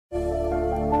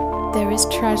There is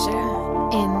treasure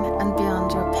in and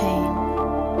beyond your pain.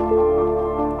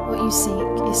 What you seek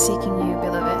is seeking you,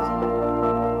 beloved.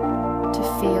 To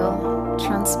feel,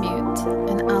 transmute,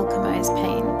 and alchemize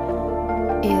pain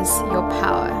is your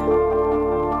power.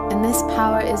 And this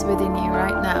power is within you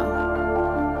right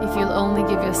now, if you'll only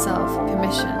give yourself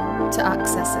permission to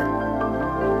access it.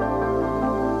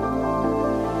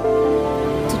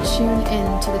 To tune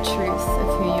in to the truth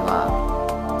of who you are.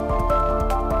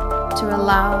 To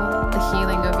allow the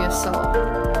healing of your soul.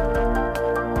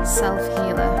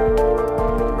 Self-healer,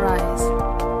 rise.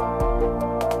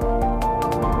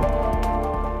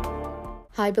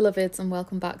 Hi beloveds, and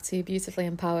welcome back to Beautifully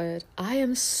Empowered. I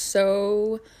am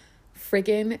so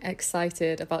friggin'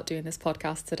 excited about doing this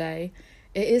podcast today.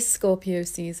 It is Scorpio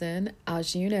season,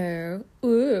 as you know.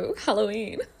 Ooh,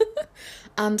 Halloween.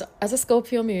 And as a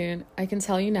Scorpio moon, I can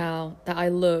tell you now that I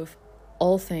love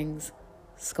all things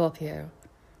Scorpio.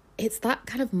 It's that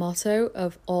kind of motto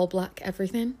of all black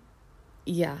everything.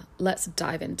 Yeah, let's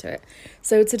dive into it.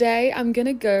 So today I'm going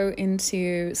to go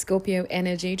into Scorpio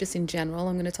energy just in general.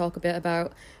 I'm going to talk a bit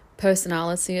about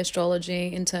personality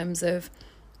astrology in terms of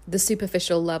the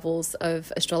superficial levels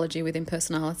of astrology within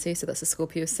personality. So that's a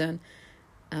Scorpio sun.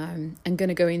 I'm going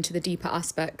to go into the deeper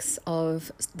aspects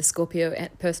of the Scorpio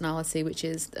personality, which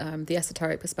is the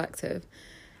esoteric perspective.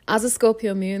 As a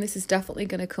Scorpio moon, this is definitely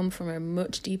going to come from a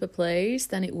much deeper place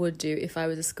than it would do if I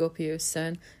was a Scorpio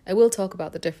sun. I will talk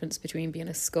about the difference between being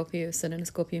a Scorpio sun and a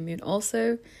Scorpio moon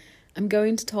also. I'm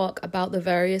going to talk about the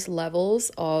various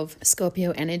levels of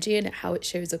Scorpio energy and how it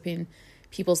shows up in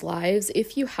people's lives.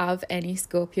 If you have any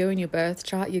Scorpio in your birth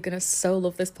chart, you're going to so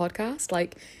love this podcast.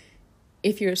 Like,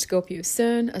 if you're a Scorpio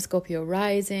sun, a Scorpio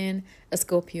rising, a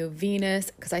Scorpio Venus,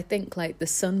 because I think like the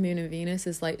sun, moon and Venus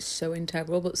is like so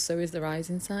integral, but so is the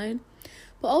rising sign.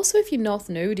 But also if your North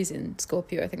Node is in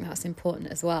Scorpio, I think that's important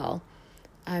as well.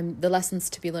 The lessons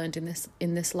to be learned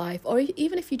in this life, or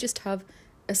even if you just have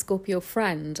a Scorpio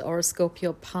friend or a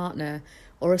Scorpio partner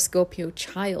or a Scorpio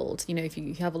child, you know, if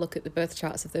you have a look at the birth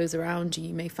charts of those around you,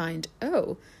 you may find,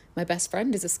 oh, my best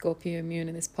friend is a Scorpio moon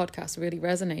and this podcast really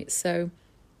resonates. So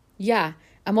yeah,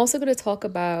 I'm also going to talk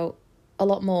about a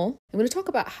lot more. I'm going to talk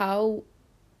about how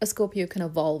a Scorpio can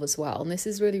evolve as well. And this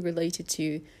is really related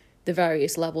to the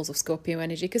various levels of Scorpio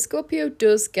energy, because Scorpio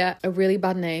does get a really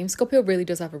bad name. Scorpio really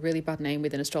does have a really bad name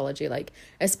within astrology, like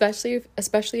especially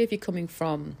if you're coming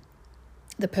from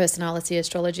the personality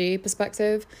astrology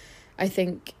perspective. I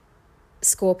think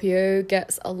Scorpio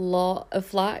gets a lot of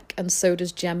flack, and so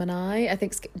does Gemini. I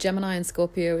think Gemini and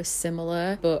Scorpio are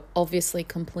similar, but obviously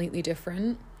completely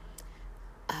different.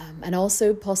 And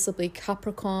also possibly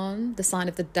Capricorn, the sign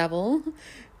of the devil,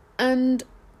 and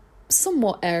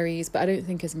somewhat Aries, but I don't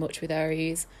think as much with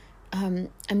Aries. I'm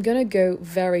going to go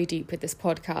very deep with this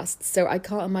podcast, so I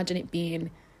can't imagine it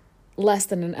being less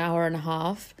than an hour and a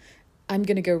half. I'm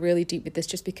going to go really deep with this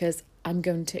just because I'm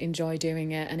going to enjoy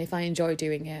doing it, and if I enjoy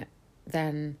doing it,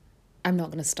 then I'm not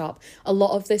going to stop. A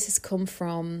lot of this has come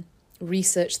from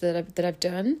research that I've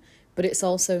done, but it's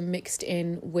also mixed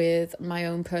in with my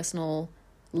own personal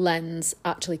lens,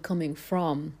 actually coming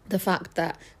from the fact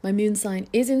that my moon sign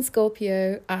is in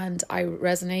Scorpio and I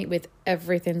resonate with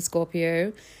everything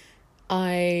Scorpio.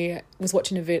 I was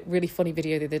watching a really funny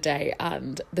video the other day,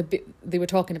 and they were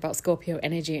talking about Scorpio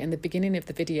energy, and the beginning of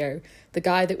the video, the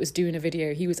guy that was doing a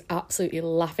video, he was absolutely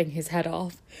laughing his head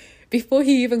off. Before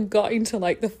he even got into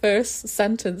like the first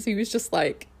sentence, he was just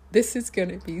like, this is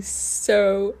going to be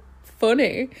so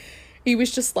funny. He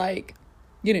was just like,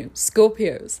 you know,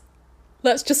 Scorpios.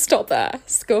 Let's just stop there.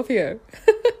 Scorpio.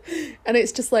 And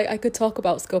it's just like, I could talk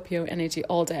about Scorpio energy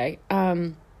all day.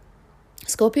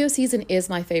 Scorpio season is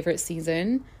my favorite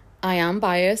season. I am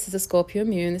biased as a Scorpio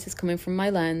moon. This is coming from my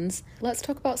lens. Let's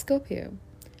talk about Scorpio.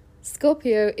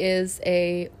 Scorpio is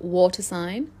a water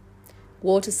sign.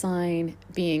 Water sign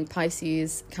being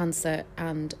Pisces, Cancer,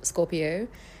 and Scorpio.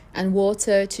 And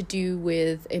water to do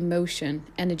with emotion,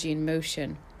 energy and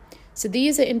motion. So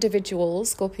these are individuals,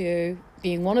 Scorpio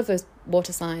being one of those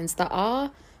water signs, that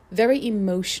are very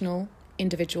emotional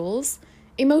individuals.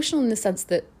 Emotional in the sense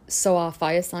that so are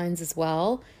fire signs as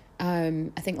well.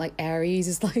 I think like Aries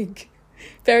is like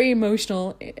very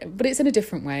emotional, but it's in a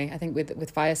different way. I think with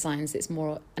fire signs, it's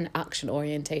more an action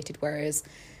orientated, whereas,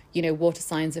 you know, water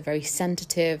signs are very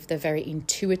sensitive, they're very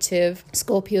intuitive.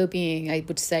 Scorpio being, I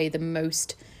would say, the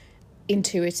most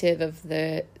intuitive of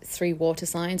the three water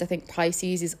signs. I think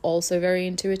Pisces is also very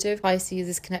intuitive. Pisces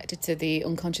is connected to the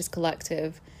unconscious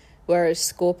collective, whereas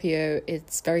Scorpio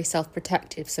is very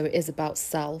self-protective, so it is about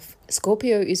self.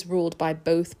 Scorpio is ruled by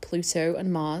both Pluto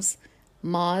and Mars.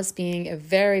 Mars being a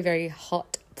very, very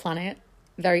hot planet,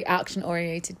 very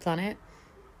action-oriented planet,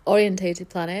 orientated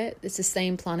planet. It's the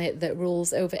same planet that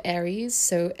rules over Aries.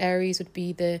 So Aries would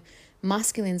be the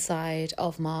masculine side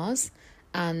of Mars,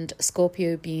 and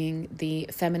Scorpio being the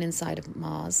feminine side of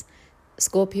Mars.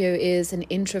 Scorpio is an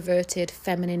introverted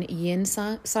feminine yin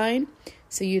sign.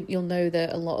 So you'll know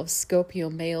that a lot of Scorpio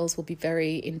males will be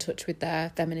very in touch with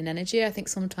their feminine energy. I think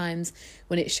sometimes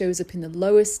when it shows up in the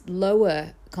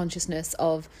lower consciousness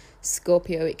of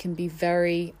Scorpio, it can be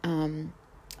very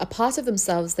a part of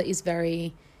themselves that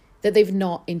they've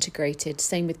not integrated.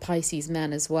 Same with Pisces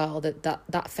men as well,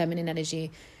 that feminine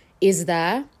energy is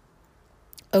there.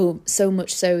 Oh, so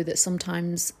much so that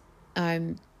sometimes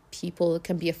people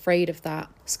can be afraid of that.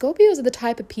 Scorpios are the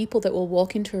type of people that will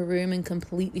walk into a room and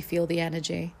completely feel the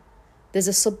energy. There's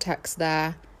a subtext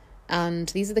there. And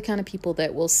these are the kind of people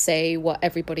that will say what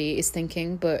everybody is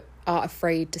thinking but are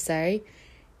afraid to say.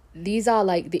 These are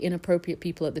like the inappropriate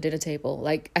people at the dinner table.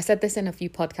 Like I said this in a few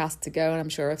podcasts ago, and I'm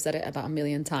sure I've said it about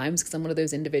 1,000,000 times because I'm one of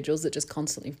those individuals that just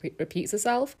constantly repeats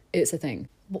herself. It's a thing.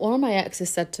 But one of my exes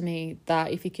said to me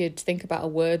that if he could think about a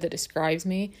word that describes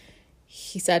me,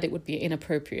 he said it would be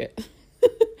inappropriate.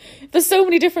 For so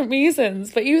many different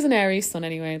reasons. But he was an Aries sun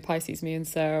anyway, and Pisces moon,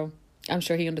 so I'm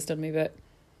sure he understood me. But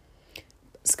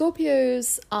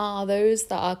Scorpios are those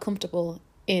that are comfortable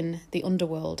in the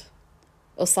underworld.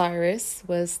 Osiris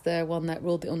was the one that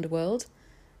ruled the underworld,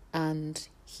 and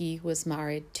he was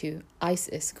married to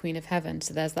Isis, Queen of Heaven.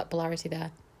 So there's that polarity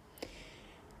there.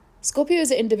 Scorpios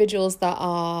are individuals that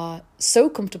are so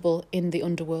comfortable in the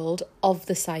underworld of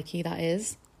the psyche, that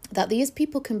is, that these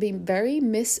people can be very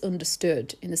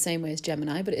misunderstood in the same way as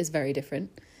Gemini, but it is very different.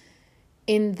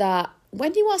 In that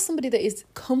when you are somebody that is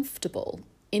comfortable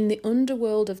in the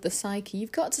underworld of the psyche,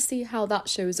 you've got to see how that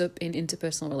shows up in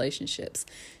interpersonal relationships.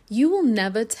 You will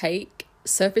never take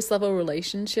surface level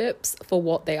relationships for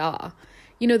what they are.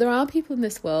 You know, there are people in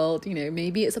this world, you know,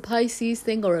 maybe it's a Pisces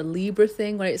thing or a Libra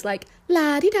thing where it's like,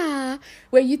 la-di-da,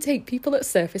 where you take people at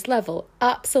surface level.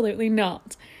 Absolutely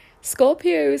not.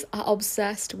 Scorpios are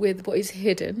obsessed with what is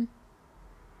hidden.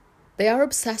 They are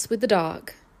obsessed with the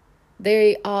dark.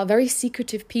 They are very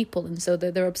secretive people, and so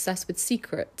they're obsessed with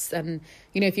secrets. And,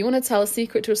 you know, if you want to tell a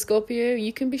secret to a Scorpio,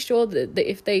 you can be sure that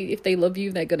if they love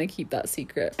you, they're going to keep that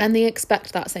secret. And they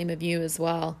expect that same of you as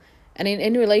well. And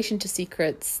in relation to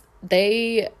secrets,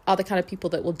 they are the kind of people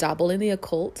that will dabble in the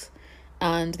occult.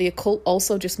 And the occult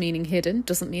also just meaning hidden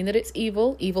doesn't mean that it's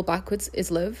evil. Evil backwards is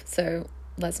love. So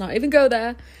let's not even go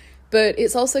there. But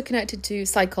it's also connected to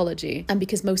psychology. And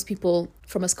because most people,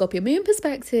 from a Scorpio moon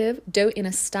perspective, don't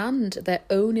understand their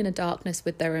own inner darkness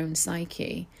with their own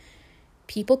psyche,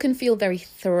 people can feel very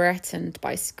threatened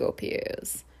by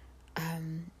Scorpios.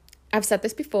 I've said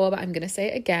this before, but I'm going to say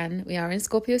it again. We are in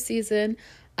Scorpio season,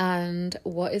 and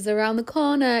what is around the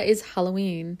corner is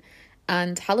Halloween.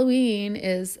 And Halloween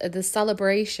is the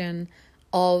celebration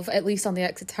of, at least on the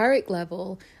exoteric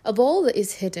level, of all that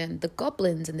is hidden, the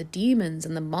goblins and the demons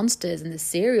and the monsters and the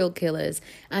serial killers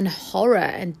and horror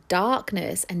and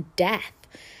darkness and death.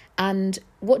 And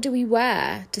what do we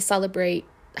wear to celebrate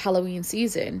Halloween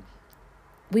season?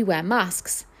 We wear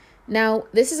masks. Now,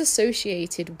 this is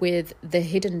associated with the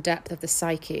hidden depth of the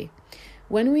psyche.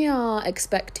 When we are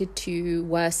expected to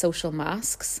wear social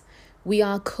masks, we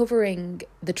are covering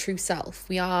the true self.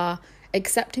 We are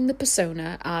accepting the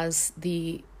persona as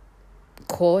the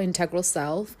core integral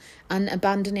self and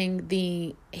abandoning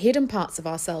the hidden parts of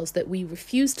ourselves that we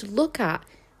refuse to look at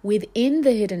within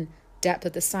the hidden depth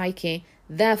of the psyche.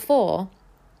 Therefore,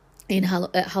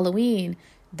 at Halloween,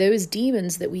 those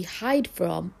demons that we hide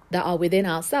from that are within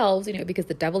ourselves, you know, because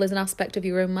the devil is an aspect of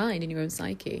your own mind and your own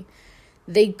psyche,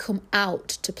 they come out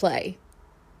to play,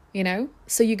 you know?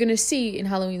 So you're going to see in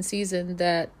Halloween season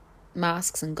that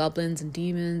masks and goblins and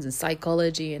demons and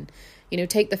psychology, and, you know,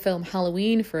 take the film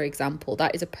Halloween, for example.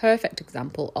 That is a perfect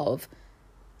example of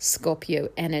Scorpio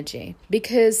energy,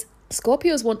 because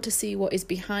Scorpios want to see what is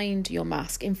behind your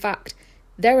mask. In fact,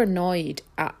 they're annoyed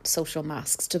at social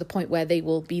masks to the point where they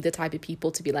will be the type of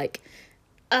people to be like,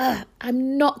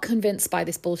 I'm not convinced by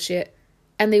this bullshit,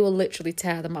 and they will literally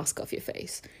tear the mask off your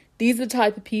face. These are the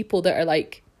type of people that are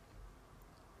like,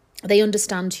 they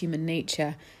understand human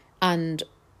nature, and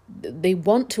they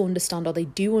want to understand, or they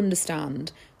do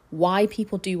understand, why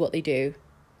people do what they do.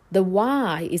 The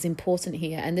why is important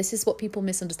here, and this is what people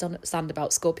misunderstand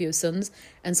about Scorpio suns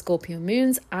and Scorpio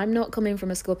moons. I'm not coming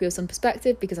from a Scorpio sun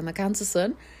perspective because I'm a Cancer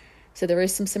sun, so there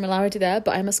is some similarity there,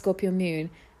 but I'm a Scorpio moon,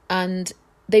 and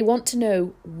they want to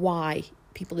know why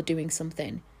people are doing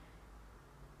something.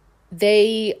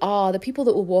 They are the people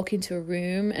that will walk into a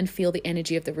room and feel the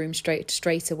energy of the room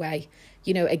straight away.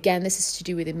 You know, again, this is to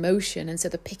do with emotion. And so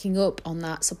they're picking up on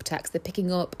that subtext. They're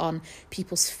picking up on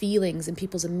people's feelings and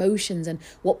people's emotions and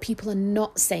what people are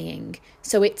not saying.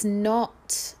 So it's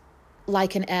not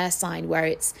like an air sign where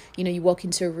it's, you know, you walk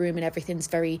into a room and everything's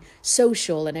very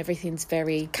social and everything's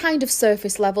very kind of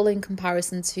surface level in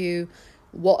comparison to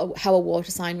how a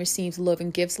water sign receives love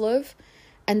and gives love.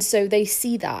 And so they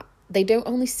see that. They don't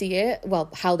only see it, well,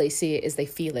 how they see it is they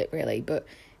feel it, really. But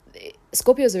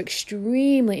Scorpios are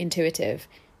extremely intuitive.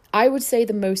 I would say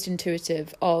the most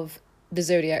intuitive of the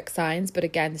zodiac signs, but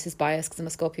again, this is biased because I'm a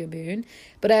Scorpio moon.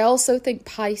 But I also think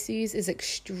Pisces is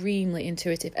extremely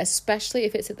intuitive, especially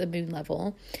if it's at the moon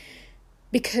level,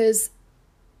 because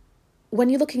when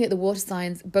you're looking at the water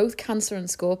signs, both Cancer and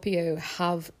Scorpio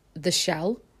have the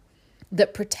shell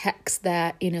that protects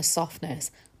their inner softness.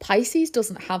 Pisces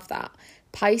doesn't have that.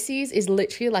 Pisces is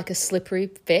literally like a slippery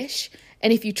fish,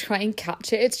 and if you try and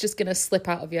catch it, it's just going to slip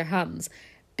out of your hands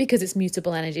because it's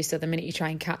mutable energy. So the minute you try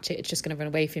and catch it, it's just going to run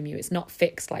away from you. It's not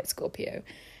fixed like Scorpio.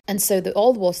 And so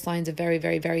all the water signs are very,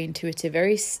 very, very intuitive,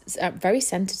 very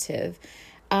sensitive.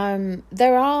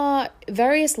 There are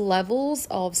various levels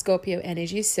of Scorpio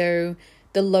energy. So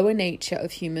the lower nature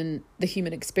of the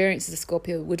human experience as a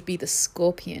Scorpio would be the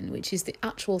Scorpion, which is the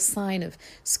actual sign of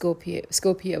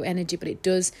Scorpio energy. But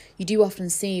you do often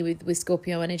see with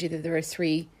Scorpio energy that there are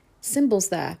three symbols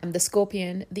there: the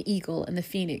Scorpion, the Eagle, and the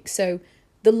Phoenix. So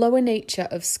the lower nature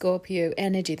of Scorpio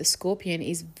energy, the Scorpion,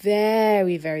 is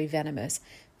very, very venomous,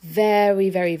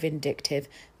 very, very vindictive,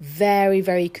 very,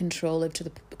 very controlling to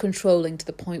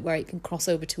the point where it can cross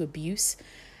over to abuse.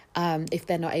 If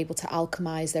they're not able to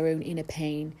alchemize their own inner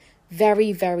pain.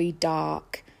 Very, very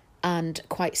dark and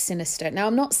quite sinister. Now,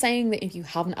 I'm not saying that if you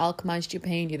haven't alchemized your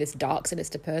pain, you're this dark,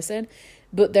 sinister person,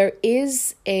 but there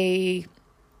is a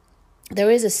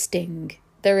sting.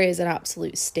 There is an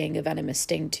absolute sting, a venomous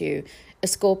sting to a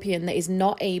Scorpion that is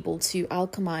not able to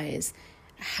alchemize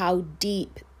how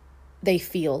deep they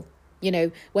feel. You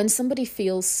know, when somebody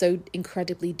feels so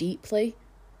incredibly deeply,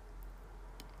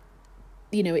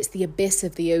 you know, it's the abyss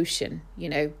of the ocean. You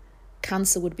know,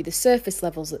 Cancer would be the surface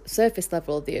level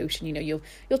of the ocean. You know,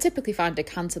 you'll typically find a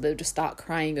Cancer that will just start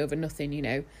crying over nothing. You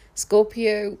know,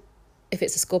 Scorpio, if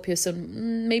it's a Scorpio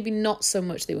sun, maybe not so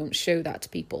much. They won't show that to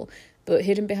people, but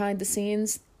hidden behind the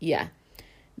scenes, yeah.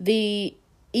 The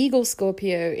Eagle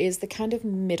Scorpio is the kind of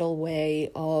middle way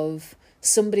of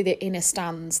somebody that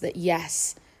understands that,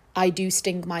 yes, I do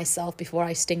sting myself before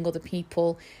I sting other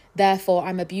people. Therefore,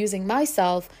 I'm abusing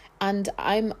myself, and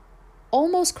I'm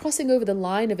almost crossing over the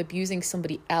line of abusing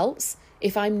somebody else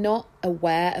if I'm not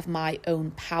aware of my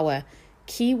own power.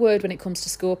 Key word when it comes to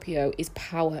Scorpio is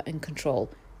power and control.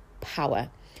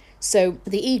 Power. So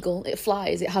the eagle, it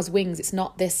flies, it has wings. It's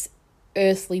not this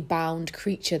earthly bound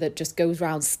creature that just goes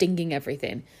around stinging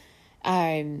everything.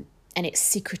 And it's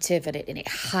secretive and it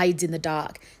hides in the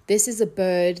dark. This is a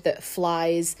bird that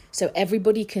flies so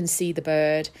everybody can see the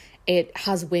bird. It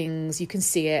has wings, you can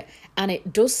see it, and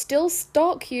it does still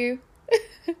stalk you.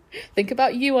 Think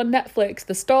about You on Netflix,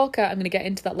 The Stalker. I'm going to get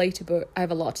into that later, but I have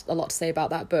a lot to say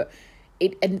about that. But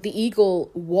the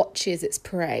eagle watches its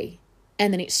prey,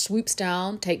 and then it swoops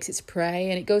down, takes its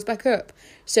prey, and it goes back up.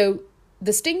 So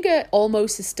the stinger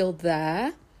almost is still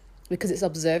there because it's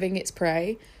observing its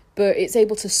prey, but it's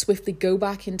able to swiftly go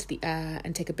back into the air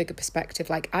and take a bigger perspective.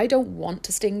 Like, I don't want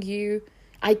to sting you.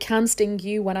 I can sting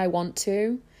you when I want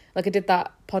to. Like, I did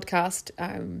that podcast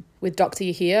with Dr.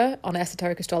 Yahia on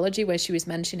esoteric astrology, where she was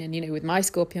mentioning, you know, with my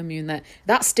Scorpio moon,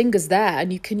 that stinger's there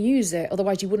and you can use it.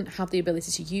 Otherwise, you wouldn't have the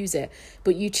ability to use it.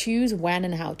 But you choose when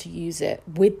and how to use it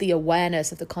with the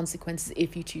awareness of the consequences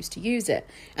if you choose to use it.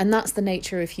 And that's the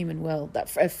nature of human will,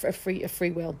 a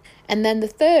free will. And then the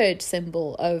third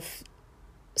symbol of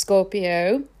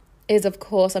Scorpio is, of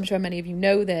course, I'm sure many of you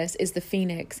know this, is the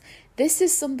Phoenix. This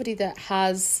is somebody that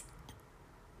has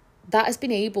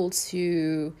been able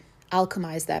to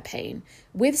alchemize their pain.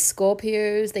 With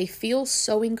Scorpios, they feel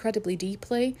so incredibly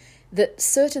deeply that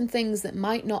certain things that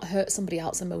might not hurt somebody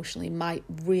else emotionally might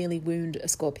really wound a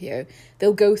Scorpio.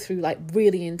 They'll go through like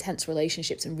really intense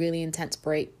relationships and really intense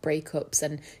breakups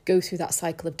and go through that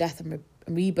cycle of death and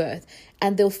rebirth,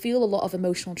 and they'll feel a lot of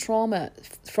emotional trauma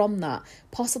from that,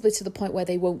 possibly to the point where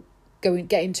they won't go and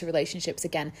get into relationships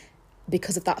again,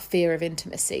 because of that fear of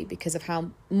intimacy, because of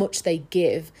how much they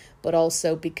give, but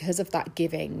also because of that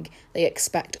giving, they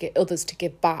expect others to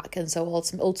give back. And so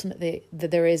ultimately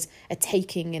there is a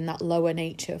taking in that lower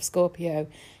nature of Scorpio.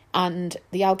 And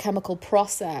the alchemical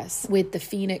process with the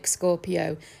Phoenix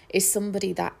Scorpio is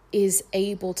somebody that is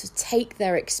able to take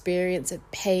their experience of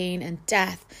pain and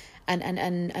death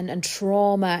and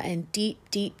trauma and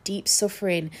deep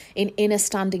suffering in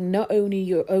understanding not only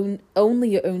your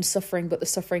own suffering, but the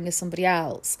suffering of somebody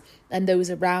else and those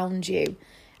around you.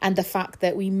 And the fact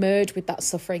that we merge with that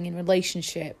suffering in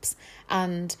relationships.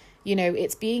 And,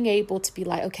 it's being able to be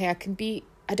like, okay,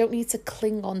 I don't need to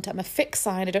cling on to, I'm a fixed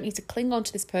sign. I don't need to cling on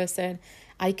to this person.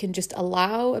 I can just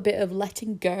allow a bit of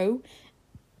letting go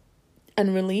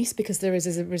and release, because there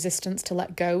is a resistance to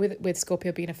let go with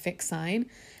Scorpio being a fixed sign.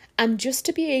 And just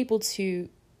to be able to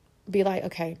be like,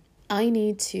 okay, I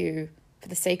need to, for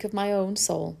the sake of my own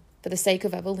soul, for the sake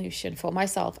of evolution, for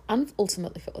myself and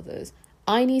ultimately for others,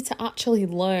 I need to actually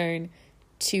learn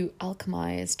to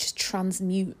alchemize, just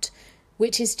transmute,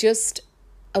 which is just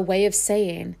a way of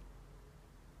saying,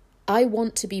 I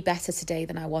want to be better today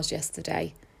than I was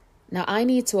yesterday. Now, I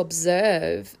need to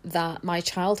observe that my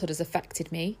childhood has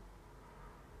affected me.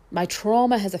 My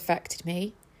trauma has affected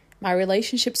me. My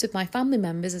relationships with my family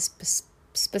members,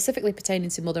 specifically pertaining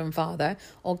to mother and father,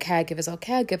 or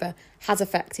caregiver, has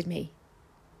affected me.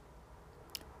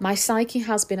 My psyche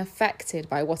has been affected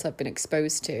by what I've been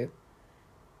exposed to.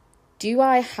 Do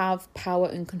I have power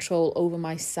and control over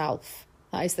myself?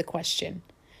 That is the question.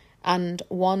 And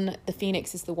the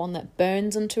phoenix is the one that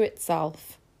burns unto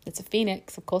itself. It's a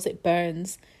phoenix, of course it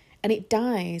burns, and it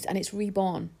dies and it's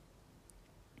reborn.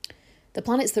 The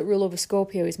planets that rule over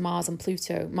Scorpio is Mars and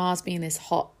Pluto. Mars being this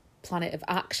hot planet of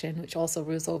action, which also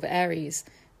rules over Aries.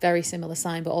 Very similar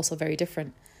sign, but also very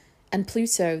different. And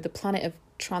Pluto, the planet of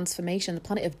transformation, the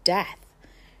planet of death,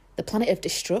 the planet of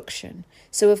destruction.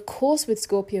 So of course with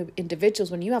Scorpio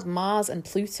individuals, when you have Mars and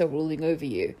Pluto ruling over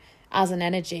you as an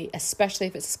energy, especially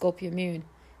if it's a Scorpio moon,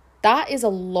 that is a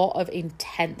lot of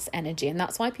intense energy. And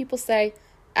that's why people say,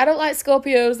 I don't like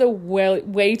Scorpios, they're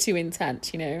way too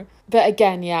intense, But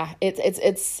again, yeah,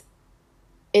 it's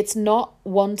not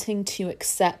wanting to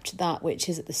accept that which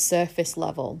is at the surface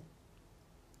level.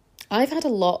 I've had a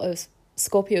lot of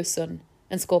Scorpio sun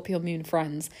and Scorpio moon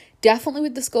friends. Definitely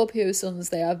with the Scorpio suns,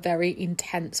 they are very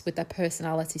intense with their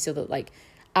personality, so that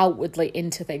outwardly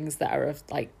into things that are of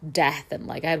death.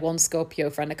 And I had one Scorpio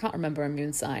friend, I can't remember her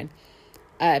moon sign,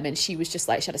 and she was just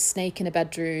she had a snake in a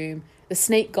bedroom. The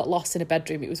snake got lost in a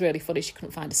bedroom. It was really funny. She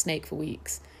couldn't find a snake for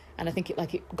weeks, and I think it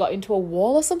got into a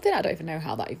wall or something. I don't even know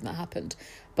how that happened,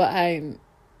 but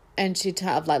and she'd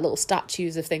have little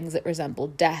statues of things that resemble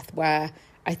death, where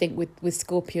I think with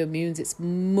Scorpio moons, it's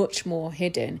much more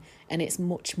hidden and it's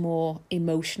much more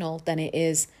emotional than it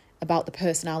is about the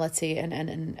personality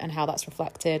and how that's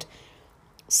reflected.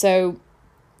 So,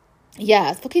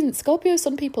 yeah, fucking Scorpio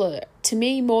sun people are, to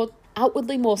me,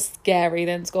 outwardly more scary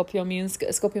than Scorpio moons.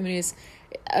 Scorpio moon is,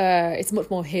 it's much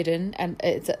more hidden and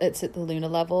it's at the lunar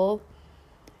level.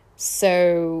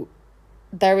 So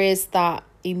there is that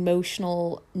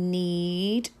emotional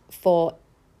need for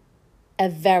a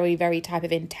very, very type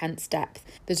of intense depth.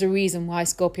 There's a reason why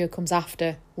Scorpio comes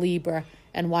after Libra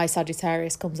and why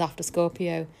Sagittarius comes after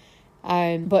Scorpio.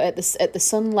 But at the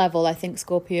sun level, I think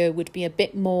Scorpio would be a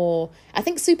bit more, I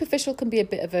think superficial can be a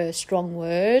bit of a strong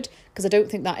word, because I don't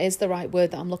think that is the right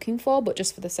word that I'm looking for, but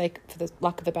just for the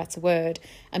lack of a better word,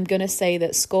 I'm going to say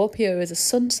that Scorpio as a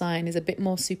sun sign is a bit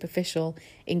more superficial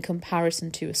in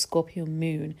comparison to a Scorpio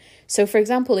moon. So for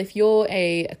example, if you're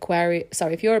a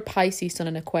Pisces sun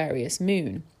and Aquarius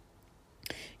moon,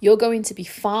 you're going to be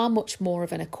far much more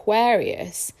of an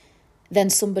Aquarius than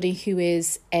somebody who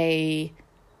is a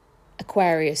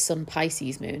Aquarius sun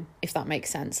Pisces moon, if that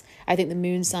makes sense. I think the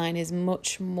moon sign is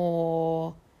much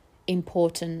more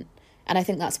important, and I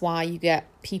think that's why you get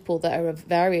people that are of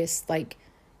various sun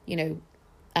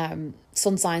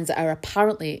signs that are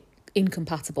apparently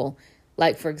incompatible.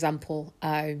 Like for example,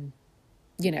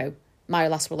 my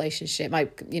last relationship, my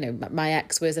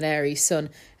ex was an Aries sun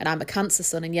and I'm a Cancer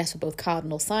sun, and yes, we're both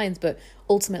cardinal signs, but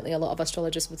ultimately a lot of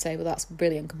astrologers would say, well, that's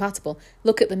really incompatible.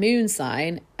 Look at the moon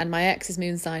sign, and my ex's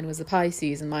moon sign was a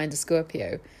Pisces and mine's a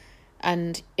Scorpio.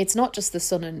 And it's not just the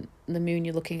sun and the moon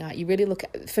you're looking at. You really look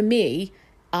at, for me,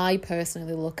 I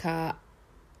personally look at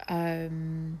the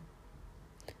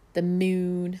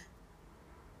moon,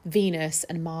 Venus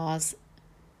and Mars,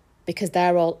 because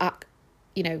they're all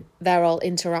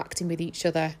interacting with each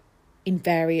other in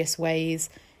various ways.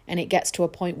 And it gets to a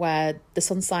point where the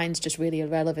sun sign's just really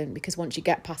irrelevant, because once you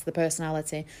get past the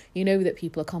personality, you know that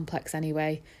people are complex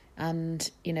anyway. And,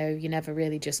 you're never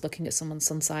really just looking at someone's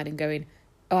sun sign and going,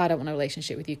 oh, I don't want a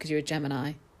relationship with you because you're a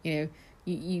Gemini. You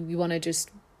want to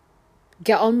just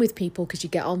get on with people because you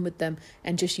get on with them,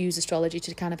 and just use astrology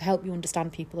to kind of help you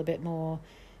understand people a bit more.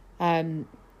 So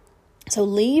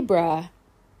Libra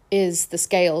is the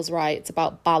scales, right? It's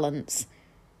about balance.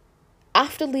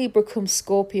 After Libra comes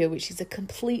Scorpio, which is a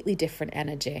completely different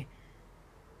energy.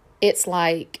 it's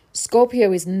like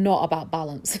Scorpio is not about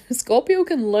balance. Scorpio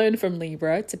can learn from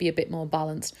Libra to be a bit more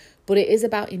balanced, but it is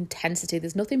about intensity.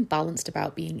 There's nothing balanced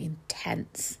about being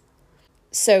intense.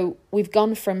 So we've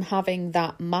gone from having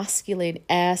that masculine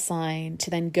air sign to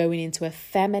then going into a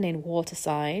feminine water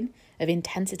sign of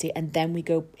intensity, and then we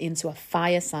go into a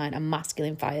fire sign, a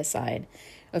masculine fire sign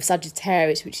of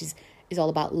Sagittarius, which is all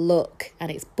about luck,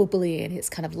 and it's bubbly and it's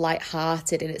kind of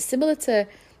light-hearted, and it's similar to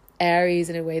Aries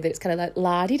in a way that it's kind of like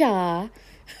la-di-da.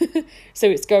 So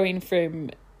it's going from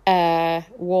air,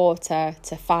 water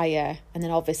to fire, and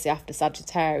then obviously after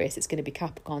Sagittarius it's going to be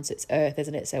Capricorn, so it's earth,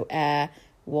 isn't it? So air,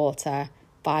 water,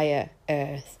 fire,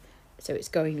 earth. So it's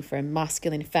going from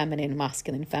masculine,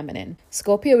 feminine.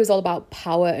 Scorpio is all about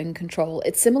power and control.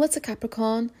 It's similar to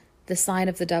Capricorn, the sign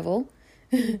of the devil.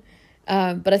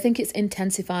 But I think it's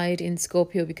intensified in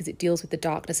Scorpio because it deals with the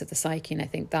darkness of the psyche. And I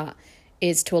think that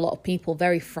is to a lot of people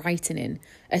very frightening,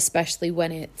 especially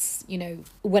when it's,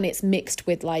 when it's mixed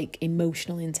with like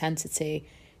emotional intensity.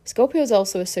 Scorpio is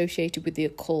also associated with the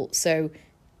occult. So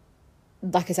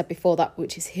like I said before, that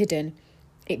which is hidden,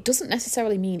 it doesn't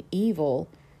necessarily mean evil.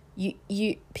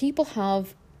 People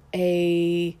have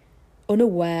a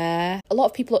lot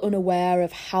of people are unaware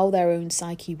of how their own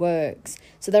psyche works.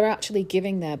 So they're actually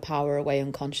giving their power away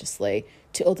unconsciously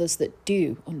to others that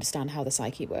do understand how the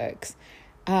psyche works.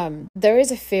 There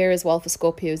is a fear as well for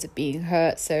Scorpios of being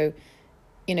hurt. So,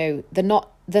 they're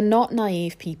not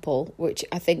naive people, which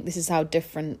I think this is how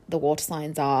different the water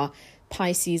signs are.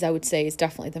 Pisces, I would say, is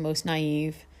definitely the most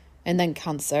naive, and then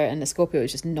Cancer, and the Scorpio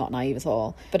is just not naive at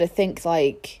all. But I think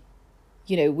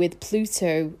with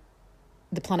Pluto,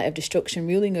 the planet of destruction,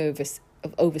 ruling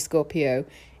over Scorpio,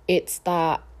 it's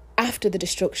that after the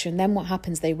destruction, then what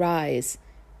happens? They rise.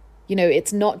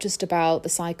 It's not just about the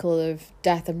cycle of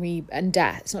death and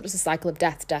death. It's not just a cycle of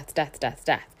death.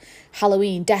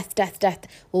 Halloween, death.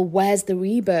 Well, where's the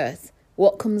rebirth?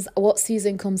 What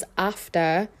season comes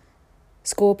after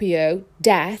Scorpio,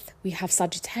 death? We have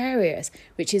Sagittarius,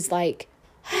 which is like,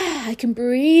 I can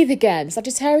breathe again.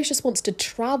 Sagittarius just wants to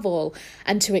travel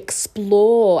and to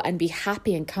explore and be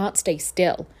happy and can't stay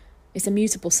still. It's a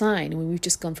mutable sign. When we've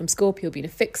just gone from Scorpio being a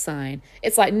fixed sign,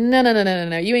 it's like, no.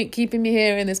 You ain't keeping me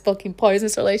here in this fucking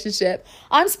poisonous relationship.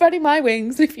 I'm spreading my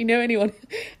wings. If you know anyone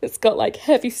that's got like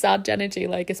heavy Sag energy,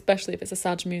 like especially if it's a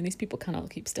Sag moon, these people cannot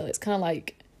keep still. It's kind of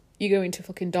like you go into a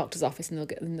fucking doctor's office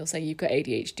and they'll say you've got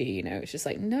ADHD. It's just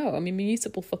like, no, I'm a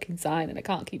mutable fucking sign and I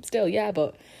can't keep still. Yeah,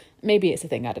 but maybe it's a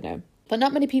thing, I don't know. But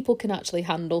not many people can actually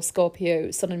handle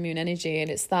Scorpio sun and moon energy,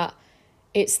 and it's the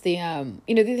they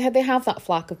have that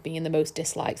flack of being the most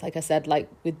disliked, like I said, like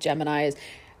with Geminis,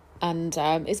 and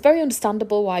it's very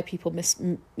understandable why people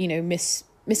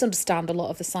misunderstand a lot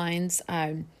of the signs,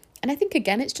 and I think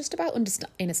again it's just about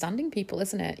understanding people,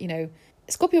 isn't it?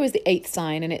 Scorpio is the 8th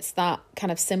sign, and it's that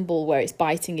kind of symbol where it's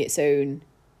biting its own,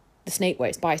 the snake where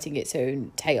it's biting its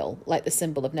own tail, like the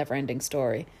symbol of never-ending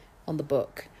story on the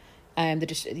book.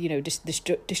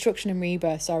 Destruction and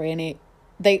rebirth, and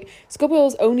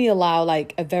Scorpios only allow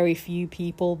like a very few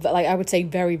people, that like I would say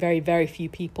very, very, very few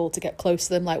people to get close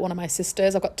to them. Like one of my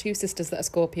sisters, I've got 2 sisters that are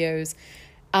Scorpios,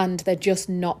 and they're just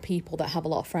not people that have a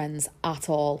lot of friends at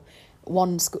all.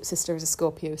 One sister is a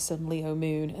Scorpio sun, Leo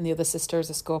moon, and the other sister is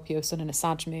a Scorpio sun and a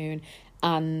Sag moon.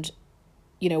 And,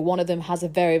 one of them has a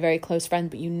very, very close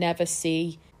friend, but you never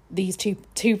see these two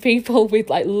people with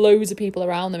like loads of people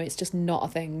around them. It's just not a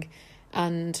thing.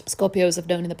 And Scorpios I've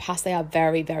known in the past, they are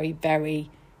very, very, very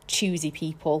choosy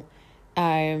people.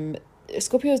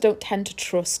 Scorpios don't tend to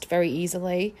trust very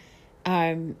easily.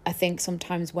 I think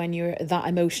sometimes when you're that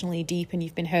emotionally deep and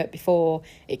you've been hurt before,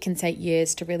 it can take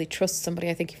years to really trust somebody.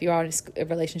 I think if you are in a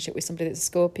relationship with somebody that's a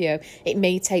Scorpio, it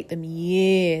may take them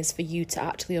years for you to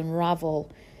actually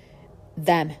unravel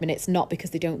them. And it's not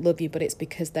because they don't love you, but it's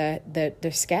because they're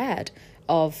scared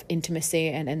of intimacy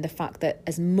and the fact that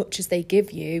as much as they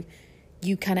give you,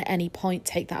 you can at any point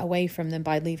take that away from them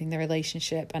by leaving the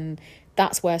relationship. And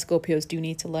that's where Scorpios do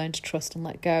need to learn to trust and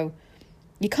let go.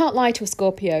 You can't lie to a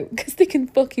Scorpio because they can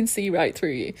fucking see right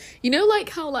through you. Like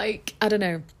how, like, I don't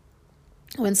know,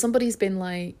 when somebody's been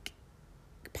like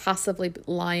passively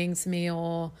lying to me,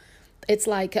 or it's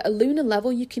like at a lunar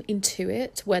level, you can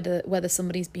intuit whether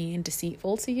somebody's being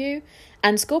deceitful to you.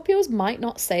 And Scorpios might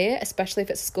not say it, especially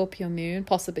if it's a Scorpio moon,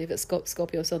 possibly if it's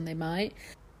Scorpio sun, they might.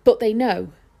 But they know.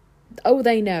 Oh,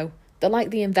 they know. They're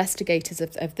like the investigators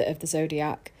of the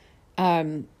zodiac.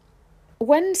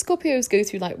 When Scorpios go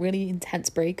through like really intense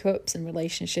breakups and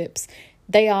relationships,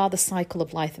 they are the cycle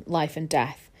of life and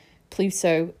death.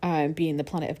 Pluto being the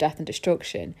planet of death and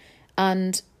destruction.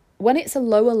 And when it's a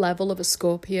lower level of a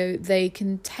Scorpio, they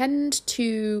can tend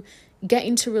to get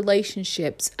into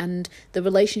relationships and the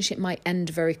relationship might end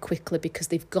very quickly because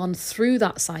they've gone through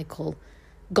that cycle,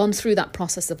 gone through that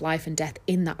process of life and death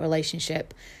in that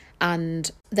relationship. And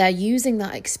they're using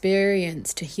that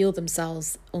experience to heal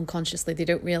themselves unconsciously. They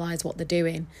don't realize what they're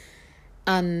doing.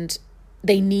 And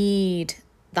they need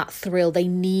that thrill. They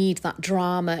need that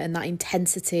drama and that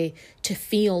intensity to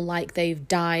feel like they've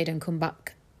died and come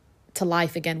back to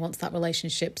life again once that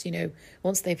relationship's,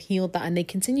 once they've healed that. And they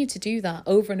continue to do that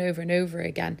over and over and over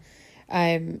again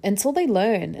until they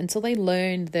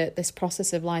learn that this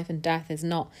process of life and death is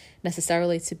not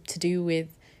necessarily to do with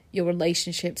your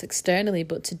relationships externally,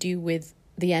 but to do with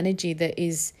the energy that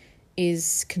is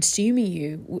consuming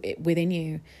you within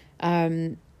you.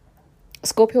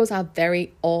 Scorpios are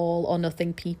very all or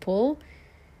nothing people.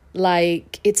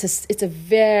 Like it's a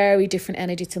very different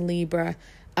energy to Libra.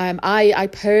 I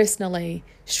personally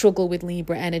struggle with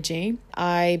Libra energy.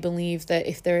 I believe that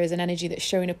if there is an energy that's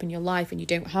showing up in your life and you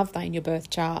don't have that in your birth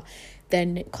chart,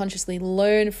 then consciously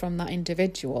learn from that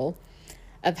individual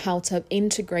of how to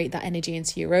integrate that energy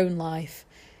into your own life.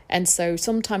 And so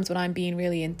sometimes when I'm being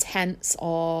really intense,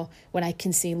 or when I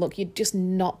can see, look, you're just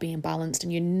not being balanced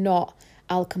and you're not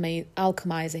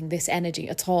alchemizing this energy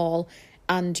at all,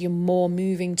 and you're more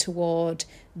moving toward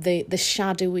the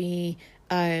shadowy,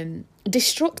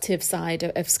 destructive side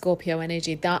of Scorpio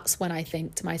energy, that's when I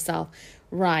think to myself,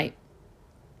 right,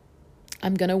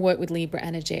 I'm going to work with Libra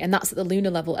energy. And that's at the lunar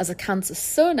level. As a Cancer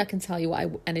sun, I can tell you what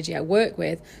energy I work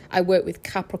with. I work with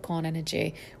Capricorn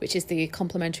energy, which is the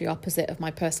complementary opposite of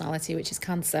my personality, which is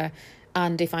Cancer.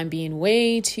 And if I'm being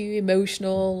way too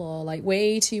emotional or like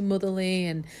way too motherly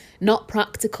and not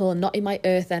practical and not in my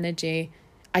earth energy,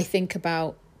 I think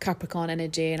about Capricorn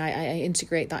energy and I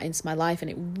integrate that into my life, and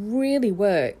it really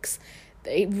works.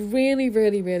 It really,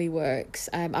 really, really works.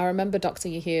 I remember Dr.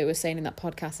 Yahir was saying in that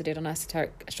podcast I did on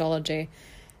esoteric astrology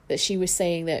that she was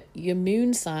saying that your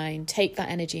moon sign, take that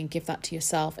energy and give that to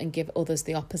yourself and give others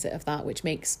the opposite of that, which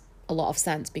makes a lot of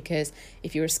sense, because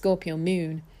if you're a Scorpio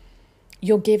moon,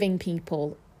 you're giving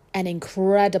people an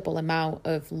incredible amount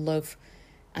of love.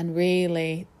 And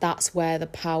really, that's where the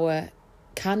power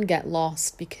can get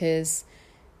lost, because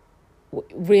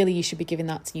really you should be giving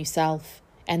that to yourself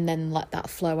and then let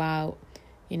that flow out.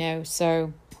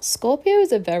 So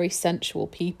Scorpios are very sensual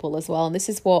people as well. And this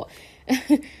is what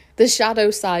the shadow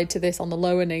side to this on the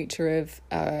lower nature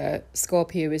of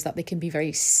Scorpio is, that they can be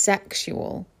very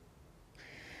sexual,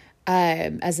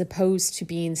 as opposed to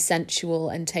being sensual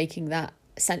and taking that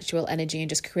sensual energy and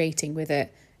just creating with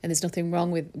it. And there's nothing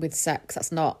wrong with sex.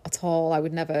 That's not at all. I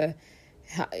would never,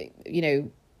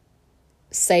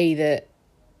 say that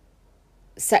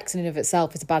sex in and of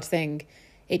itself is a bad thing.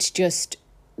 It's just,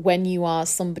 when you are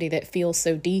somebody that feels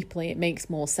so deeply, it makes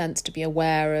more sense to be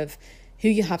aware of who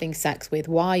you're having sex with,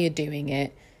 why you're doing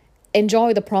it.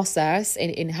 Enjoy the process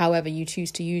in however you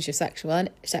choose to use your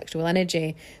sexual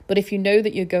energy. But if you know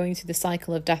that you're going through the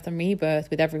cycle of death and rebirth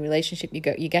with every relationship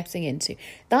you're getting into,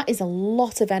 that is a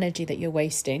lot of energy that you're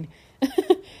wasting.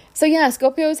 So yeah,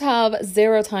 Scorpios have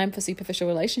zero time for superficial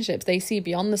relationships. They see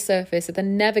beyond the surface, so they're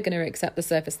never going to accept the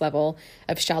surface level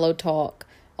of shallow talk,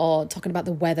 or talking about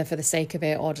the weather for the sake of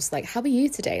it, or just like, how are you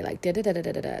today? Like,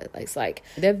 da-da-da-da-da-da. It's like,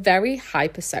 they're very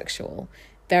hypersexual,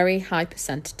 very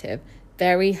hypersensitive,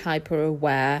 very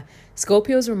hyper-aware.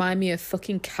 Scorpios remind me of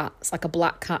fucking cats, like a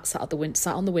black cat sat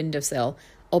on the windowsill,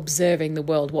 observing the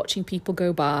world, watching people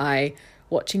go by,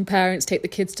 watching parents take the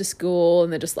kids to school,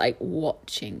 and they're just like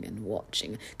watching and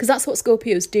watching. Because that's what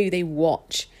Scorpios do, they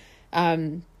watch.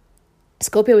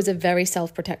 Scorpio is a very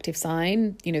self-protective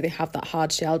sign. They have that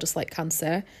hard shell, just like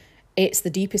Cancer. It's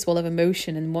the deepest well of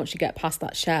emotion. And once you get past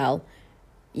that shell,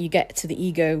 you get to the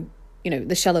ego,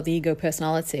 the shell of the ego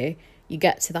personality. You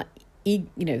get to that,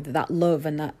 that love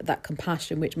and that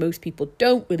compassion, which most people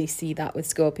don't really see that with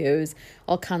Scorpios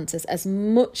or Cancers as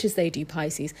much as they do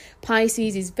Pisces.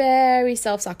 Pisces is very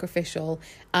self-sacrificial.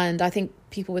 And I think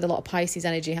people with a lot of Pisces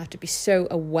energy have to be so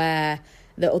aware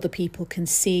that other people can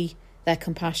see their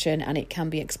compassion and it can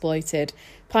be exploited.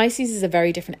 Pisces is a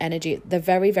very different energy. They're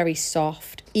very, very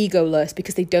soft, egoless,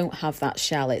 because they don't have that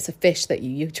shell. It's a fish that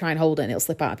you try and hold it and it'll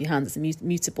slip out of your hands. It's a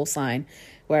mutable sign,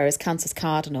 whereas Cancer's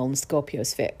cardinal and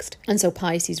Scorpio's fixed. And so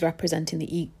Pisces representing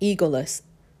the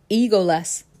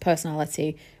egoless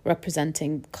personality,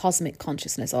 representing cosmic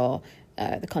consciousness, or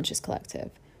the unconscious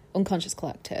collective.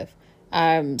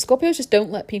 Scorpios just don't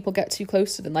let people get too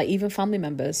close to them, like even family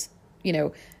members,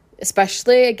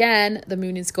 especially, again, the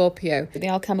moon in Scorpio. The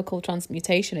alchemical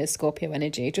transmutation is Scorpio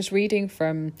energy. Just reading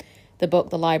from the book,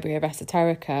 The Library of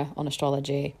Esoterica on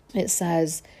Astrology, it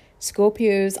says,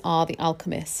 Scorpios are the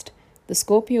alchemist, The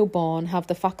Scorpio born have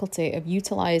the faculty of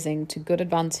utilising to good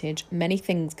advantage many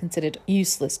things considered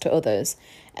useless to others,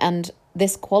 and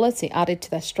this quality added to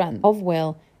their strength of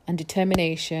will and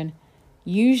determination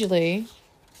usually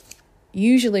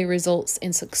results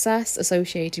in success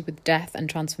associated with death and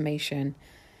transformation.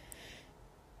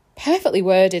 Perfectly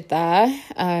worded there.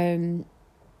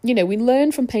 We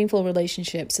learn from painful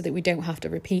relationships so that we don't have to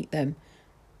repeat them.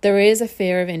 There is a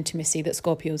fear of intimacy that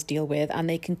Scorpios deal with, and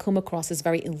they can come across as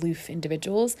very aloof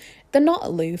individuals. They're not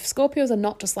aloof. Scorpios are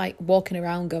not just like walking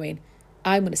around going,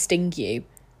 I'm going to sting you.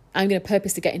 I'm going to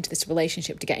purposely get into this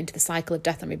relationship to get into the cycle of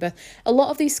death and rebirth. A lot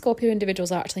of these Scorpio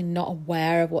individuals are actually not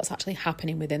aware of what's actually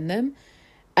happening within them.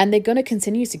 And they're going to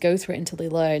continue to go through it until they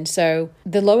learn. So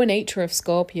the lower nature of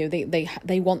Scorpio,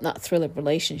 they want that thrill of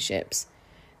relationships.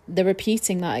 They're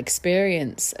repeating that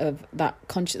experience of that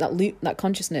loop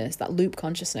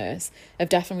consciousness of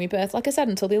death and rebirth, like I said,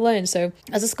 until they learn. So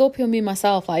as a Scorpio, me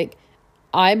myself, like,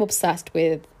 I'm obsessed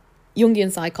with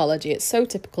Jungian psychology. It's so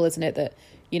typical, isn't it, that,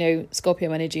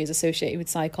 Scorpio energy is associated with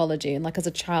psychology. And like as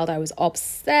a child, I was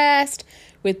obsessed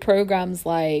with programs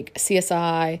like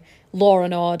CSI, Law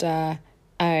and Order,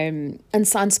 and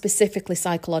specifically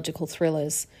psychological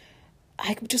thrillers.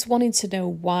 I just wanted to know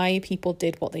why people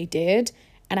did what they did.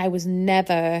 And I was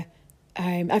never,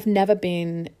 I've never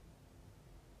been,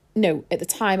 at the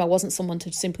time I wasn't someone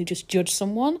to simply just judge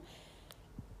someone.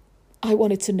 I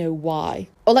wanted to know why.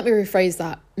 Or let me rephrase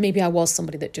that. Maybe I was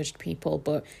somebody that judged people,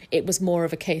 but it was more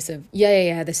of a case of,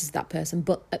 this is that person.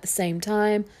 But at the same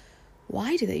time,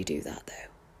 why do they do that though?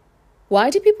 Why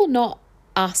do people not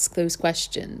ask those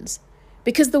questions?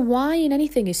 Because the why in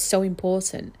anything is so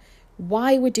important.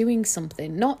 Why we're doing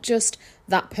something, not just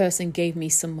that person gave me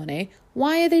some money.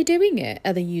 Why are they doing it?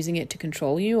 Are they using it to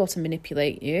control you or to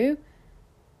manipulate you?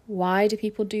 Why do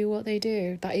people do what they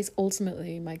do? That is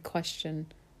ultimately my question.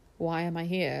 Why am I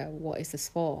here? What is this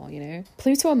for,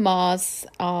 Pluto and Mars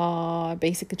are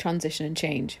basically transition and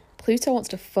change. Pluto wants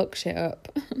to fuck shit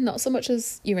up. Not so much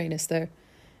as Uranus, though.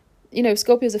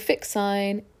 Scorpio is a fixed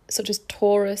sign, such as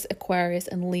Taurus, Aquarius,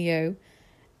 and Leo.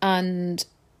 And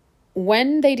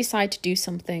when they decide to do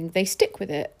something, they stick with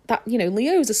it.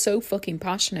 Leos are so fucking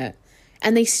passionate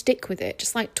and they stick with it.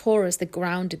 Just like Taurus, they're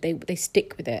grounded, they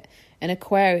stick with it. And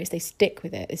Aquarius, they stick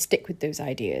with it. They stick with those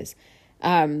ideas.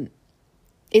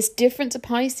 It's different to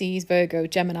Pisces, Virgo,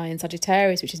 Gemini, and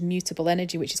Sagittarius, which is mutable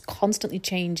energy, which is constantly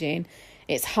changing.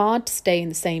 It's hard to stay in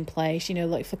the same place.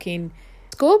 Like fucking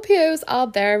Scorpios are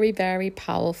very, very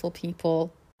powerful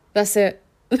people. That's it.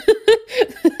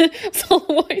 That's all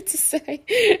I wanted to say.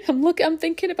 I'm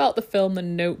thinking about the film The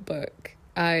Notebook.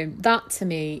 That to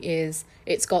me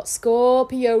it's got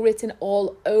Scorpio written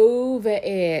all over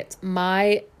it.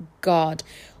 My God.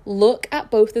 Look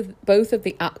at both of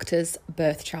the actors'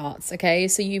 birth charts, okay?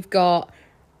 So you've got,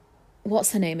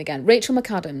 what's her name again? Rachel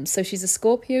McAdams. So she's a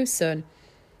Scorpio sun.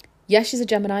 Yes, she's a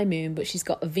Gemini moon, but she's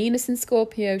got a Venus in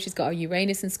Scorpio. She's got a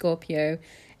Uranus in Scorpio.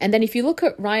 And then if you look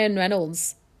at Ryan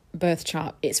Reynolds' birth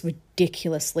chart, it's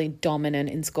ridiculously dominant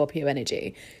in Scorpio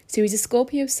energy. So he's a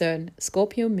Scorpio sun,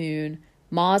 Scorpio moon,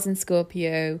 Mars in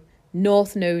Scorpio,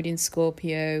 North Node in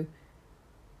Scorpio.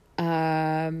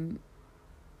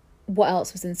 What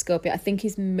else was in Scorpio? I think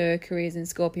his Mercury is in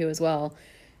Scorpio as well.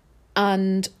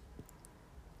 And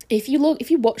if you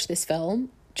watch this film,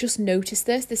 just notice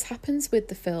this. This happens with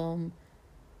the film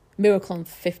Miracle on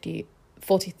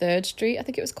 43rd Street, I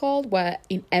think it was called, where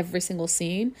in every single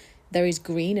scene there is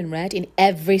green and red in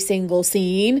every single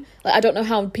scene. Like, I don't know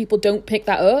how people don't pick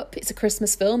that up. It's a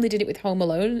Christmas film. They did it with Home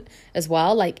Alone as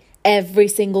well. Like, every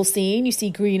single scene you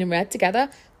see green and red together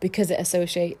because it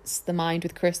associates the mind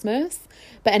with Christmas.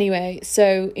 But anyway,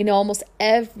 so in almost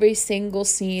every single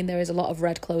scene there is a lot of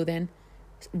red clothing,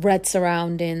 red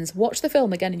surroundings. Watch the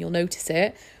film again and you'll notice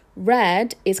it.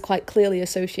 Red is quite clearly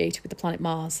associated with the planet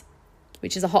Mars,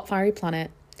 which is a hot, fiery planet.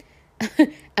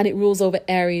 And it rules over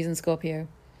Aries and Scorpio.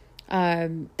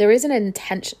 There is an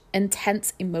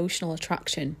intense emotional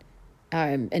attraction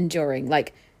enduring.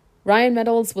 Like, Ryan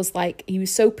Reynolds was like, he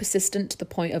was so persistent to the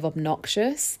point of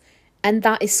obnoxious. And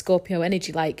that is Scorpio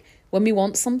energy. Like, when we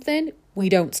want something, we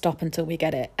don't stop until we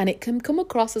get it. And it can come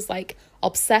across as like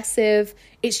obsessive.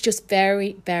 It's just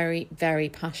very, very, very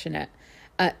passionate.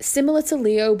 Similar to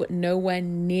Leo, but nowhere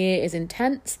near as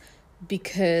intense,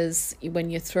 because when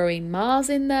you're throwing Mars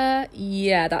in there,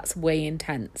 yeah, that's way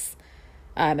intense.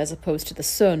 As opposed to the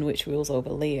sun, which rules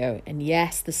over Leo. And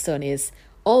yes, the sun is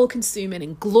all-consuming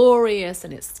and glorious,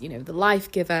 and it's, the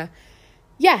life giver.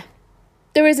 Yeah,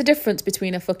 there is a difference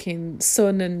between a fucking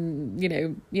sun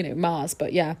and, Mars,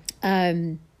 but yeah.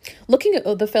 Looking at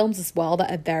other films as well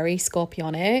that are very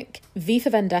Scorpionic. V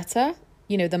for Vendetta,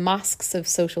 the masks of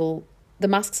social the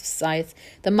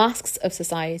masks of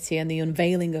society and the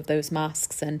unveiling of those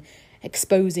masks and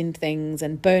exposing things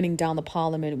and burning down the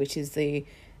parliament, which is the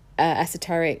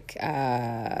esoteric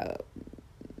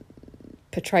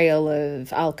portrayal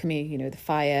of alchemy, you know, the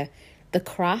fire, the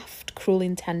craft, cruel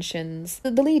intentions.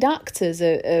 The lead actors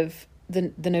of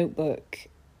the Notebook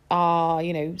are,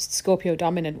 you know, Scorpio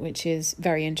dominant, which is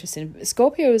very interesting.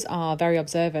 Scorpios are very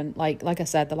observant. Like I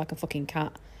said, they're like a fucking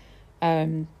cat.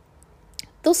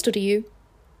 They'll study you.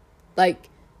 Like,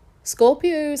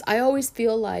 Scorpios, I always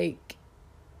feel like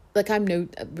I'm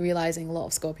realizing a lot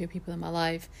of Scorpio people in my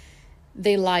life,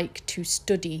 they like to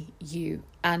study you,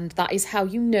 and that is how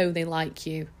you know they like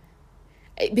you.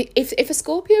 If a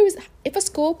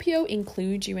Scorpio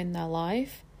includes you in their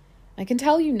life, I can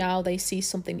tell you now they see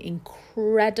something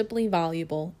incredibly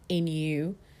valuable in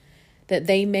you that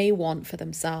they may want for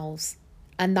themselves.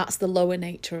 And that's the lower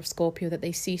nature of Scorpio, that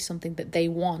they see something that they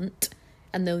want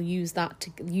and they'll use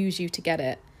you to get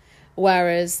it.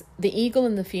 Whereas the Eagle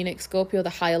and the Phoenix, Scorpio, the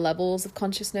higher levels of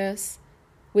consciousness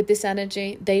with this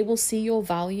energy, they will see your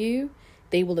value.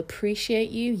 They will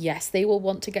appreciate you. Yes, they will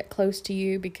want to get close to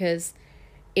you because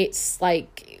it's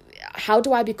like, how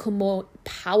do I become more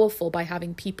powerful? By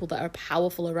having people that are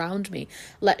powerful around me.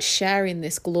 Let's share in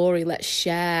this glory. Let's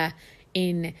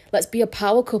be a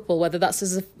power couple, whether that's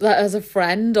as a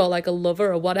friend or like a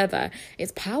lover or whatever.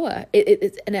 It's power.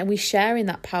 It's and then we share in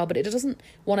that power, but it doesn't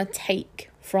want to take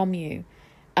from you.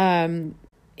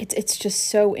 It's just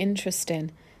so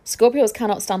interesting. Scorpios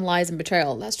cannot stand lies and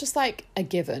betrayal. That's just like a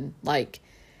given. Like,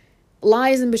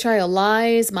 lies and betrayal,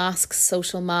 lies, masks,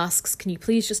 social masks. Can you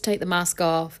please just take the mask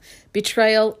off?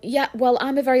 Betrayal. Yeah, well,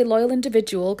 I'm a very loyal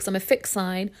individual because I'm a fixed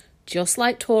sign, just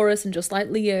like Taurus and just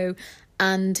like Leo.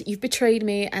 And you've betrayed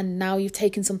me, and now you've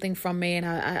taken something from me, and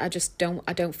I just don't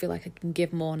feel like I can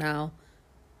give more now.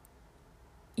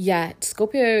 Yeah,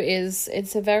 Scorpio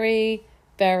it's a very,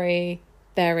 very,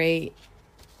 very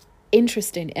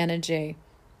interesting energy.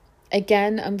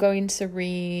 Again, I'm going to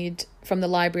read from the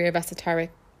Library of Esoteric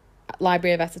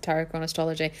on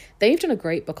Astrology. They've done a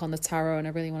great book on the tarot, and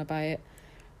I really want to buy it.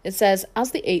 It says,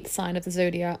 as the 8th sign of the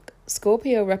zodiac,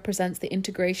 Scorpio represents the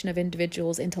integration of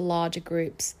individuals into larger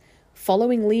groups.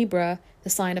 Following Libra, the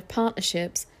sign of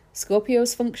partnerships,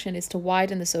 Scorpio's function is to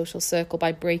widen the social circle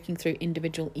by breaking through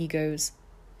individual egos.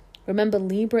 Remember,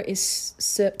 Libra is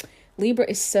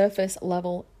surface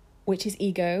level, which is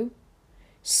ego.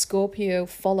 Scorpio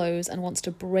follows and wants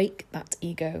to break that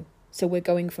ego. So we're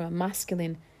going from a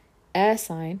masculine air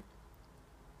sign,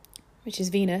 which is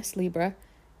Venus, Libra,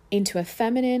 into a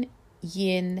feminine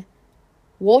yin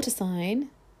water sign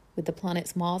with the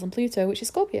planets Mars and Pluto, which is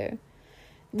Scorpio.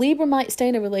 Libra might stay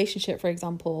in a relationship, for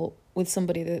example, with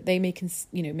somebody that they may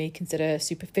consider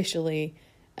superficially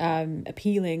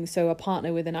appealing. So a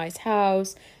partner with a nice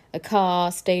house, a car,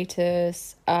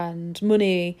 status, and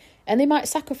money, and they might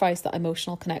sacrifice that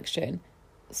emotional connection.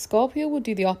 Scorpio will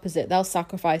do the opposite. They'll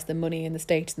sacrifice the money and the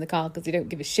status and the car because they don't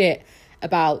give a shit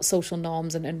about social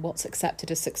norms and what's accepted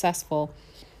as successful.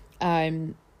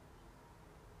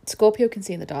 Scorpio can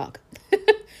see in the dark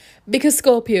because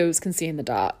Scorpios can see in the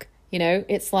dark. You know,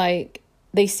 it's like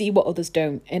they see what others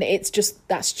don't, and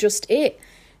that's just it.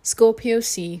 Scorpios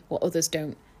see what others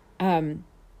don't.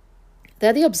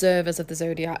 They're the observers of the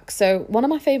zodiac. So one of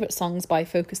my favorite songs by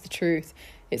Focus the Truth,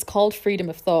 it's called Freedom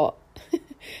of Thought.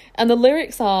 And the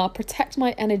lyrics are, protect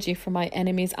my energy from my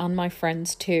enemies and my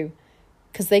friends too,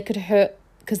 because they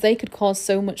could cause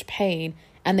so much pain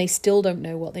and they still don't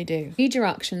know what they do. Read your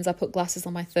actions. I put glasses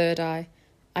on my third eye.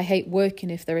 I hate working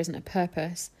if there isn't a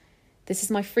purpose. This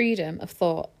is my freedom of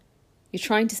thought. You're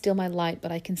trying to steal my light,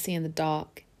 but I can see in the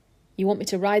dark. You want me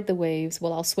to ride the waves?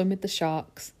 Well, I'll swim with the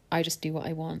sharks. I just do what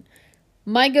I want.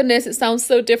 My goodness, it sounds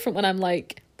so different when I'm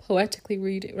like poetically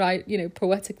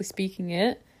poetically speaking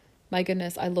it. My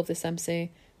goodness, I love this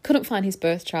MC. Couldn't find his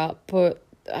birth chart, but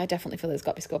I definitely feel there's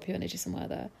got to be Scorpio energy somewhere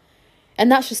there.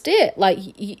 And that's just it. Like,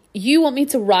 you want me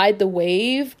to ride the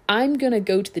wave? I'm going to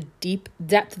go to the deep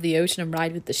depth of the ocean and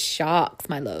ride with the sharks,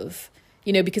 my love.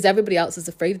 You know, because everybody else is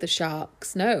afraid of the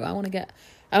sharks. No, I want to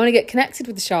get connected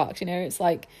with the sharks. You know, it's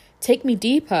like, take me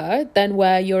deeper than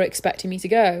where you're expecting me to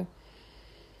go.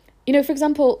 You know, for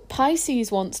example,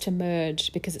 Pisces wants to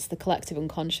merge because it's the collective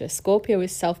unconscious. Scorpio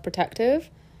is self-protective.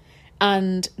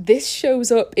 And this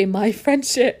shows up in my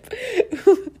friendship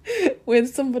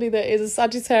with somebody that is a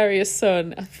Sagittarius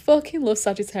sun. I fucking love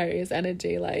Sagittarius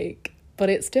energy, like, but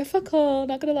it's difficult,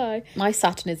 not gonna lie. My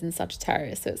Saturn is in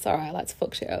Sagittarius, so it's all right, I like to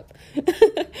fuck shit up.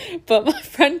 But my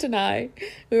friend and I,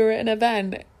 we were at an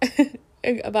event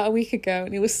about a week ago,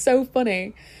 and it was so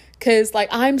funny Because like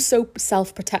I'm so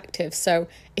self-protective. So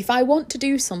if I want to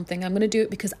do something, I'm going to do it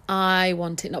because I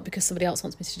want it, not because somebody else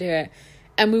wants me to do it.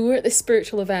 And we were at this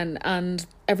spiritual event and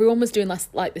everyone was doing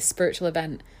like this spiritual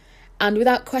event. And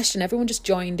without question, everyone just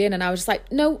joined in. And I was just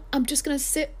like, no, I'm just going to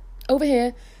sit over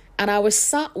here. And I was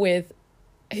sat with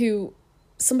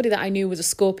somebody that I knew was a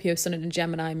Scorpio sun and a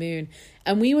Gemini moon.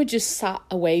 And we were just sat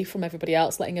away from everybody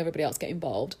else, letting everybody else get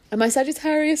involved. And my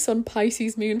Sagittarius sun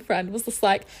Pisces moon friend was just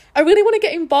like, I really want to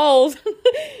get involved.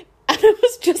 And I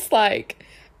was just like,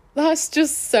 that's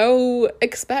just so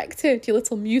expected. Your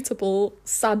little mutable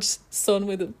Sag sun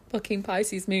with a fucking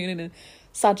Pisces moon and a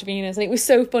Sag Venus. And it was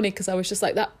so funny because I was just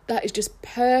like, that is just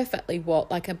perfectly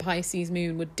what like a Pisces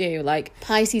moon would do. Like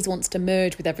Pisces wants to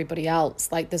merge with everybody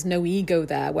else. Like there's no ego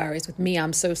there. Whereas with me,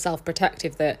 I'm so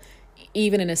self-protective that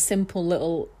even in a simple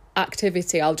little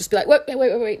activity, I'll just be like,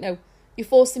 wait, no. You're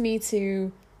forcing me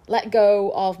to let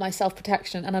go of my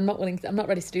self-protection and I'm not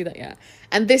ready to do that yet.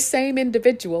 And this same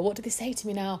individual, what did they say to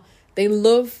me now? They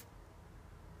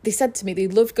said to me, they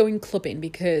love going clubbing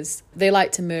because they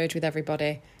like to merge with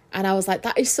everybody. And I was like,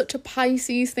 that is such a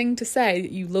Pisces thing to say,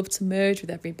 that you love to merge with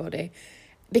everybody.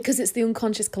 Because it's the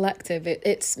unconscious collective.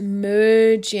 It's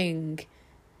merging,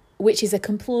 which is a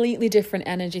completely different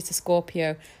energy to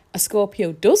Scorpio. A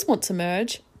Scorpio does want to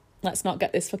merge. Let's not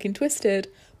get this fucking twisted.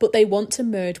 But they want to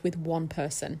merge with one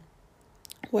person.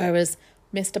 Whereas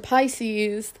Mr.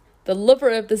 Pisces, the lover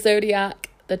of the zodiac,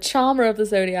 the charmer of the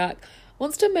zodiac,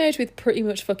 wants to merge with pretty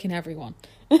much fucking everyone.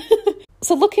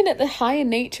 So looking at the higher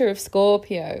nature of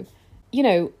Scorpio, you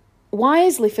know,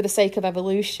 wisely for the sake of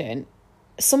evolution,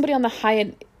 somebody on the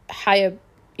higher,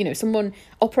 you know, someone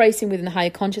operating within the higher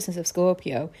consciousness of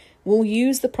Scorpio will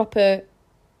use properly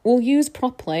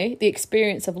the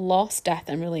experience of loss, death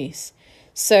and release.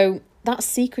 So that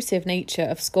secretive nature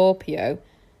of Scorpio,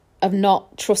 of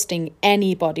not trusting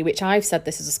anybody, which I've said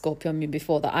this as a Scorpio moon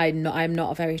before, that I'm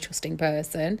not a very trusting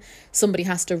person. Somebody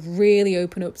has to really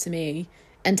open up to me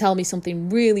and tell me something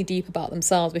really deep about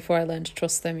themselves before I learn to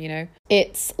trust them, you know.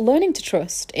 It's learning to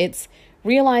trust. It's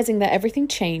realizing that everything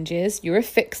changes. You're a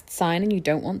fixed sign and you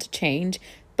don't want to change.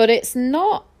 But it's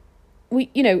not,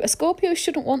 a Scorpio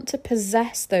shouldn't want to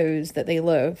possess those that they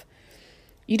love.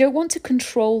 You don't want to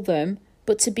control them,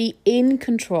 but to be in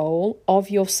control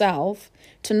of yourself,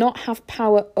 to not have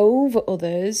power over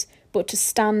others, but to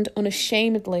stand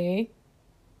unashamed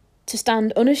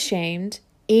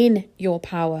in your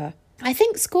power. I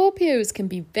think Scorpios can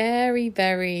be very,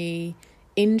 very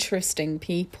interesting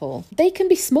people. They can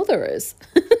be smotherers.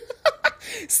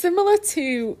 Similar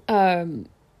to,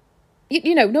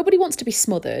 nobody wants to be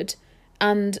smothered.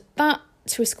 And that,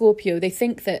 to a Scorpio, they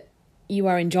think that you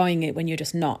are enjoying it when you're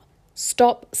just not.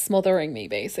 Stop smothering me,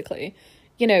 basically.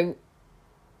 You know,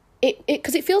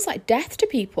 because it feels like death to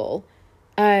people.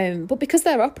 But because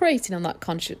they're operating on that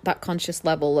conscious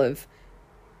level of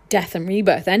death and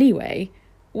rebirth anyway,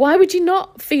 why would you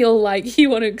not feel like you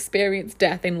want to experience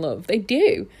death in love? They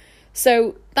do.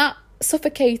 So that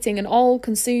suffocating and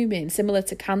all-consuming, similar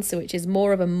to Cancer, which is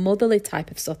more of a motherly type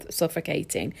of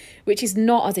suffocating, which is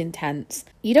not as intense.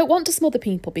 You don't want to smother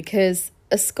people because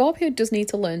a Scorpio does need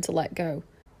to learn to let go.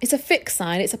 It's a fixed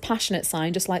sign. It's a passionate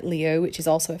sign, just like Leo, which is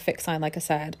also a fixed sign, like I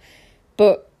said.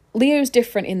 But Leo's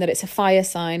different in that it's a fire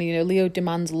sign. You know, Leo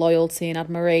demands loyalty and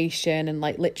admiration and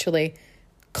like literally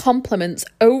compliments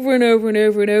over and over and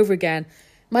over and over again.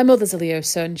 My mother's a Leo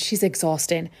sun. She's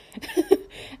exhausting.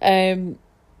 And,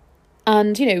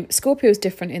 Scorpio's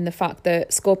different in the fact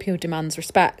that Scorpio demands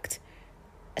respect.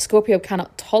 Scorpio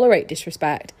cannot tolerate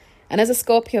disrespect. And as a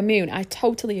Scorpio moon, I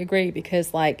totally agree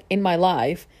because, like, in my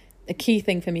life, a key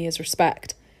thing for me is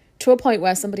respect. To a point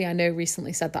where somebody I know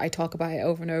recently said that I talk about it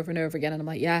over and over and over again. And I'm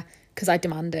like, yeah, because I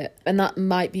demand it. And that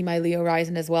might be my Leo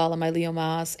rising as well and my Leo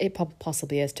Mars. It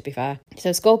possibly is, to be fair.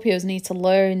 So Scorpios need to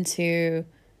learn to,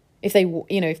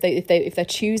 if they're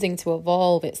choosing to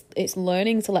evolve, it's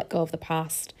learning to let go of the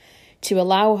past, to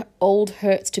allow old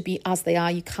hurts to be as they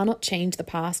are. You cannot change the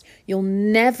past. You'll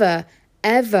never,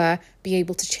 ever be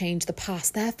able to change the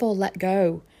past. Therefore, let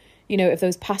go. You know, of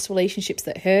those past relationships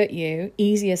that hurt you,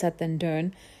 easier said than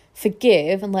done.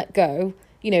 Forgive and let go.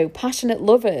 You know, passionate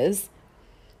lovers,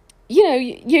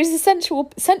 you're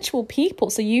sensual people.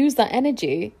 So use that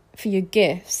energy for your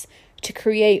gifts to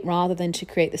create rather than to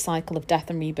create the cycle of death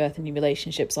and rebirth in your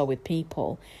relationships or with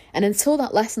people. And until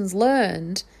that lesson's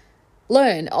learned,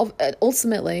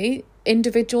 ultimately,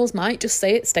 individuals might just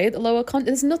stay at the lower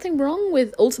there's nothing wrong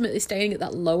with ultimately staying at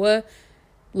that lower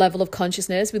level of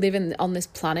consciousness. We live on this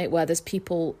planet where there's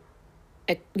people,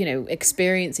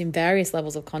 experiencing various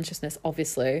levels of consciousness,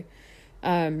 obviously.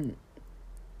 But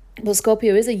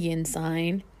Scorpio is a yin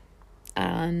sign.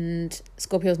 and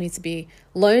Scorpios need to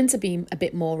learn to be a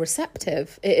bit more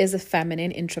receptive. It is a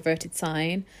feminine, introverted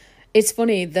sign. It's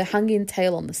funny, the hanging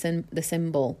tail on the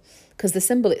symbol, because the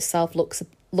symbol itself looks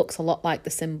a lot like the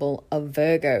symbol of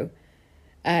Virgo,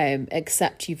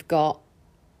 except you've got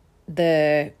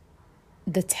the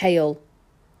tail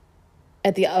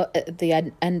at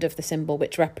the end of the symbol,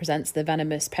 which represents the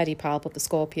venomous pedipalp of the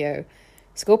Scorpio.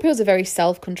 Scorpios are very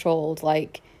self-controlled,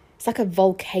 like it's like a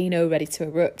volcano ready to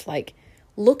erupt. Like,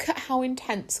 look at how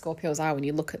intense Scorpios are when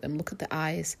you look at them. Look at the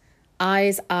eyes.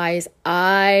 Eyes.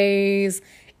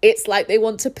 It's like they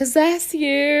want to possess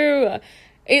you.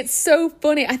 It's so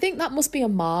funny. I think that must be a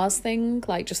Mars thing,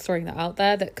 like just throwing that out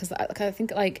there, that because I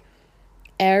think like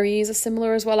Aries are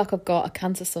similar as well. Like I've got a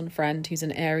Cancer sun friend who's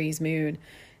an Aries moon,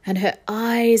 and her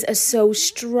eyes are so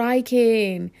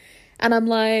striking. And I'm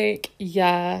like,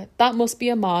 yeah, that must be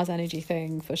a Mars energy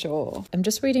thing for sure. I'm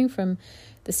just reading from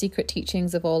The Secret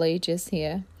Teachings of All Ages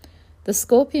here. The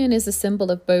scorpion is a symbol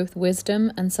of both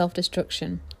wisdom and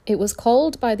self-destruction. It was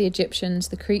called by the Egyptians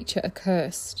the creature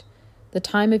accursed. The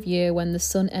time of year when the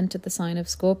sun entered the sign of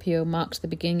Scorpio marked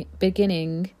the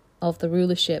beginning of the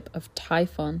rulership of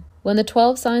Typhon. When the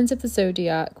 12 signs of the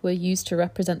zodiac were used to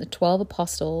represent the 12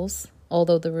 apostles,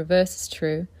 although the reverse is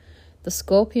true, the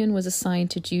scorpion was assigned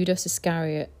to Judas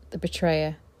Iscariot, the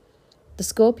betrayer. The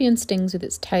scorpion stings with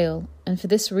its tail, and for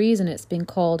this reason it's been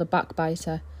called a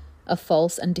backbiter, a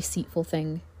false and deceitful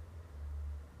thing.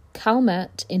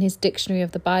 Calmet, in his Dictionary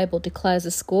of the Bible, declares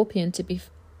the scorpion to be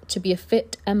a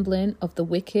fit emblem of the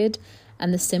wicked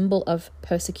and the symbol of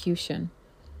persecution.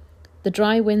 The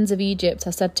dry winds of Egypt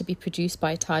are said to be produced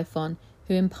by Typhon,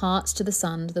 who imparts to the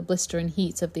sand the blistering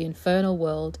heat of the infernal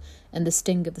world and the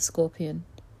sting of the scorpion.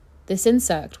 This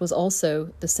insect was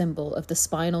also the symbol of the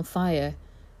spinal fire,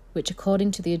 which,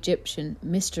 according to the Egyptian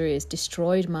mysteries,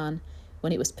 destroyed man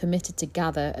when it was permitted to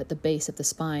gather at the base of the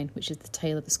spine, which is the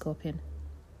tail of the scorpion.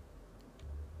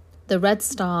 The red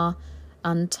star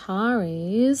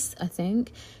Antares, I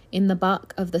think, in the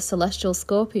back of the celestial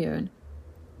scorpion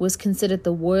was considered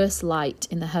the worst light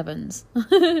in the heavens.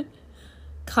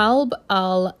 Kalb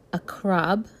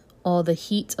al-Akrab, or the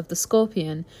heat of the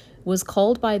scorpion, was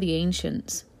called by the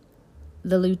ancients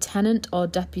the lieutenant or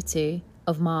deputy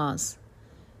of Mars.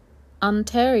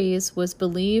 Antares was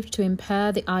believed to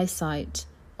impair the eyesight,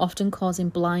 often causing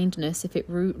blindness if it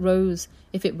rose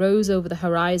over the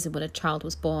horizon when a child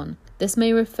was born. This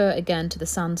may refer again to the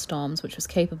sandstorms, which was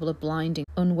capable of blinding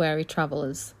unwary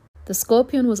travellers. The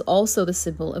scorpion was also the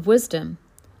symbol of wisdom,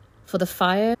 for the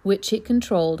fire which it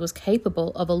controlled was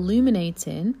capable of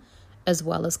illuminating as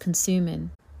well as consuming.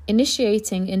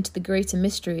 Initiating into the greater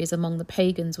mysteries among the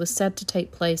pagans was said to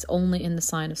take place only in the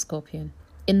sign of Scorpion.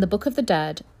 In the Book of the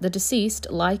Dead, the deceased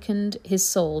likened his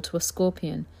soul to a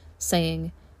scorpion,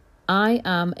 saying, "I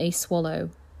am a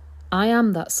swallow. I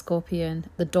am that scorpion,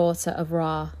 the daughter of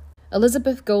Ra."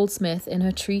 Elizabeth Goldsmith, in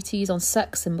her treatise on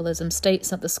sex symbolism, states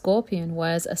that the scorpion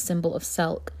wears a symbol of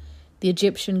Selk, the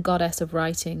Egyptian goddess of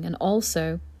writing, and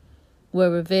also were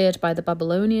revered by the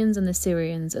Babylonians and the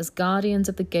Syrians as guardians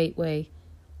of the gateway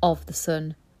of the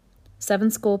sun. 7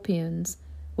 scorpions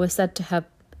were said to have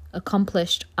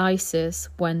accomplished Isis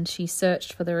when she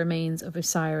searched for the remains of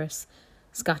Osiris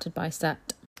scattered by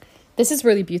Set. This is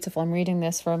really beautiful. I'm reading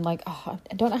this from I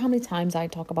don't know how many times I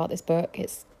talk about this book.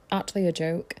 It's actually a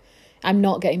joke. I'm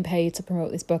not getting paid to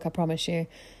promote this book, I promise you.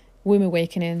 Womb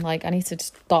Awakening, I need to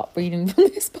stop reading from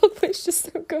this book, but it's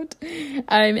just so good.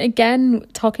 Again,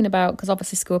 talking about, because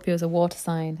obviously Scorpio is a water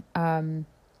sign,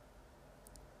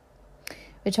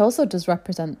 which also does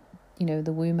represent,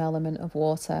 the womb element of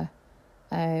water.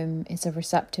 It's a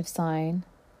receptive sign.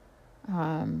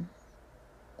 And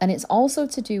it's also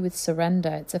to do with surrender.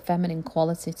 It's a feminine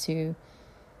quality to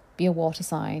be a water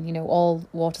sign. All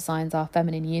water signs are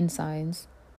feminine yin signs.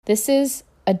 This is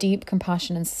a deep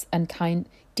compassion and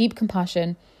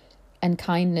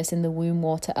kindness in the womb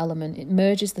water element. It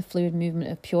merges the fluid movement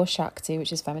of pure Shakti,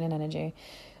 which is feminine energy,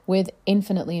 with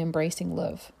infinitely embracing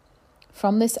love.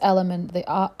 From this element, the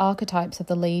archetypes of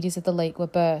the ladies of the lake were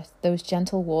birthed. Those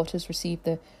gentle waters received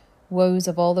the woes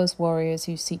of all those warriors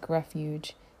who seek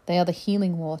refuge. They are the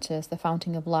healing waters, the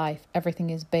fountain of life. Everything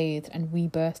is bathed and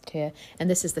rebirthed here. And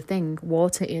this is the thing,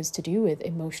 water is to do with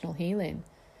emotional healing.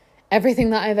 Everything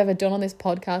that I've ever done on this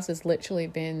podcast has literally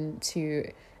been to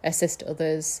assist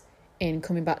others in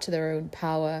coming back to their own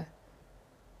power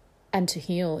and to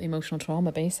heal emotional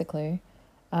trauma, basically.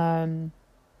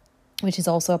 Which is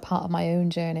also a part of my own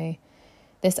journey.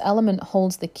 This element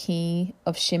holds the key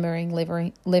of shimmering,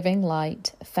 living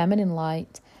light, feminine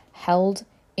light, held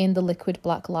in the liquid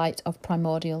black light of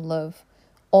primordial love.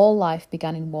 All life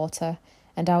began in water,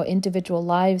 and our individual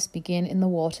lives begin in the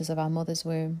waters of our mother's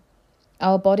womb.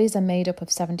 Our bodies are made up of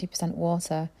 70%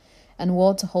 water, and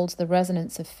water holds the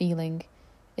resonance of feeling.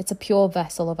 It's a pure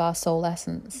vessel of our soul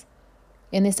essence.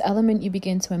 In this element, you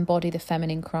begin to embody the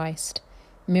feminine Christ.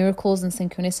 Miracles and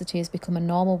synchronicities become a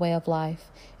normal way of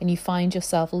life, and you find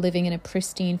yourself living in a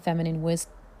pristine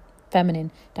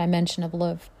feminine dimension of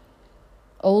love.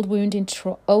 Old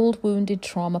wounded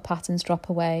trauma patterns drop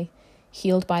away,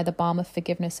 healed by the balm of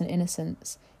forgiveness and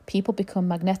innocence. People become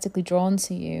magnetically drawn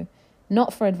to you,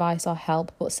 not for advice or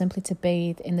help, but simply to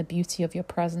bathe in the beauty of your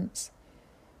presence.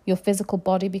 Your physical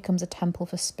body becomes a temple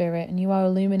for spirit, and you are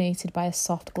illuminated by a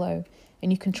soft glow,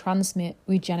 and you can transmit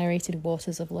regenerated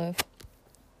waters of love.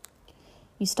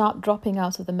 You start dropping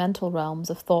out of the mental realms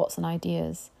of thoughts and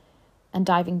ideas, and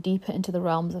diving deeper into the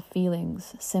realms of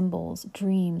feelings, symbols,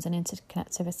 dreams, and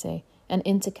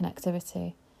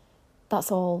interconnectivity. That's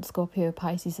all Scorpio,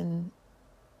 Pisces, and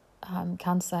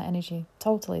Cancer energy,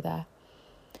 totally there.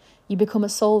 You become a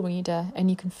soul reader, and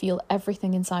you can feel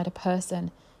everything inside a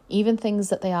person, even things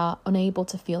that they are unable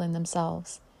to feel in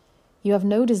themselves. You have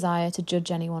no desire to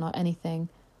judge anyone or anything.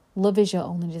 Love is your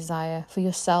only desire, for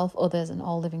yourself, others, and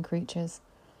all living creatures.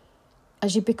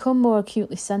 As you become more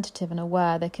acutely sensitive and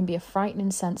aware, there can be a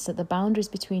frightening sense that the boundaries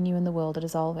between you and the world are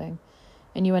dissolving,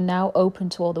 and you are now open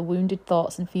to all the wounded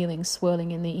thoughts and feelings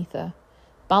swirling in the ether.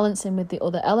 Balancing with the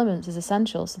other elements is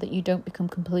essential so that you don't become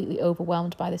completely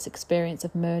overwhelmed by this experience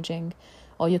of merging,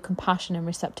 or your compassion and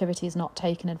receptivity is not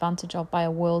taken advantage of by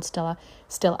a world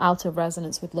still out of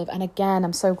resonance with love. And again,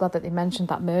 I'm so glad that they mentioned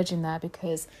that merging there,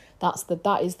 because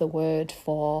that is the word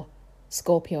for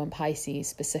Scorpio and Pisces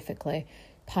specifically.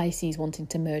 Pisces wanting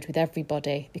to merge with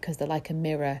everybody because they're like a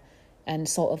mirror, and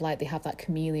sort of like they have that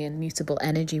chameleon mutable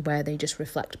energy where they just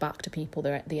reflect back to people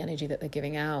the energy that they're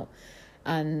giving out.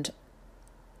 And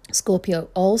Scorpio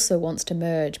also wants to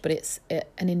merge, but it's at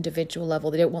an individual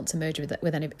level. They don't want to merge with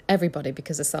everybody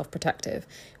because they're self-protective,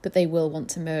 but they will want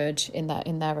to merge in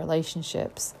their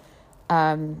relationships.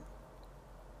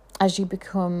 As you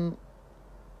become,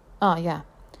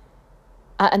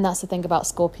 and that's the thing about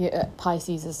Scorpio,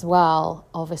 Pisces as well.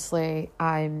 Obviously,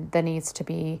 there needs to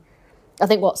be. I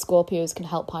think what Scorpios can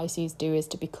help Pisces do is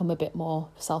to become a bit more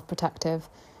self-protective,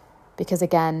 because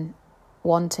again,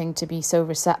 wanting to be so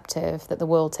receptive that the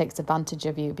world takes advantage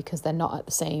of you because they're not at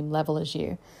the same level as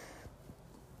you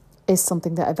is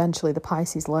something that eventually the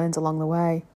Pisces learns along the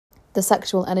way. The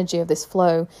sexual energy of this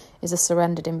flow is a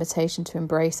surrendered invitation to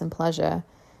embrace and pleasure.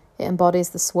 It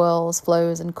embodies the swirls,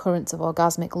 flows, and currents of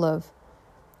orgasmic love,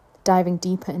 diving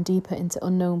deeper and deeper into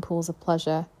unknown pools of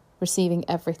pleasure, receiving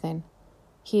everything.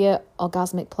 Here,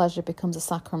 orgasmic pleasure becomes a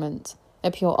sacrament, a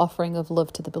pure offering of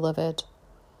love to the beloved.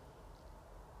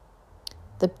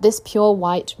 This pure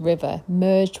white river,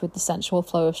 merged with the sensual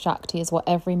flow of Shakti, is what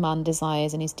every man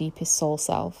desires in his deepest soul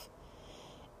self.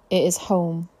 It is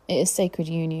home, it is sacred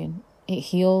union. It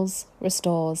heals,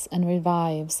 restores, and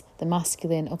revives the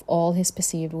masculine of all his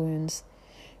perceived wounds.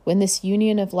 When this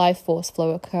union of life force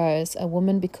flow occurs, a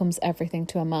woman becomes everything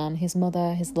to a man: his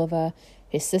mother, his lover,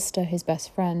 his sister, his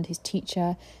best friend, his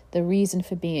teacher, the reason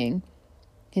for being,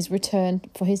 his return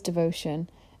for his devotion.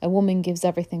 A woman gives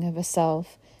everything of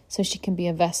herself, so she can be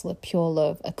a vessel of pure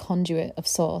love, a conduit of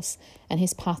source, and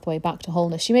his pathway back to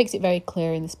wholeness. She makes it very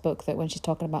clear in this book that when she's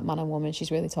talking about man and woman,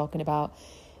 she's really talking about,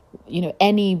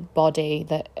 anybody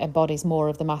that embodies more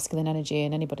of the masculine energy,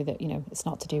 and anybody that, it's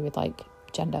not to do with like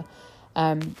gender.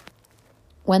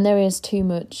 When there is too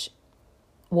much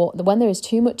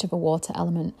of a water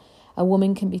element, a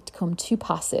woman can become too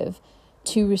passive,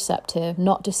 too receptive,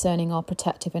 not discerning or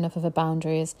protective enough of her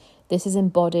boundaries. This is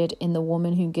embodied in the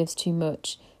woman who gives too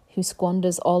much, who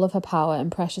squanders all of her power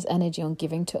and precious energy on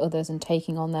giving to others and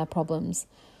taking on their problems.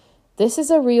 This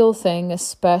is a real thing,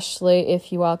 especially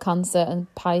if you are Cancer and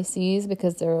Pisces,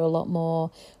 because they're a lot more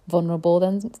vulnerable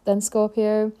than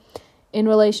Scorpio. In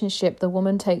relationship, the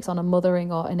woman takes on a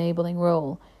mothering or enabling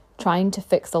role, trying to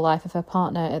fix the life of her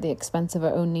partner at the expense of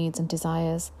her own needs and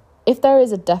desires. If there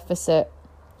is a deficit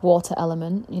water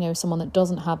element, someone that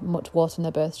doesn't have much water in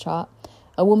their birth chart,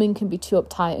 a woman can be too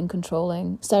uptight and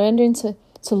controlling. Surrendering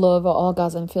to love or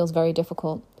orgasm feels very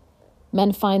difficult.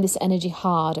 Men find this energy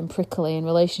hard and prickly, and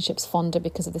relationships fonder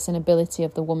because of this inability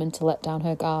of the woman to let down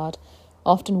her guard.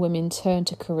 Often women turn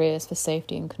to careers for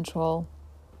safety and control.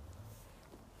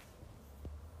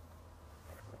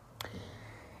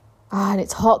 And it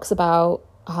talks about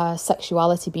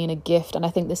sexuality being a gift, and I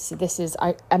think this is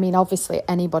I mean obviously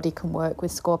anybody can work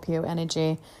with Scorpio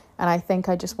energy, and I think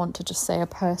I just want to say a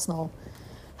personal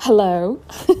hello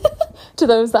to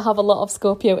those that have a lot of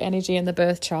Scorpio energy in the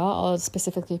birth chart, or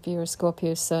specifically if you're a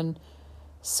Scorpio sun,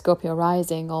 Scorpio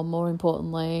rising, or more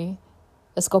importantly,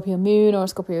 a Scorpio moon or a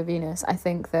Scorpio Venus, I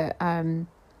think that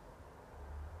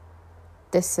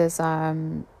this is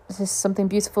something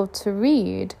beautiful to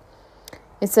read.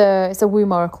 It's a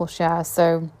womb oracle share.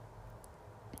 So,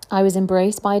 I was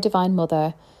embraced by a divine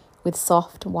mother with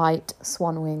soft white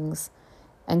swan wings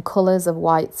and colours of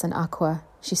whites and aqua.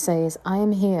 She says, I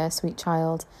am here, sweet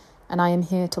child, and I am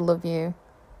here to love you.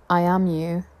 I am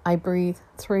you. I breathe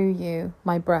through you.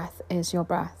 My breath is your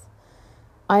breath.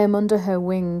 I am under her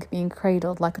wing, being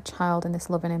cradled like a child in this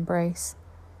loving embrace.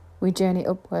 We journey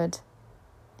upward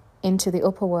into the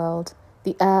upper world,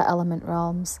 the air element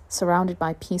realms, surrounded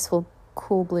by peaceful,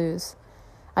 cool blues.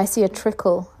 I see a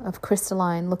trickle of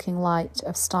crystalline looking light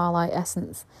of starlight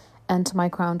essence enter my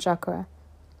crown chakra.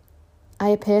 I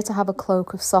appear to have a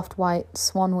cloak of soft white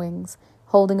swan wings,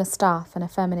 holding a staff and a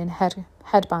feminine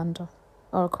headband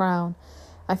or a crown.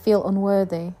 I feel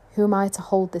unworthy. Who am I to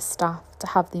hold this staff, to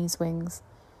have these wings?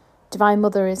 Divine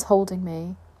Mother is holding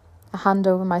me, a hand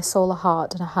over my solar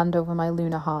heart and a hand over my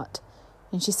lunar heart.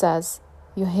 And she says,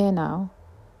 you're here now.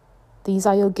 These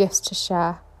are your gifts to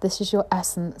share. This is your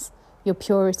essence, your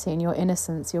purity and your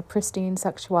innocence, your pristine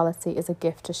sexuality is a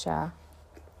gift to share.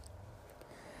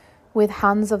 With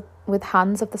hands of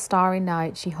the starry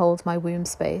night, she holds my womb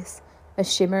space. A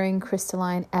shimmering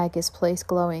crystalline egg is placed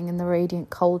glowing in the radiant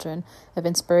cauldron of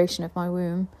inspiration of my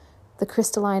womb. The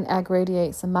crystalline egg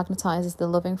radiates and magnetizes the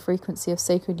loving frequency of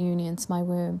sacred union to my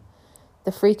womb.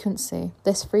 This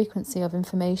frequency of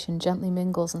information gently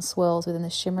mingles and swirls within the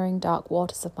shimmering dark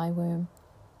waters of my womb,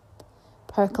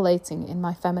 percolating in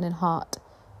my feminine heart.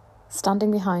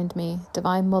 Standing behind me,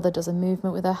 Divine Mother does a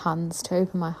movement with her hands to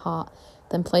open my heart,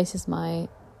 then places my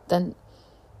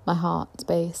heart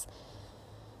base,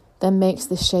 then makes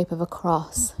the shape of a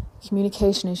cross.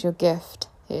 Communication is your gift.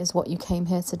 It is what you came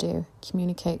here to do.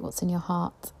 Communicate what's in your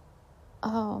heart.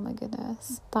 Oh my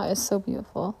goodness. That is so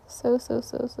beautiful. So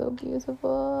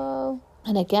beautiful.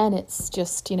 And again, it's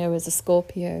just, as a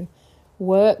Scorpio,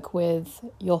 work with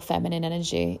your feminine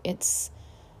energy. It's,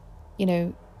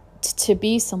 to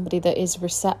be somebody that is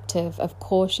receptive. Of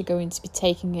course, you're going to be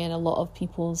taking in a lot of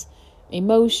people's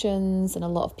emotions and a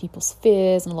lot of people's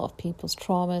fears and a lot of people's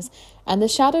traumas. And the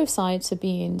shadow side to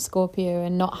being Scorpio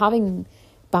and not having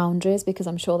boundaries, because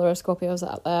I'm sure there are Scorpios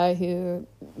out there who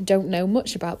don't know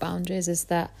much about boundaries, is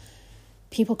that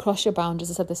people cross your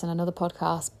boundaries. I said this in another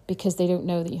podcast, because they don't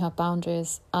know that you have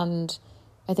boundaries. And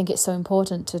I think it's so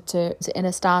important to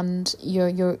understand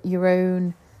your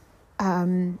own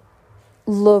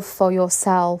love for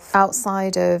yourself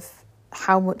outside of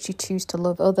how much you choose to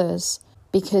love others.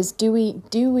 Because do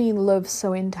we love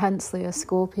so intensely as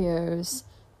Scorpios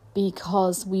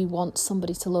because we want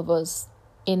somebody to love us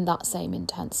in that same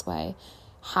intense way?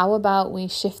 How about we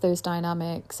shift those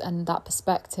dynamics and that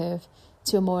perspective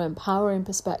to a more empowering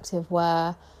perspective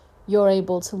where you're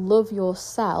able to love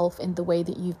yourself in the way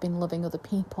that you've been loving other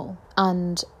people,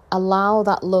 and allow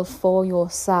that love for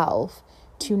yourself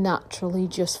to naturally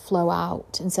just flow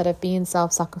out instead of being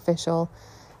self-sacrificial,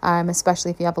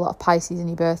 especially if you have a lot of Pisces in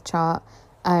your birth chart,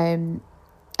 and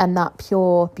that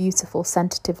pure, beautiful,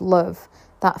 sensitive love,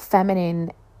 that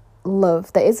feminine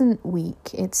love that isn't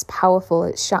weak, it's powerful,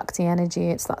 it's Shakti energy,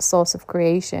 it's that source of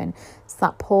creation, it's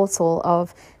that portal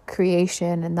of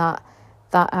creation, and that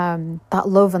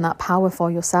love and that power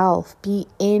for yourself. Be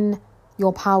in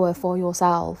your power for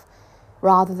yourself,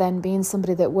 rather than being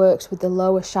somebody that works with the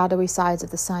lower shadowy sides of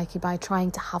the psyche by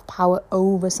trying to have power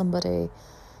over somebody.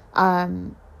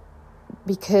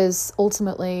 Because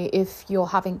ultimately, if you're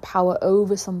having power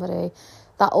over somebody,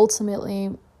 that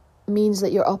ultimately means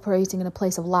that you're operating in a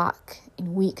place of lack,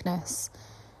 in weakness.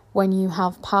 When you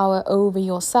have power over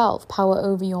yourself, power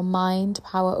over your mind,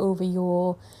 power over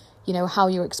your, how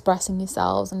you're expressing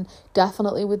yourselves. And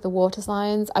definitely with the water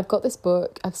signs, I've got this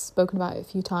book, I've spoken about it a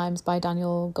few times, by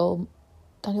Daniel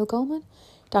Goleman,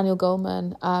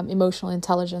 Emotional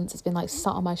Intelligence. It's been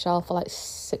sat on my shelf for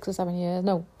 6 or 7 years.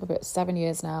 No, about 7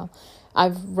 years now.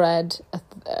 I've read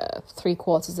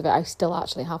 3/4 of it. I still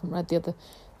actually haven't read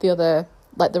the other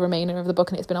the remainder of the book,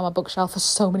 and it's been on my bookshelf for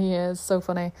so many years. So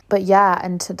funny. But yeah,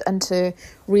 and to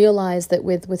realize that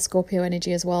with Scorpio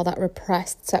energy as well, that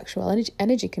repressed sexual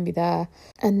energy can be there,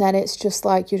 and then it's just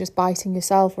you're just biting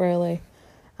yourself, really.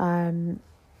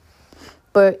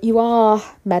 But you are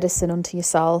medicine unto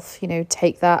yourself.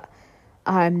 Take that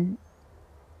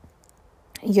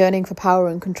yearning for power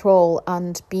and control,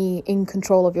 and be in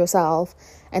control of yourself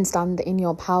and stand in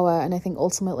your power. And I think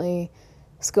ultimately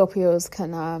Scorpios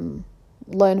can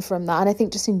learn from that. And I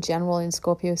think just in general in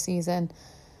Scorpio season,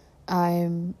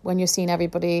 when you're seeing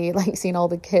everybody, like seeing all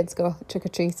the kids go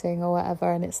trick-or-treating or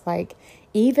whatever, and it's like,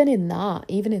 even in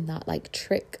that like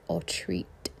trick or treat,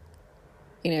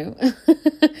 you know,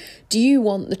 do you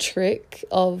want the trick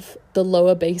of the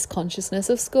lower base consciousness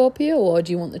of Scorpio, or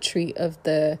do you want the treat of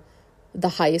the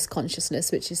highest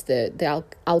consciousness, which is the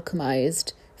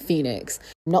alchemized Phoenix?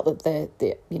 Not that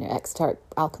the you know, exoteric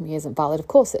alchemy isn't valid, of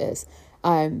course it is,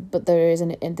 but there's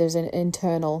an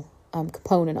internal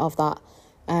component of that,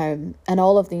 and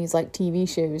all of these like TV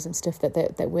shows and stuff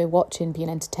that we're watching, being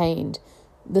entertained,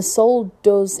 the soul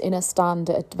does understand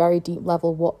at a very deep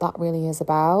level what that really is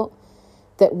about.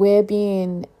 That we're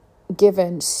being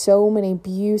given so many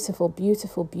beautiful,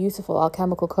 beautiful, beautiful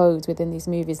alchemical codes within these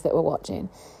movies that we're watching.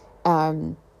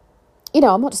 You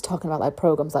know, I'm not just talking about like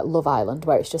programs like Love Island,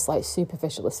 where it's just like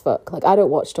superficial as fuck. Like, I don't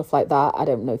watch stuff like that. I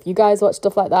don't know if you guys watch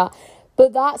stuff like that,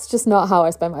 but that's just not how I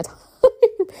spend my time.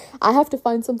 I have to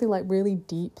find something like really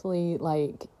deeply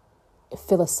like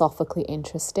philosophically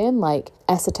interesting. Like,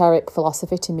 esoteric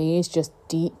philosophy to me is just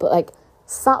deep, but like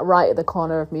sat right at the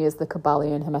corner of me is the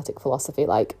Kabbalion Hermetic philosophy.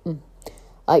 Like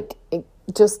it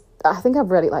just, I think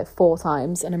I've read it like 4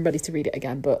 times and I'm ready to read it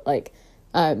again, but like,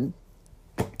 and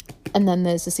then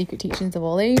there's the Secret Teachings of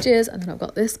All Ages, and then I've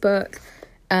got this book,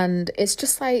 and it's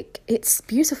just like, it's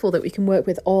beautiful that we can work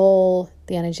with all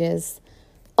the energies,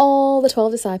 all the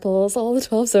 12 disciples, all the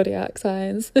 12 zodiac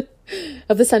signs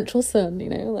of the central sun, you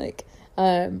know, like,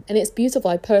 and it's beautiful.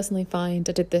 I personally find,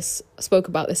 spoke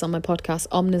about this on my podcast,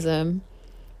 Omnism,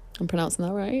 I'm pronouncing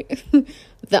that right,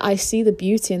 that I see the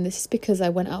beauty in this is because I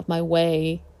went out of my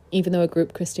way, even though a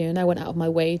group Christian, I went out of my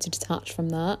way to detach from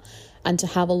that and to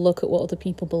have a look at what other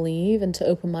people believe and to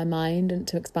open my mind and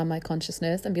to expand my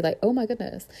consciousness and be like, oh my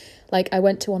goodness. Like, I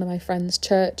went to one of my friend's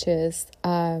churches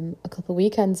a couple of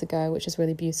weekends ago, which is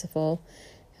really beautiful.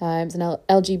 It's an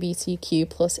LGBTQ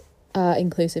plus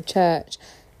inclusive church,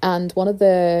 and one of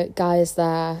the guys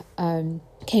there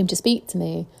came to speak to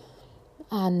me,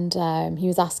 and he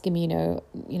was asking me,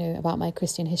 you know, about my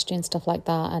Christian history and stuff like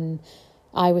that, and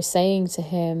I was saying to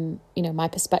him, you know, my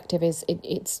perspective is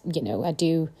it's you know, I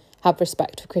do have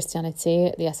respect for Christianity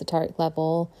at the esoteric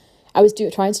level. I was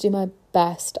trying to do my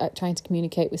best at trying to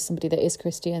communicate with somebody that is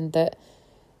Christian that,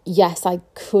 yes, I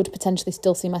could potentially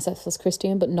still see myself as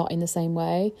Christian, but not in the same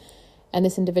way. And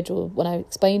this individual, when I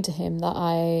explained to him that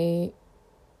I,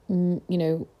 you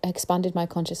know, expanded my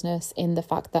consciousness in the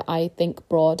fact that I think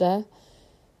broader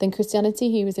than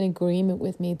Christianity, he was in agreement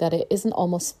with me that it's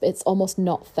almost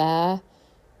not fair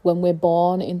when we're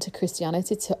born into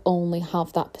Christianity to only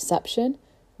have that perception.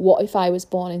 What if I was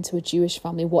born into a Jewish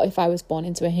family? What if I was born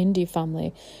into a Hindu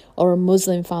family or a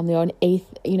Muslim family or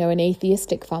an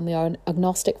atheistic family or an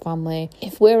agnostic family?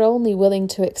 If we're only willing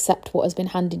to accept what has been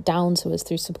handed down to us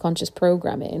through subconscious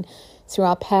programming, through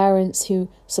our parents who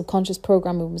subconscious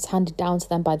programming was handed down to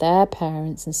them by their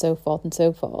parents and so forth,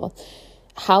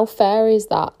 how fair is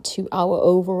that to our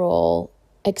overall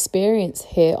experience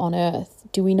here on earth?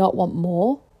 Do we not want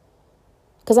more?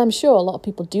 Because I'm sure a lot of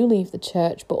people do leave the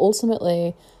church, but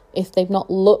ultimately, if they've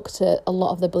not looked at a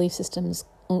lot of the belief systems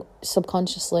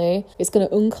subconsciously, it's going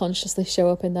to unconsciously show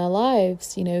up in their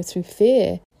lives, you know, through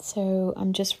fear. So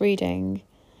I'm just reading.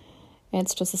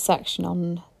 It's just a section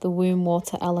on the womb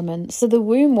water element. So the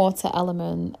womb water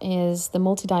element is the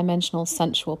multidimensional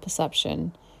sensual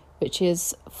perception, which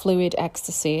is fluid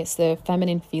ecstasy. It's the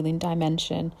feminine feeling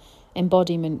dimension,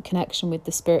 embodiment, connection with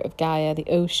the spirit of Gaia, the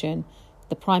ocean,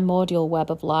 the primordial web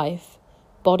of life,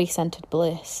 body-centered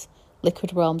bliss,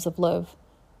 liquid realms of love,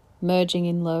 merging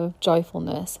in love,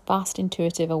 joyfulness, vast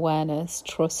intuitive awareness,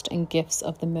 trust, and gifts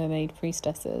of the mermaid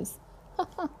priestesses.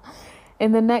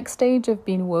 In the next stage of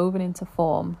being woven into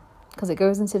form, because it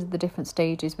goes into the different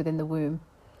stages within the womb,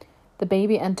 the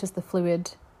baby enters the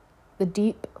fluid, the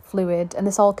deep fluid, and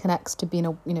this all connects to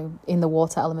being in the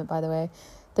water element, by the way.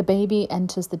 The baby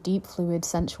enters the deep fluid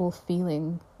sensual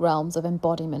feeling realms of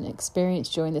embodiment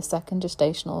experienced during the second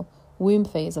gestational womb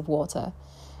phase of water.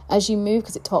 As you move,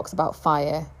 because it talks about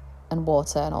fire and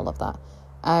water and all of that,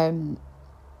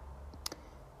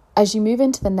 as you move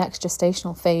into the next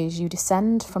gestational phase, you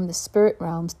descend from the spirit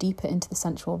realms deeper into the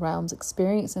sensual realms,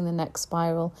 experiencing the next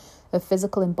spiral of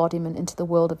physical embodiment into the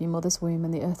world of your mother's womb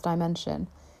and the earth dimension.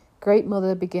 Great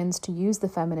Mother begins to use the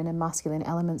feminine and masculine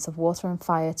elements of water and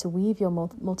fire to weave your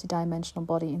multidimensional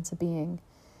body into being.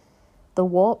 The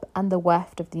warp and the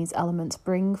weft of these elements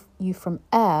bring you from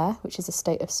air, which is a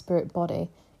state of spirit body,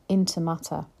 into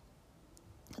matter.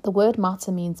 The word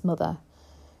matter means mother,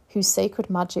 whose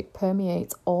sacred magic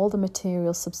permeates all the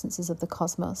material substances of the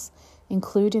cosmos,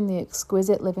 including the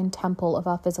exquisite living temple of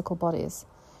our physical bodies.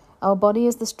 Our body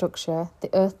is the structure, the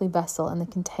earthly vessel, and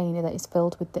the container that is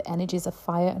filled with the energies of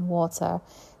fire and water,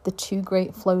 the two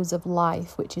great flows of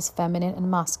life, which is feminine and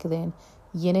masculine,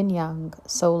 yin and yang,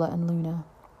 solar and lunar.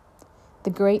 The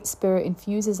Great Spirit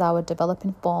infuses our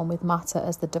developing form with matter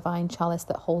as the divine chalice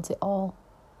that holds it all.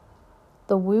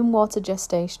 The womb water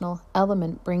gestational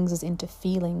element brings us into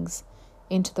feelings,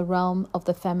 into the realm of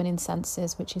the feminine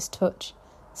senses, which is touch,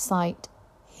 sight,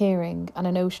 hearing, and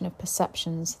an ocean of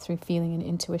perceptions through feeling and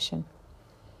intuition.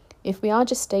 If we are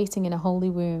gestating in a holy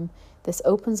womb, this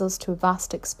opens us to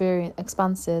vast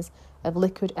expanses of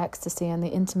liquid ecstasy and the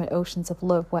intimate oceans of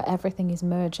love where everything is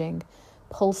merging,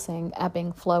 pulsing,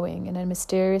 ebbing, flowing in a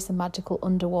mysterious and magical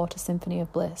underwater symphony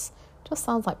of bliss. Just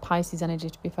sounds like Pisces energy,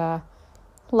 to be fair.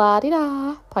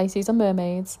 La-di-da! Pisces are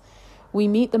mermaids. We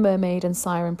meet the mermaid and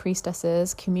siren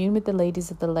priestesses, commune with the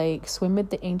ladies of the lake, swim with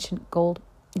the ancient gold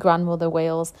grandmother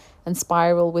whales, and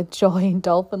spiral with joy in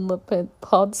dolphin lipid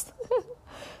pods.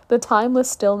 The timeless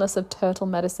stillness of turtle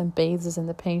medicine bathes us in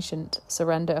the patient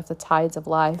surrender of the tides of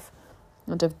life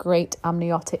and of great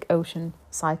amniotic ocean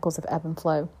cycles of ebb and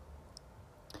flow.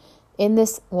 In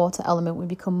this water element, we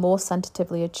become more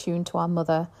sensitively attuned to our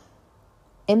mother.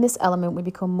 In this element, we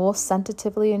become more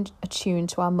sensitively attuned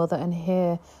to our mother and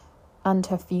hear and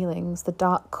her feelings, the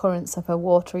dark currents of her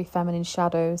watery feminine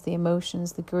shadows, the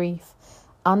emotions, the grief,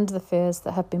 and the fears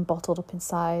that have been bottled up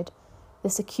inside.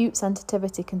 This acute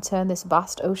sensitivity can turn this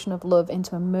vast ocean of love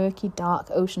into a murky, dark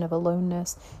ocean of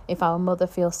aloneness if our mother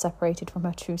feels separated from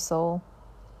her true soul.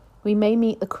 We may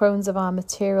meet the crones of our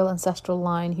material ancestral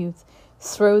line who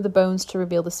throw the bones to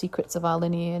reveal the secrets of our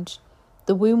lineage.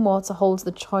 The womb water holds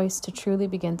the choice to truly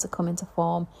begin to come into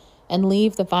form and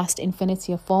leave the vast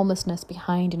infinity of formlessness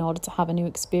behind in order to have a new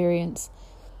experience.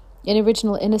 In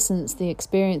original innocence, the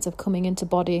experience of coming into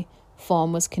body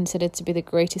form was considered to be the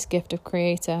greatest gift of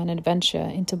Creator and adventure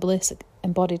into bliss,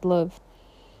 embodied love.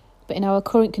 But in our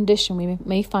current condition, we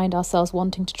may find ourselves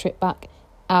wanting to trip back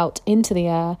out into the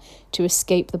air to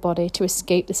escape the body, to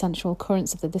escape the sensual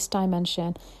currents of this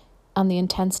dimension and the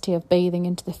intensity of bathing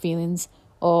into the feelings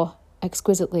or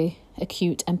exquisitely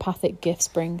acute empathic gifts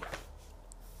bring.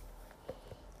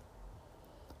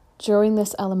 During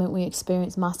this element, we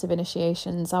experience massive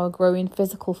initiations. Our growing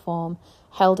physical form,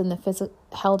 held in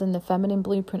the feminine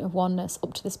blueprint of oneness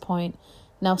up to this point,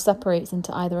 now separates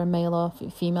into either a male or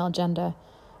female gender.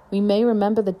 We may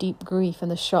remember the deep grief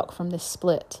and the shock from this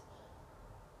split,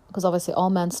 because obviously all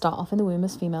men start off in the womb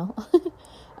as female.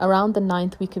 Around the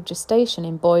 9th week of gestation,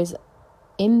 in boys,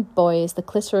 the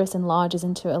clitoris enlarges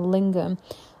into a lingam,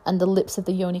 and the lips of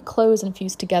the yoni close and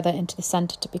fuse together into the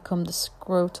center to become the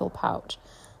scrotal pouch.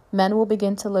 Men will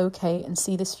begin to locate and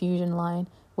see this fusion line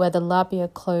where the labia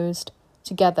closed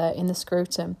together in the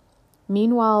scrotum.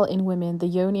 Meanwhile, in women, the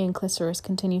yoni and clitoris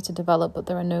continue to develop, but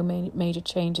there are no major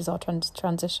changes or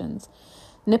transitions.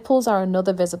 Nipples are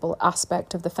another visible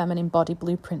aspect of the feminine body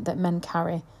blueprint that men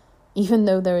carry. Even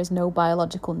though there is no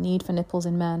biological need for nipples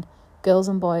in men, girls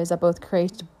and boys are both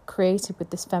created with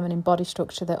this feminine body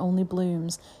structure that only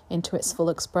blooms into its full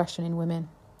expression in women.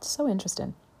 So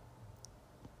interesting.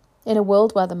 In a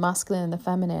world where the masculine and the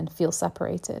feminine feel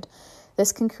separated,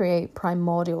 this can create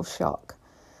primordial shock,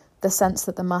 the sense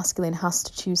that the masculine has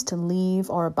to choose to leave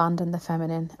or abandon the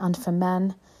feminine, and for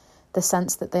men, the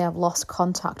sense that they have lost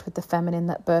contact with the feminine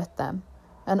that birthed them,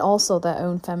 and also their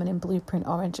own feminine blueprint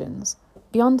origins.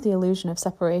 Beyond the illusion of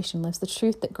separation lives the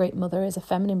truth that Great Mother is a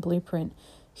feminine blueprint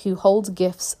who holds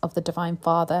gifts of the Divine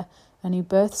Father and who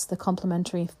births the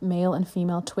complementary male and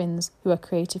female twins who are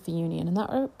created for union. And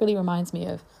that really reminds me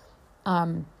of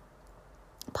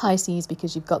Pisces,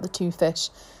 because you've got the two fish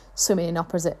swimming in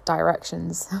opposite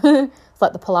directions. It's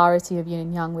like the polarity of yin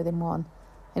and yang within one.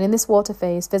 And in this water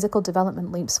phase, physical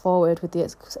development leaps forward with the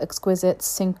exquisite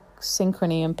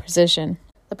synchrony and precision.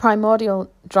 The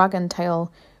primordial dragon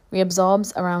tail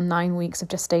reabsorbs around 9 weeks of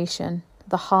gestation.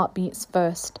 The heartbeat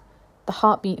first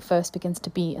begins to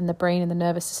beat, and the brain and the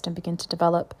nervous system begin to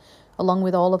develop, along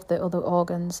with all of the other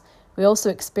organs. We also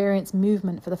experience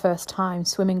movement for the first time,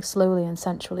 swimming slowly and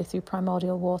sensually through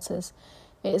primordial waters.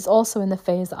 It is also in the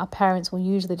phase that our parents will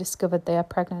usually discover they are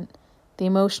pregnant. The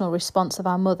emotional response of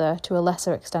our mother, to a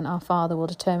lesser extent our father, will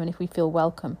determine if we feel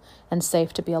welcome and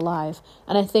safe to be alive.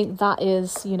 And I think that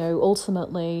is,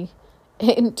 ultimately,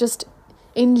 in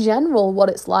general, what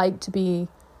it's like to be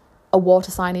a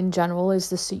water sign in general is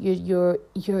this: you're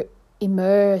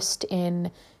immersed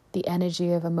in the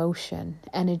energy of emotion,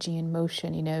 energy in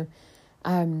motion,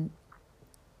 and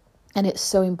it's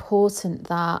so important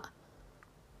that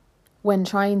when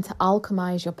trying to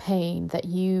alchemize your pain, that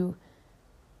you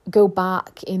go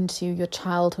back into your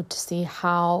childhood to see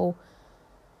how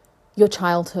your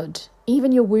childhood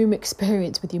even your womb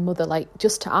experience with your mother, like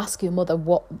just to ask your mother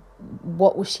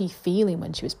what was she feeling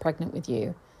when she was pregnant with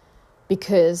you?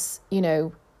 Because, you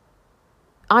know,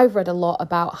 I've read a lot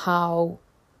about how,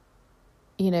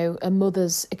 you know, a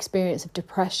mother's experience of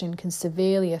depression can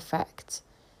severely affect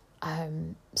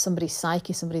somebody's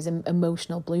psyche, somebody's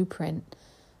emotional blueprint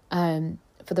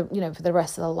for the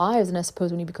rest of their lives. And I suppose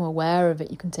when you become aware of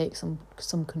it, you can take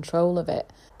some control of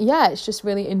it. Yeah, it's just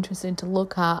really interesting to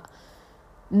look at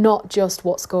not just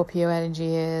what Scorpio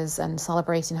energy is and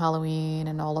celebrating Halloween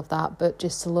and all of that, but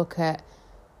just to look at,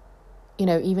 you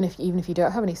know, even if you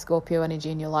don't have any Scorpio energy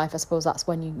in your life, I suppose that's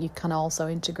when you can also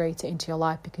integrate it into your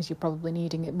life, because you're probably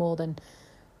needing it more than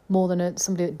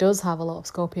somebody that does have a lot of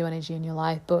Scorpio energy in your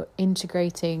life. But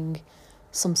integrating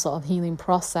some sort of healing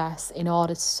process in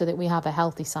order so that we have a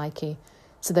healthy psyche,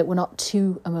 so that we're not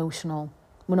too emotional,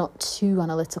 we're not too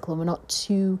analytical, we're not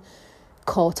too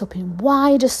caught up in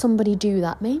why does somebody do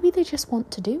that. Maybe they just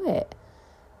want to do it.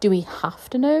 Do we have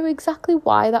to know exactly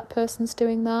why that person's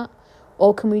doing that?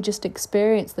 Or can we just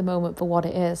experience the moment for what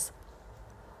it is?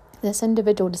 This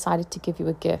individual decided to give you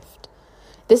a gift.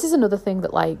 This is another thing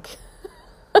that, like,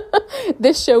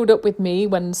 this showed up with me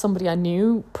when somebody I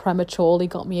knew prematurely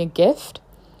got me a gift.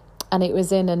 And it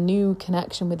was in a new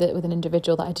connection with an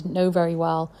individual that I didn't know very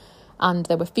well. And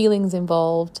there were feelings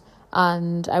involved.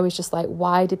 And I was just like,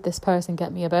 why did this person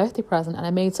get me a birthday present? And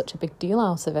I made such a big deal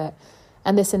out of it.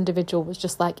 And this individual was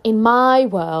just like, in my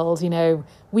world, you know,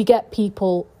 we get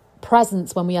people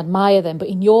presents when we admire them, but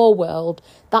in your world,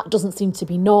 that doesn't seem to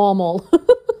be normal.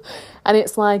 And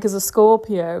it's like, as a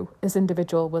Scorpio, this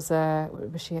individual was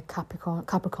she a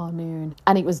Capricorn moon?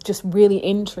 And it was just really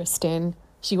interesting.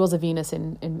 She was a Venus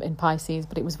in Pisces,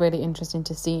 but it was really interesting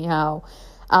to see how,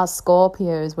 as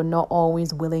Scorpios, we're not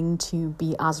always willing to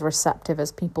be as receptive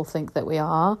as people think that we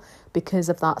are because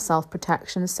of that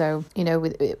self-protection. So, you know,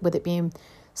 with it being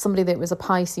somebody that was a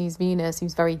Pisces Venus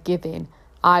who's very giving,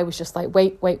 I was just like,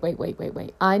 wait.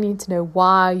 I need to know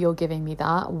why you're giving me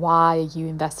that. Why are you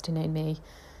investing in me?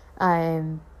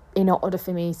 In order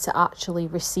for me to actually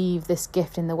receive this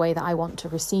gift in the way that I want to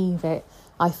receive it,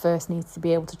 I first need to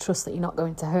be able to trust that you're not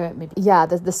going to hurt me. Yeah,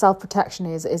 the self-protection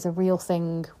is a real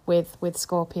thing with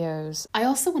Scorpios. I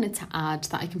also wanted to add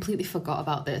that I completely forgot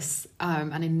about this,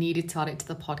 and I needed to add it to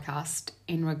the podcast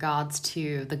in regards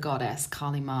to the goddess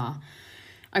Kali Ma.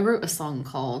 I wrote a song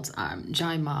called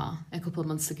Jai Ma a couple of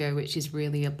months ago, which is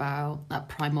really about that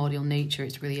primordial nature.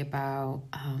 It's really about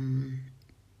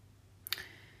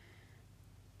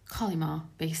Kali Ma,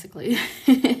 basically,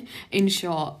 in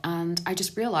short. And I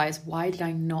just realised, why did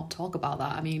I not talk about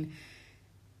that? I mean,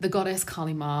 the goddess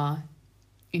Kali Ma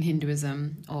in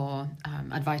Hinduism, or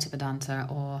Advaita Vedanta,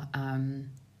 or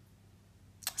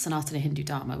Sanatana Hindu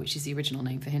Dharma, which is the original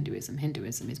name for Hinduism.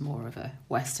 Hinduism is more of a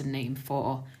Western name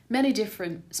for many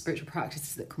different spiritual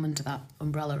practices that come under that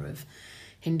umbrella of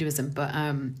Hinduism. But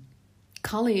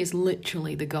Kali is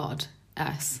literally the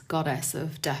goddess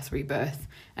of death, rebirth,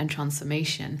 and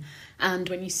transformation. And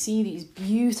when you see these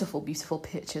beautiful, beautiful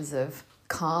pictures of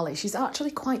Kali, she's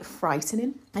actually quite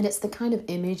frightening. And it's the kind of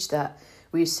image that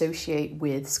we associate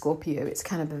with Scorpio. It's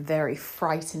kind of a very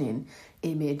frightening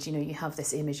image. You know, you have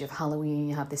this image of Halloween,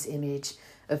 you have this image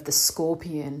of the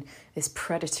scorpion, this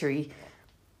predatory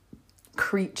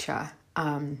creature.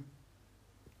 You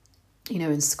know,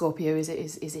 and Scorpio is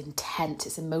intense,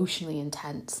 it's emotionally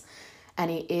intense. And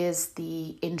it is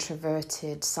the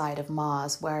introverted side of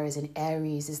Mars, whereas in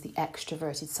Aries is the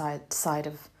extroverted side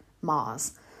of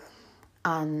Mars.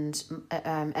 And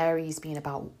Aries being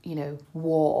about, you know,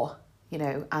 war, you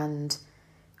know, and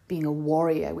being a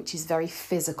warrior, which is very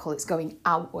physical. It's going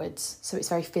outwards. So it's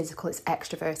very physical, it's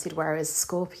extroverted, whereas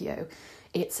Scorpio,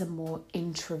 it's a more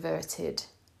introverted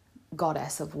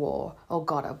goddess of war, or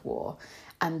god of war.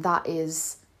 And that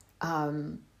is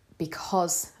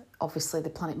because obviously the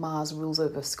planet Mars rules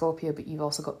over Scorpio, but you've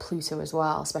also got Pluto as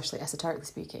well, especially esoterically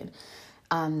speaking.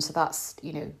 And so that's,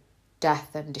 you know,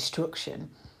 death and destruction.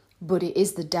 But it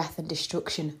is the death and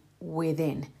destruction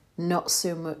within, not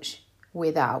so much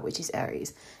without, which is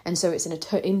Aries. And so it's an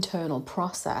internal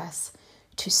process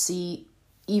to see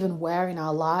even where in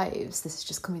our lives, this is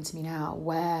just coming to me now,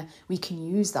 where we can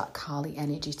use that Kali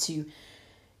energy to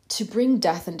bring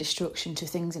death and destruction to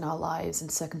things in our lives and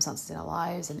circumstances in our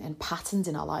lives and patterns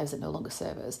in our lives that no longer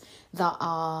serve us, that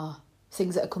are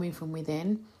things that are coming from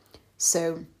within.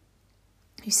 So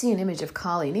you see an image of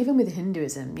Kali, and even with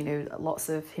Hinduism, you know, lots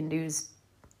of Hindus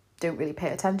don't really pay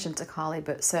attention to Kali,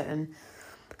 but certain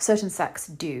sects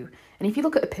do. And if you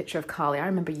look at a picture of Kali, I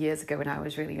remember years ago when I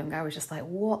was really young, I was just like,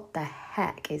 what the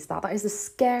heck is that? That is the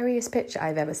scariest picture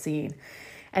I've ever seen.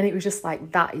 And it was just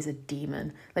like, that is a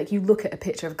demon. Like, you look at a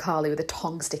picture of Kali with a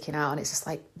tongue sticking out and it's just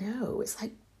like, no, it's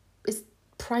like, it's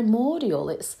primordial.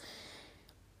 It's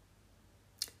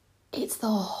the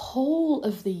whole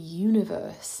of the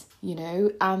universe, you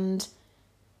know? And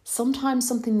sometimes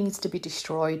something needs to be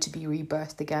destroyed to be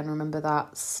rebirthed again. Remember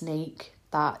that snake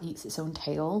that eats its own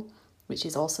tail, which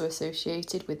is also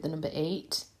associated with the number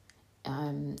 8.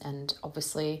 And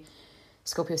obviously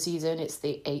Scorpio season, it's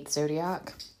the 8th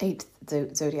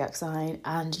zodiac sign.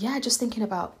 And yeah, just thinking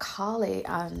about Kali,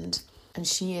 and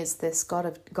she is this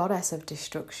goddess of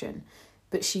destruction,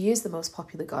 but she is the most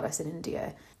popular goddess in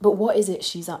India. But what is it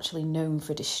she's actually known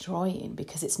for destroying?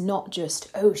 Because it's not just,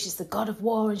 oh, she's the god of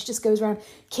war and she just goes around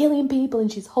killing people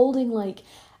and she's holding like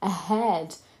a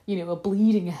head, you know, a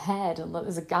bleeding head, and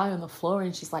there's a guy on the floor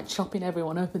and she's like chopping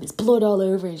everyone up and there's blood all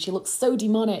over and she looks so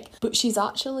demonic. But she's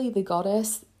actually the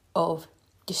goddess of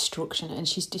destruction, and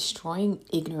she's destroying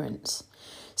ignorance.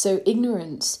 So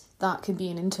ignorance, that can be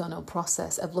an internal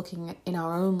process of looking in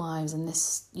our own lives, and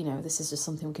this, you know, this is just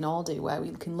something we can all do, where we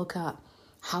can look at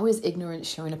how is ignorance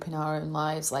showing up in our own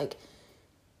lives. Like,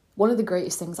 one of the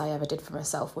greatest things I ever did for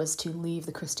myself was to leave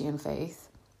the Christian faith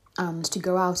and to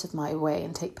go out of my way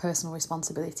and take personal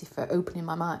responsibility for opening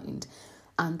my mind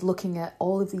and looking at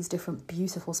all of these different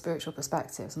beautiful spiritual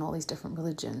perspectives and all these different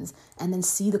religions, and then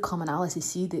see the commonality,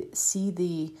 see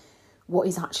the what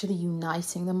is actually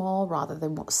uniting them all rather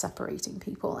than what's separating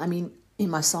people. I mean, in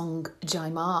my song Jai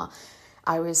Ma,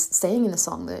 I was saying in the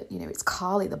song that, you know, it's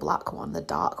Kali, the black one, the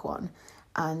dark one,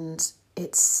 and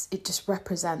it just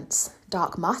represents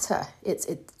dark matter.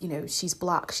 You know, she's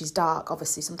black, she's dark.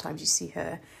 Obviously, sometimes you see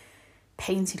her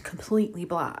painted completely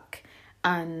black,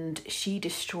 and she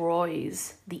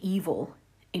destroys the evil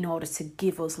in order to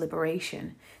give us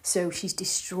liberation. So she's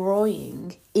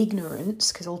destroying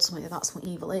ignorance, because ultimately that's what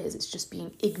evil is. It's just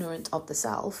being ignorant of the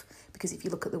self. Because if you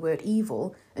look at the word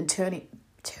evil and turn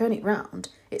it round,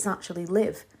 it's actually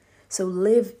live. So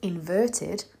live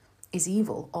inverted is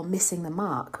evil, or missing the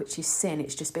mark, which is sin.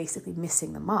 It's just basically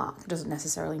missing the mark. It doesn't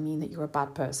necessarily mean that you're a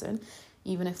bad person.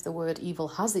 Even if the word evil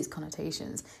has these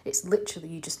connotations, it's literally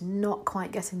you just not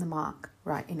quite getting the mark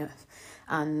right enough.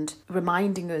 And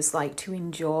reminding us, like, to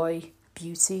enjoy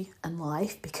beauty and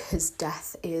life, because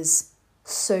death is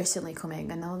certainly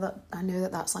coming. I know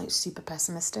that that's like super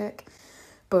pessimistic,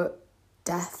 but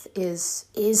death is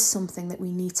something that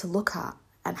we need to look at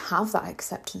and have that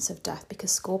acceptance of death,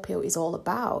 because Scorpio is all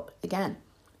about, again,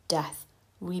 death,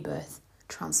 rebirth,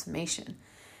 transformation.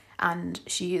 And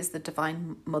she is the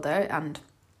divine mother, and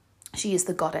she is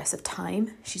the goddess of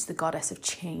time, she's the goddess of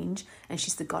change, and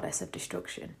she's the goddess of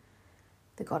destruction,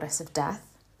 the goddess of death,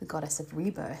 the goddess of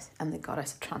rebirth, and the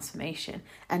goddess of transformation.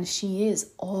 And she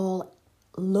is all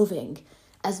loving.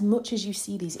 As much as you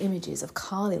see these images of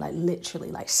Kali, like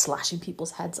literally like slashing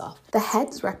people's heads off, the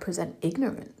heads represent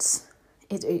ignorance.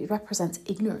 It represents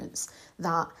ignorance,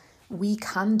 that we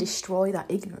can destroy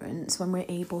that ignorance when we're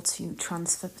able to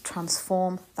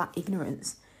transform that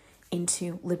ignorance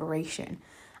into liberation.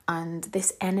 And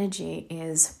this energy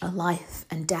is a life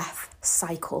and death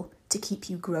cycle to keep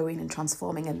you growing and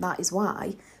transforming. And that is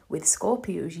why with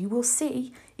Scorpios, you will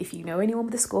see, if you know anyone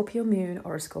with a Scorpio moon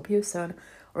or a Scorpio sun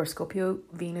or a Scorpio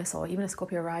Venus or even a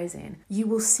Scorpio rising, you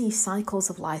will see cycles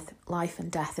of life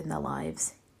and death in their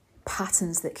lives,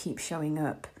 patterns that keep showing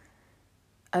up,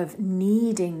 of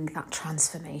needing that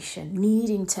transformation,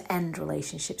 needing to end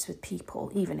relationships with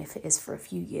people, even if it is for a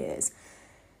few years,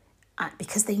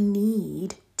 because they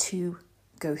need to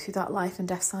go through that life and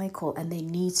death cycle, and they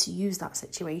need to use that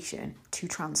situation to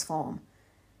transform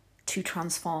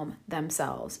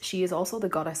themselves. She is also the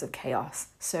goddess of chaos,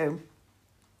 so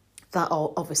that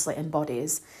all obviously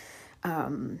embodies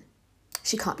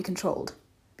she can't be controlled,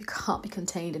 you can't be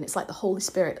contained, and it's like the Holy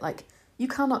Spirit. Like, you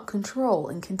cannot control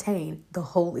and contain the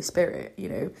Holy Spirit, you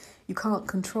know. You can't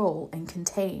control and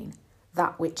contain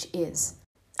that which is.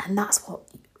 And that's what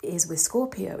is with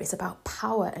Scorpio. It's about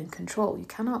power and control. You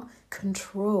cannot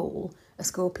control a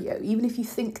Scorpio, even if you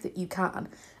think that you can.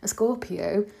 A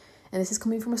Scorpio, and this is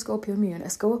coming from a Scorpio moon, a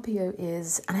Scorpio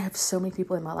is, and I have so many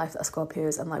people in my life that are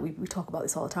Scorpios, and like we talk about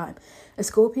this all the time. A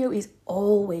Scorpio is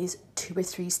always 2 or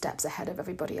 3 steps ahead of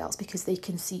everybody else, because they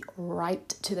can see right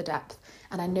to the depth.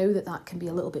 And I know that can be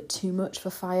a little bit too much for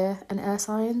fire and air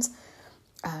signs.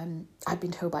 I've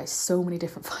been told by so many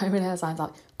different fire and air signs,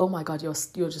 like, oh my God, you're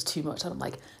just too much. And I'm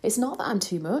like, it's not that I'm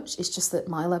too much. It's just that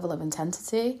my level of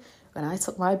intensity, when I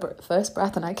took my first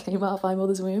breath and I came out of my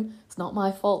mother's womb, it's not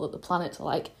my fault that the planets are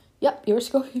like, yep, you're a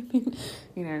Scorpio,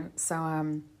 you know. So,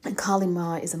 and Kali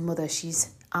Ma is a mother.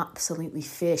 She's absolutely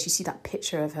fierce. You see that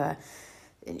picture of her,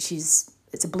 and she's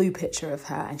it's a blue picture of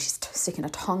her, and she's sticking her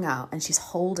tongue out, and she's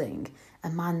holding a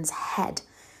man's head,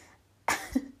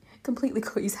 completely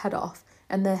cut his head off,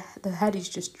 and the head is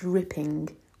just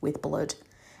dripping with blood.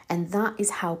 And that is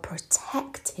how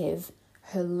protective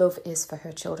her love is for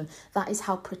her children. That is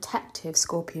how protective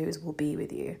Scorpios will be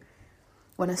with you.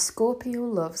 When a Scorpio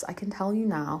loves, I can tell you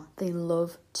now, they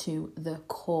love to the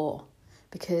core.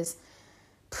 Because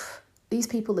these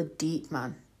people are deep,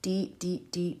 man. Deep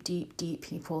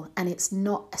people. And it's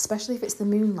not, especially if it's the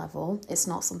moon level, it's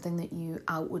not something that you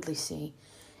outwardly see.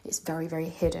 It's very, very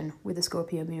hidden with the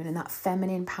Scorpio moon, and that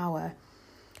feminine power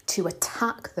to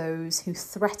attack those who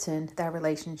threaten their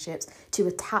relationships, to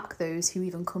attack those who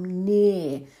even come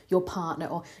near your partner,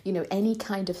 or, you know, any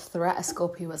kind of threat. A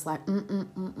Scorpio is like,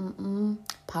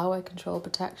 power, control,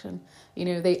 protection. You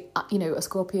know, a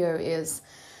Scorpio is...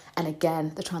 And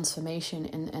again, the transformation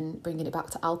and bringing it back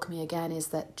to alchemy again is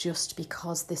that just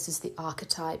because this is the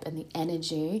archetype and the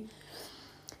energy,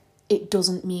 it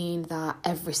doesn't mean that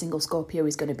every single Scorpio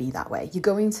is going to be that way. You're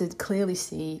going to clearly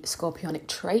see scorpionic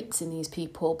traits in these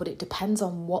people, but it depends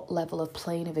on what level of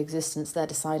plane of existence they're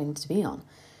deciding to be on.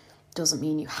 Doesn't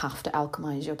mean you have to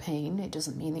alchemize your pain. It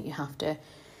doesn't mean that you have to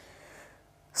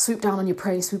swoop down on your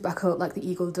prey, swoop back up like the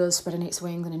eagle does, spreading its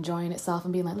wings and enjoying itself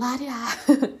and being like,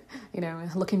 la-di-da, you know,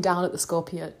 looking down at the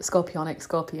scorpionic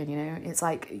scorpion, you know. It's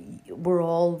like we're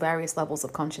all various levels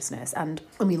of consciousness. And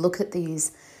when we look at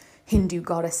these Hindu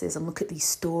goddesses and look at these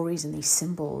stories and these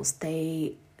symbols,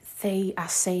 they are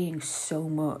saying so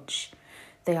much.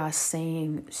 They are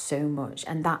saying so much.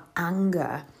 And that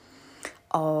anger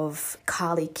of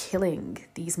Kali killing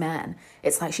these men,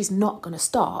 it's like she's not going to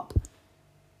stop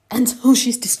until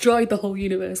she's destroyed the whole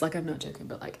universe. Like, I'm not joking,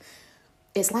 but like,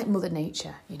 it's like Mother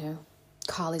Nature, you know.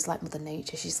 Kali's like Mother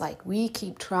Nature. She's like, we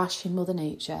keep trashing Mother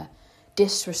Nature,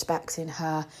 disrespecting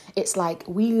her. It's like,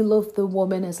 we love the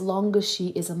woman as long as she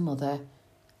is a mother.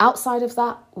 Outside of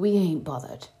that, we ain't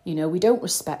bothered. You know, we don't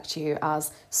respect you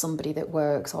as somebody that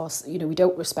works, or, you know, we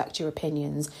don't respect your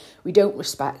opinions. We don't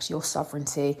respect your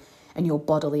sovereignty and your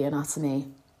bodily anatomy.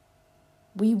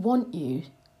 We want you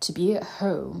to be at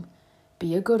home,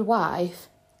 be a good wife,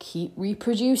 keep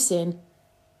reproducing,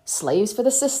 slaves for the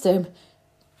system.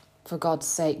 For God's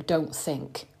sake, don't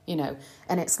think, you know.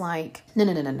 And it's like, no.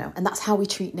 And that's how we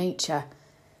treat nature.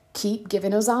 Keep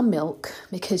giving us our milk,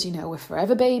 because, you know, we're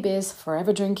forever babies,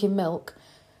 forever drinking milk.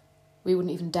 We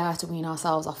wouldn't even dare to wean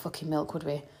ourselves off fucking milk, would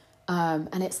we?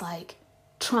 And it's like,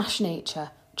 trash nature,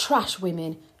 trash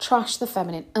women, trash the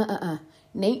feminine.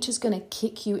 Nature's going to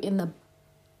kick you in the...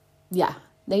 Yeah,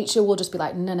 nature will just be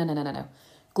like, no.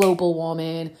 Global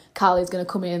warming, Kali's going to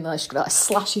come in, like, she's going to like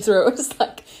slash you through. It's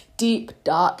like deep,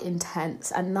 dark, intense.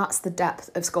 And that's the depth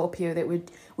of Scorpio, that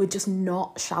we're just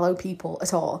not shallow people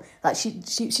at all. Like,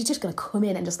 she's just going to come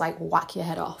in and just like whack your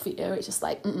head off, you know. It's just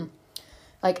like,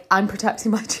 like, I'm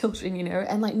protecting my children, you know.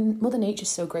 And like, Mother Nature's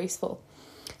so graceful,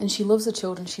 and she loves her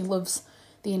children. She loves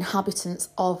the inhabitants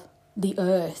of the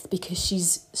earth, because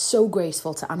she's so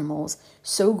graceful to animals,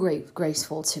 so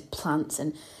graceful to plants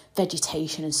and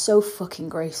vegetation, and so fucking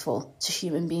graceful to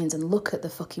human beings. And look at the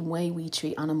fucking way we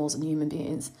treat animals and human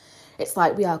beings. It's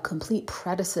like we are complete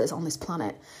predators on this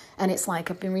planet. And it's like,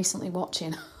 I've been recently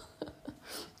watching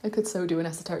I could so do an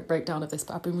esoteric breakdown of this,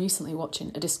 but I've been recently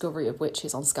watching A Discovery of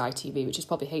Witches on Sky TV, which is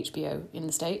probably HBO in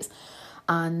the States.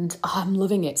 And I'm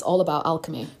loving it. It's all about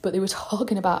alchemy. But they were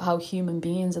talking about how human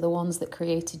beings are the ones that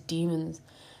created demons,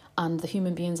 and the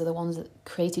human beings are the ones that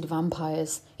created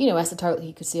vampires. You know, esoterically,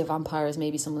 you could see a vampire as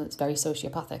maybe someone that's very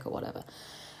sociopathic or whatever.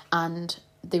 And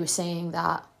they were saying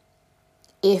that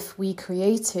if we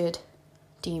created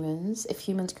demons, if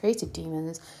humans created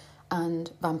demons and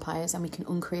vampires, then we can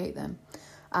uncreate them.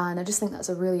 And I just think that's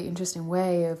a really interesting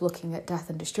way of looking at death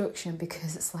and destruction,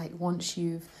 because it's like, once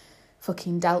you've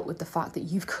fucking dealt with the fact that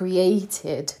you've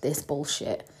created this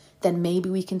bullshit, then maybe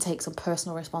we can take some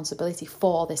personal responsibility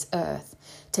for this earth.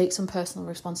 Take some personal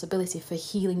responsibility for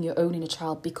healing your own inner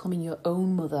child, becoming your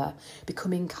own mother,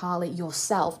 becoming Kali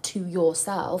yourself to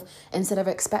yourself, instead of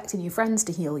expecting your friends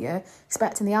to heal you,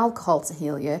 expecting the alcohol to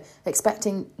heal you,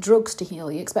 expecting drugs to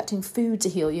heal you, expecting food to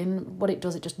heal you. And what it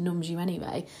does, it just numbs you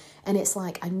anyway. And it's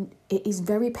like, it is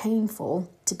very painful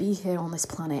to be here on this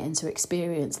planet and to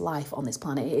experience life on this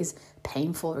planet. It is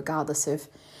painful regardless of,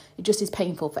 it just is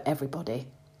painful for everybody.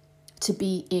 To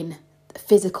be in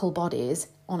physical bodies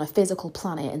on a physical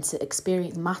planet and to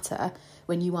experience matter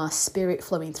when you are spirit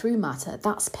flowing through matter,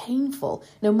 that's painful.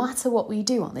 No matter what we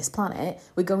do on this planet,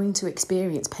 we're going to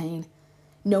experience pain.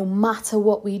 No matter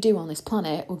what we do on this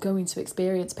planet, we're going to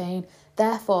experience pain.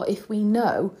 Therefore, if we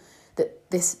know that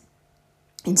this,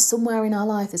 in somewhere in our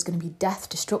life, there's going to be death,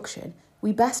 destruction,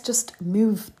 we best just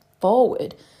move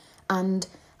forward and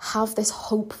have this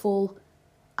hopeful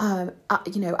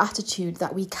attitude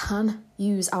that we can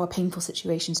use our painful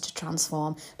situations to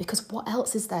transform, because what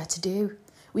else is there to do?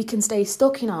 We can stay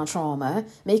stuck in our trauma,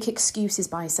 make excuses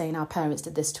by saying our parents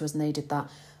did this to us and they did that.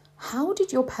 How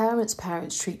did your parents'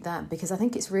 treat them? Because I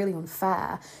think it's really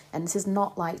unfair, and this is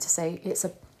not like to say it's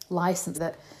a license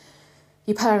that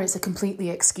your parents are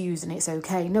completely excused and it's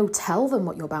okay. No, tell them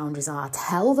what your boundaries are.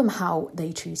 Tell them how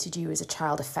they treated you as a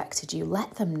child affected you.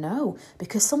 Let them know,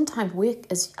 because sometimes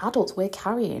as adults, we're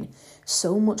carrying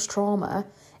so much trauma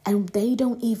and they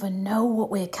don't even know what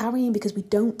we're carrying because we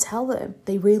don't tell them.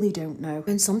 They really don't know.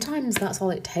 And sometimes that's all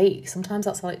it takes. Sometimes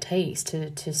that's all it takes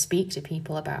to speak to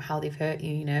people about how they've hurt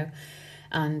you,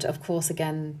 And of course,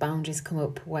 again, boundaries come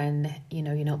up when,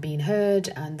 you're not being heard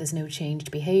and there's no changed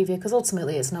behaviour, because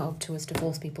ultimately it's not up to us to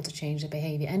force people to change their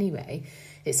behaviour anyway.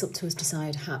 It's up to us to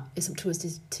decide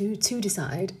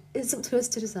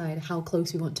how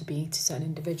close we want to be to certain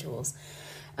individuals.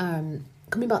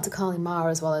 Coming back to Kali Ma,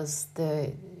 as well as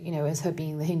as her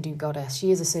being the Hindu goddess,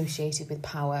 she is associated with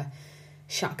power,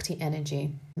 Shakti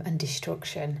energy, and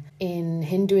destruction. In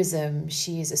Hinduism,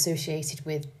 she is associated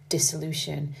with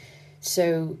dissolution.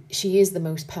 So she is the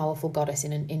most powerful goddess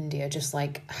in India, just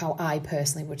like how I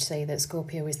personally would say that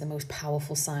Scorpio is the most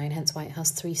powerful sign, hence why it has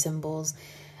 3 symbols.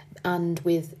 And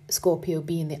with Scorpio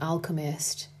being the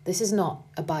alchemist, this is not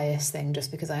a bias thing just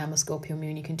because I am a Scorpio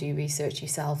moon. You can do research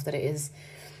yourself that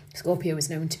Scorpio is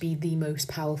known to be the most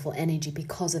powerful energy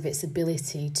because of its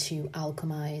ability to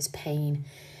alchemize pain.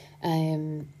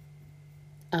 And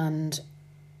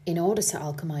in order to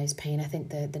alchemize pain, I think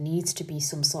there needs to be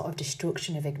some sort of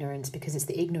destruction of ignorance, because it's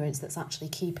the ignorance that's actually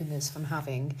keeping us from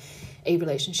having a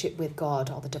relationship with God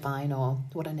or the divine, or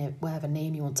whatever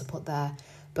name you want to put there.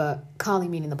 But Kali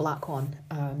meaning the black one.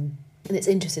 And it's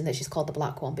interesting that she's called the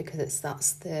black one because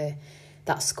that's that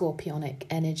scorpionic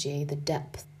energy, the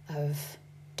depth of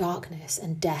darkness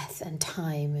and death and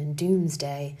time and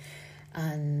doomsday.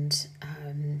 And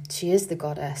she is the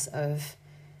goddess of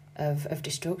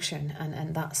destruction,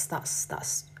 and that's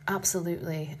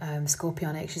absolutely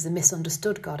scorpionic. She's a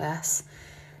misunderstood goddess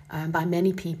by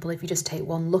many people. If you just take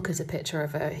one look at a picture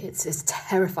of her, it's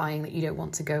terrifying that you don't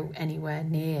want to go anywhere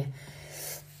near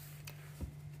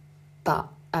that.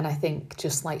 And I think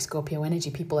just like Scorpio energy,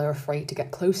 people are afraid to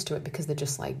get close to it because they're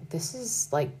just like, this is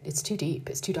like, it's too deep,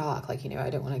 it's too dark, I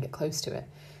don't want to get close to it,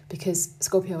 because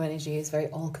Scorpio energy is very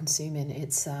all-consuming.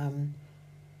 It's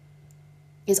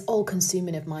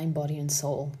all-consuming of mind, body and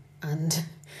soul. And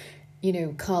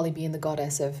Kali being the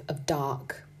goddess of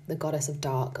dark, the goddess of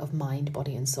dark, of mind,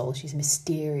 body and soul, she's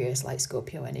mysterious like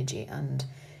Scorpio energy, and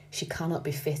she cannot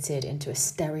be fitted into a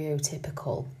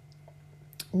stereotypical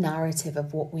narrative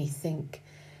of what we think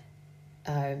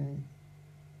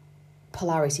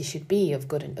polarity should be, of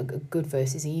good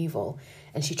versus evil.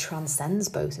 And she transcends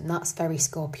both, and that's very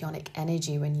scorpionic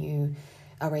energy, when you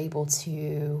are able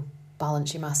to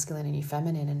balance your masculine and your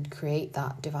feminine and create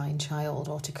that divine child,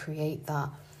 or to create that,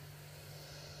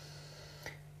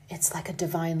 it's like a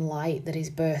divine light that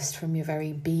is burst from your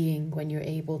very being when you're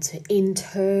able to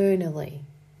internally,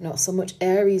 not so much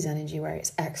Aries energy where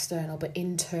it's external, but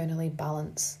internally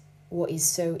balance what is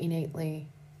so innately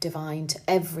divine to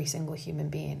every single human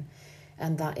being.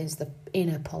 And that is the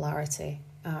inner polarity.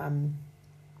 I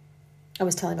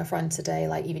was telling my friend today,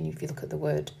 like, even if you look at the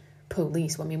word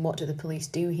police, what do the police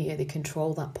do here? They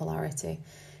control that polarity.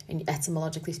 And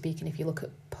etymologically speaking, if you look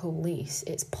at police,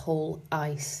 it's pole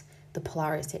ice, the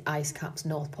polarity, ice caps,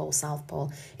 North Pole, South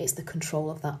Pole. It's the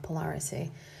control of that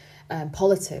polarity.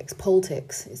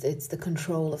 Politics, it's the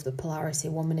control of the polarity.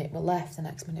 1 minute we're left, the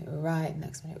next minute we're right, the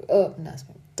next minute we're up, the next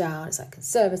minute we're down. It's like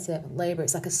Conservative and Labour.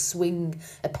 It's like a swing,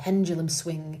 a pendulum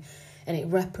swing, and it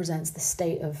represents the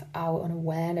state of our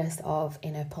unawareness of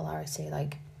inner polarity.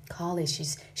 Like Kali,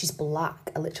 she's black,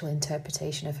 a literal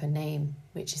interpretation of her name,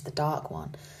 which is the dark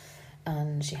one.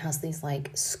 And she has these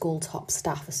like skull top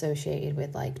staff associated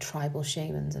with like tribal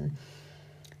shamans, and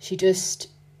she just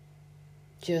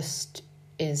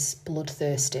is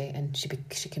bloodthirsty, and she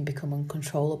can become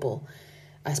uncontrollable,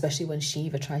 especially when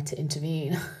Shiva tried to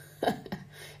intervene.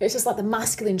 It's just like the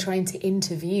masculine trying to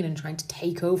intervene and trying to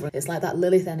take over. It's like that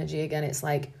Lilith energy again. It's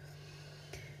like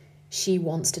she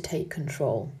wants to take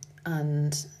control,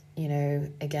 and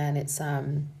again, it's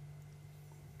an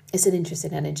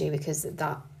interesting energy because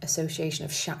that association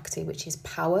of Shakti, which is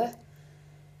power,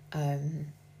 the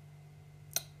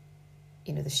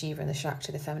Shiva and the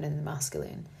Shakti, the feminine and the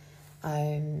masculine.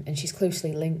 And she's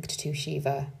closely linked to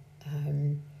Shiva,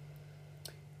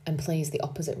 and plays the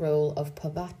opposite role of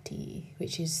Parvati,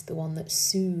 which is the one that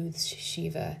soothes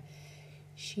Shiva.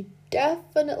 She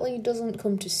definitely doesn't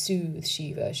come to soothe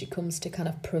Shiva. She comes to kind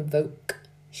of provoke.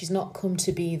 She's not come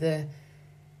to be the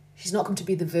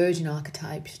virgin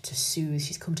archetype to soothe.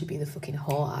 She's come to be the fucking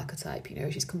whore archetype, you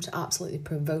know. She's come to absolutely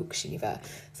provoke Shiva.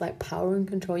 It's like power and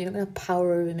control. You're not going to have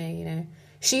power over me, you know.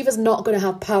 Shiva's not going to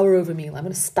have power over me. I'm going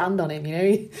to stand on him, you know.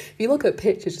 If you look at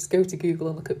pictures, just go to Google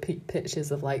and look at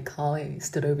pictures of like Kali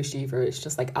stood over Shiva. It's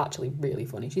just like actually really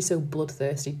funny. She's so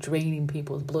bloodthirsty, draining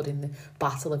people's blood in the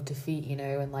battle of defeat, you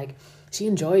know, and like she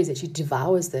enjoys it. She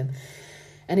devours them.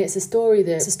 And it's a story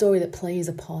that plays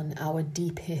upon our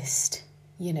deepest,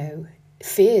 you know,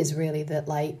 fears, really, that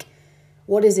like,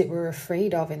 what is it we're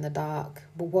afraid of in the dark?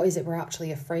 But what is it we're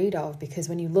actually afraid of? Because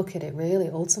when you look at it, really,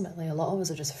 ultimately, a lot of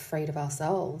us are just afraid of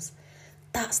ourselves.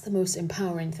 That's the most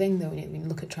empowering thing, though, when you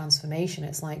look at transformation.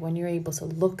 It's like when you're able to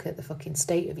look at the fucking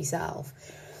state of yourself,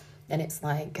 and it's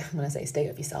like, when I say state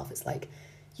of yourself, it's like,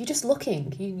 you're just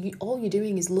looking. You all you're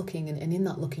doing is looking, and in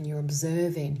that looking, you're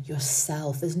observing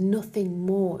yourself. There's nothing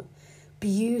more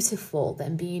beautiful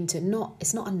than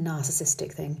it's not a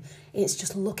narcissistic thing. It's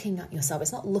just looking at yourself.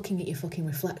 It's not looking at your fucking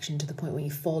reflection to the point where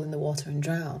you fall in the water and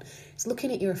drown. It's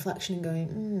looking at your reflection and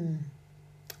going,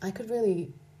 I could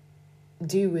really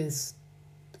do with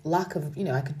I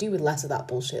could do with less of that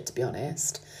bullshit, to be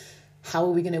honest. How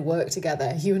are we going to work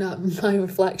together? You and my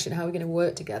reflection, how are we going to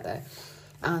work together?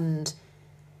 And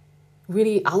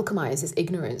really alchemize this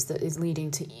ignorance that is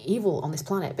leading to evil on this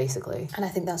planet, basically. And I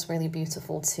think that's really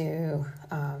beautiful to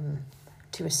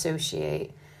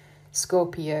associate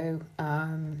Scorpio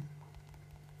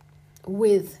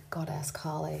with Goddess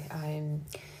Kali.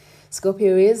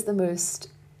 Scorpio is the most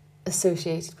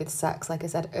associated with sex, like I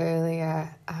said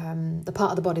earlier. The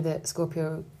part of the body that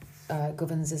Scorpio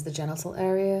governs is the genital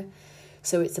area.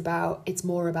 So it's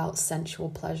more about sensual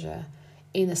pleasure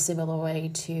in a similar way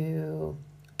to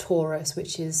Taurus,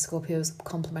 which is Scorpio's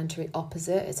complementary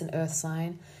opposite. It's an earth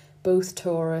sign. Both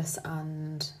Taurus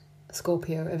and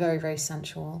Scorpio are very, very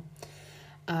sensual.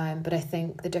 But I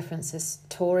think the difference is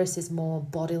Taurus is more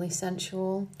bodily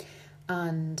sensual,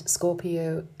 and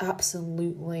Scorpio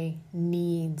absolutely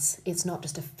needs, it's not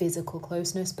just a physical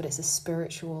closeness, but it's a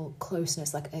spiritual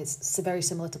closeness. Like it's very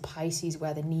similar to Pisces,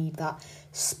 where they need that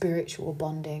spiritual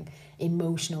bonding,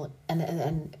 emotional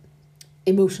and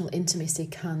emotional intimacy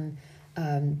can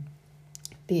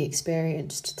be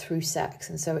experienced through sex.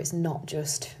 And so it's not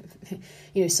just,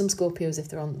 you know, some Scorpios, if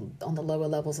they're on the lower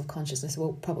levels of consciousness,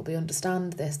 will probably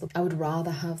understand this. I would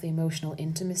rather have the emotional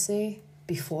intimacy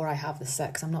before I have the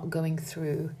sex. I'm not going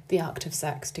through the act of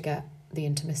sex to get the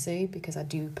intimacy, because I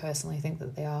do personally think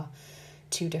that they are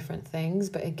two different things.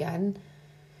 But again,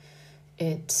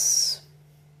 it's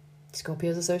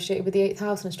Scorpio is associated with the 8th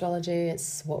house in astrology.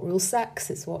 It's what rules sex,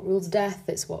 it's what rules death,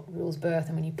 it's what rules birth.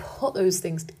 And when you put those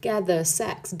things together,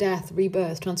 sex, death,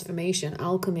 rebirth, transformation,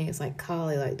 alchemy, it's like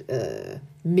Kali, like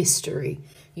mystery,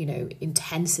 you know,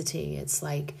 intensity. It's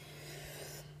like,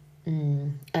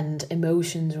 and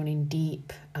emotions running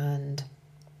deep. And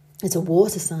it's a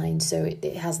water sign, so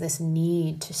it has this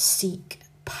need to seek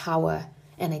power.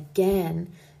 And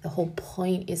again, the whole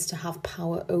point is to have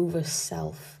power over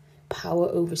self, power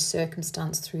over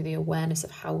circumstance through the awareness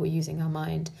of how we're using our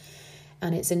mind.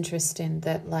 And it's interesting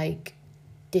that, like,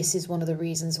 this is one of the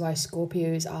reasons why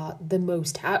Scorpios are the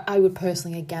most, I would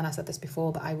personally, again, I said this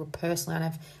before, but I would personally,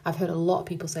 and I've heard a lot of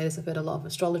people say this, I've heard a lot of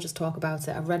astrologers talk about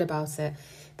it, I've read about it,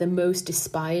 the most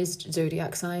despised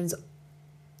zodiac signs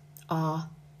are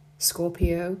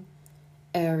Scorpio,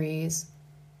 Aries,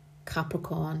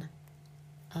 Capricorn,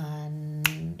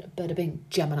 and bada bing,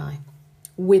 Gemini,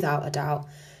 without a doubt.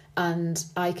 And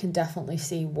I can definitely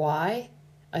see why.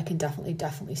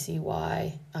 Definitely see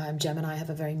why. Gemini have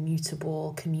a very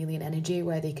mutable chameleon energy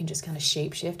where they can just kind of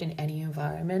shapeshift in any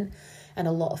environment. And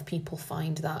a lot of people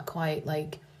find that quite,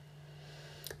 like,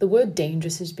 the word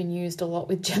dangerous has been used a lot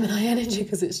with Gemini energy,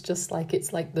 because it's just like,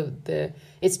 it's like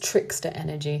it's trickster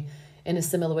energy, in a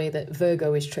similar way that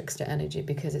Virgo is trickster energy,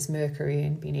 because it's Mercury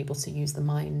and being able to use the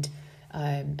mind.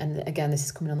 And again, this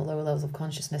is coming on the lower levels of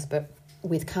consciousness, but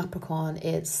with Capricorn,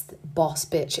 it's boss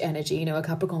bitch energy. You know, a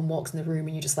Capricorn walks in the room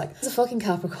and you're just like, it's a fucking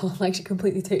Capricorn. Like, she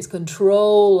completely takes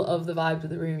control of the vibe of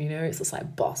the room, you know? It's just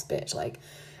like boss bitch. Like,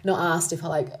 not asked if I,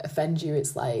 like, offend you.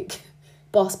 It's like,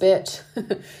 boss bitch.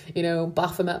 You know,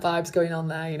 Baphomet vibes going on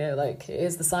there, you know? Like, it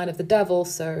is the sign of the devil,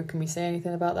 so can we say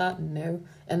anything about that? No.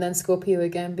 And then Scorpio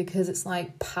again, because it's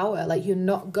like power. Like, you're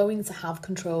not going to have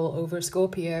control over a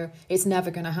Scorpio. It's never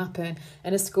going to happen.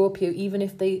 And a Scorpio, even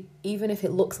if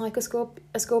it looks like a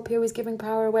Scorpio is giving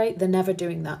power away, they're never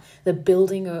doing that. They're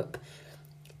building up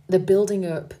they're building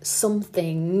up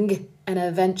something, and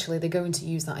eventually they're going to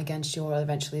use that against you, or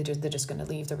eventually they're just going to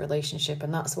leave the relationship.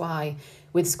 And that's why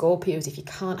with Scorpios, if you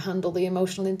can't handle the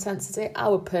emotional intensity, I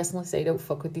would personally say don't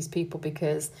fuck with these people,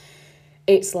 because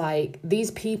it's like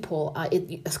these people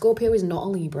a Scorpio is not a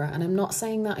Libra, and I'm not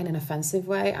saying that in an offensive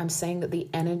way. I'm saying that the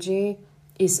energy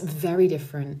is very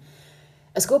different.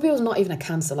 A Scorpio is not even a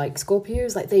Cancer. Like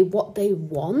Scorpios, like what they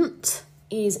want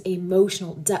is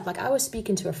emotional depth. Like I was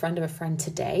speaking to a friend of a friend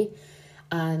today,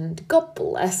 and God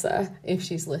bless her if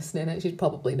she's listening, and she's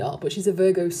probably not, but she's a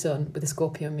Virgo sun with a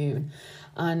Scorpio moon,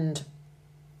 and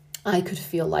I could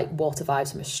feel like water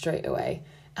vibes from her straight away.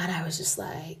 And I was just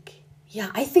like, yeah,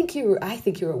 I think you're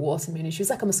a water moon. And she was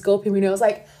like, I'm a Scorpio moon. And I was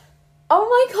like, oh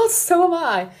my God, so am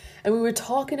I. And we were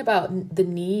talking about the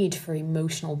need for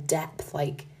emotional depth,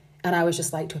 like, and I was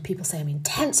just like, do people say I'm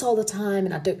intense all the time?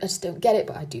 And I just don't get it,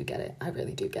 but I do get it. I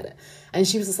really do get it. And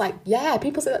she was just like, yeah,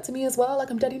 people say that to me as well.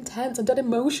 Like, I'm dead intense, I'm dead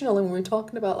emotional. And we were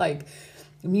talking about like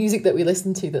music that we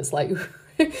listen to that's like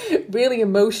really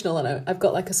emotional. And I've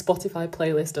got like a Spotify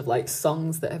playlist of like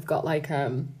songs that have got like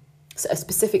a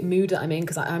specific mood that I'm in,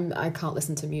 because I can't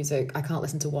listen to music. I can't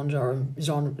listen to one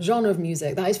genre of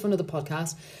music. That is for another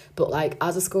podcast. But like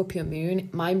as a Scorpio moon,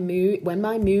 when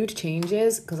my mood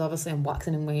changes, because obviously I'm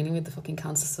waxing and waning with the fucking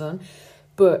Cancer sun,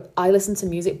 but I listen to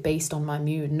music based on my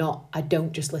mood. I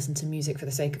don't just listen to music for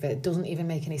the sake of it. It doesn't even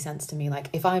make any sense to me. Like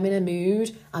if I'm in a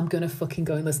mood, I'm gonna fucking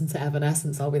go and listen to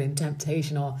Evanescence or Within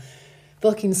Temptation, or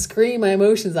fucking scream my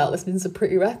emotions out listening to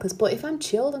Pretty Reckless. But if I'm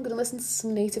chilled, I'm going to listen to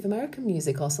some Native American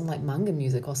music, or some like manga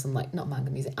music, or some like, not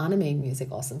manga music, anime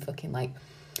music, or some fucking like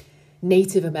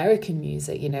Native American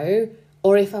music, you know?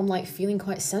 Or if I'm like feeling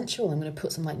quite sensual, I'm going to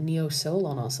put some like neo soul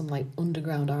on, or some like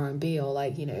underground R&B, or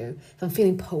like, you know, if I'm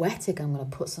feeling poetic, I'm going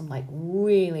to put some like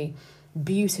really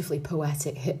beautifully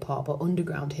poetic hip-hop or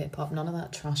underground hip-hop. None of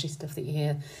that trashy stuff that you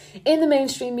hear in the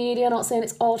mainstream media. Not saying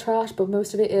it's all trash, but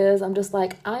most of it is. I'm just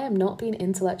like, I am not being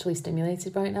intellectually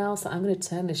stimulated right now, so I'm going to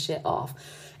turn this shit off.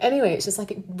 Anyway, it's just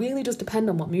like, it really does depend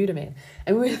on what mood I'm in.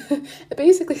 And I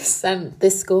basically sent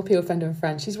this Scorpio friend of a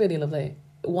friend, she's really lovely,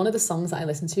 one of the songs that I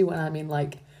listen to when I'm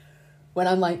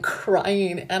like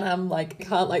crying and I'm like,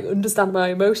 can't like understand my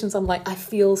emotions. I'm like, I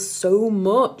feel so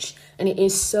much and it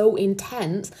is so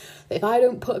intense that if I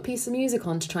don't put a piece of music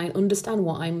on to try and understand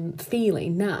what I'm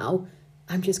feeling now,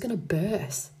 I'm just going to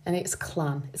burst. And it's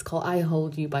Clan. It's called I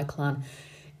Hold You by Clan.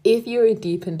 If you're a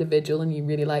deep individual and you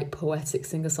really like poetic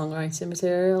singer-songwriting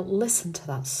material, listen to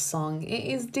that song. It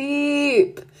is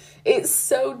deep. It's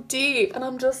so deep. And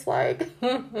I'm just like,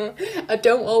 I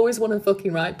don't always want to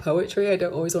fucking write poetry. I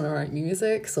don't always want to write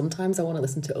music. Sometimes I want to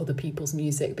listen to other people's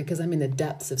music because I'm in the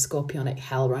depths of Scorpionic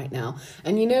hell right now.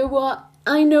 And you know what?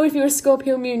 I know if you're a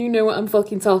Scorpio moon, you know what I'm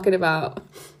fucking talking about.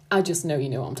 I just know you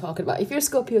know what I'm talking about. If you're a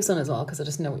Scorpio sun as well, because I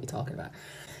just know what you're talking about.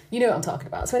 You know what I'm talking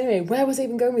about. So anyway, where was I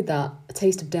even going with that? A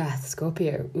taste of death,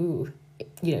 Scorpio. Ooh,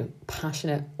 you know,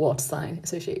 passionate water sign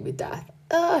associated with death.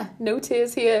 No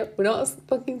tears here. We're not a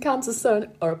fucking Cancer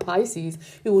sun or a Pisces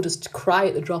who will just cry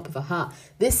at the drop of a hat.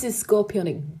 This is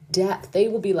Scorpionic depth. They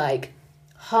will be like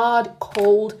hard,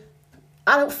 cold.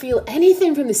 I don't feel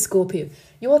anything from this Scorpio.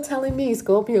 You're telling me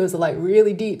Scorpios are like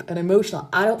really deep and emotional.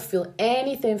 I don't feel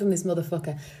anything from this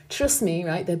motherfucker. Trust me,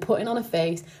 right? They're putting on a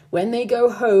face. When they go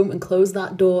home and close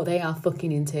that door, they are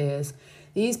fucking in tears.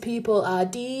 These people are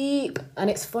deep. And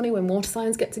it's funny when water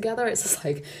signs get together, it's just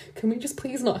like, can we just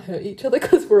please not hurt each other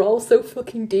because we're all so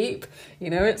fucking deep? You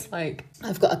know, it's like,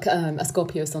 I've got a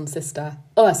Scorpio sun sister.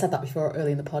 Oh, I said that before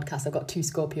early in the podcast. I've got two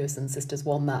Scorpio sun sisters.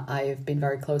 One that I've been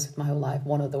very close with my whole life.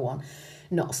 One other one,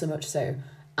 not so much so.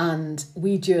 And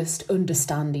we just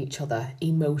understand each other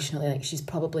emotionally. Like, she's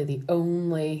probably the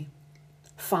only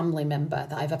family member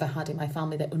that I've ever had in my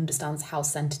family that understands how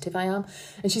sensitive I am.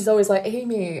 And she's always like,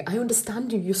 Amy, I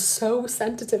understand you. You're so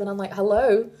sensitive. And I'm like,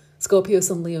 hello, Scorpio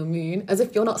sun, Leo moon. As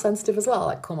if you're not sensitive as well.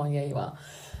 Like, come on, yeah, you are.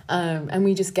 And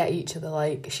we just get each other.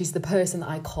 Like, she's the person that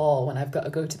I call when I've got to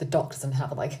go to the doctors and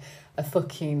have like a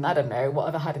fucking, I don't know,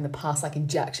 what I've had in the past, like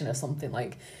injection or something.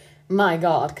 Like, my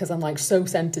God, because I'm like so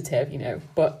sensitive, you know.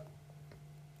 But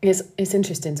it's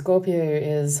interesting.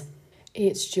 Scorpio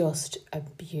it's just a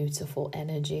beautiful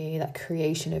energy. That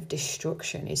creation of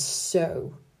destruction is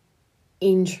so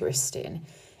interesting.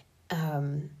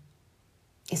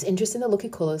 It's interesting, the lucky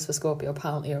colours for Scorpio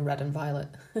apparently are red and violet.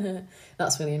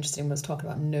 That's really interesting. I was talking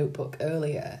about Notebook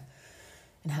earlier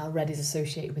and how red is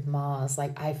associated with Mars.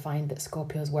 Like, I find that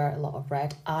Scorpios wear a lot of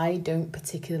red. I don't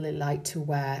particularly like to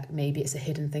wear, maybe it's a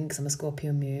hidden thing because I'm a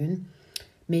Scorpio moon.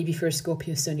 Maybe for a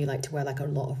Scorpio sun, you like to wear like a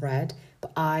lot of red.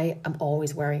 but I am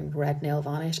always wearing red nail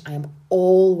varnish. I am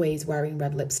always wearing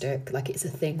red lipstick. Like, it's a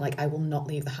thing. Like, I will not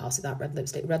leave the house without red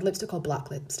lipstick or black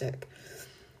lipstick.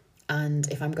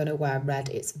 And if I'm going to wear red,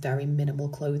 it's very minimal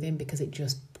clothing because it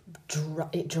just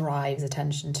it drives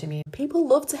attention to me. People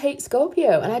love to hate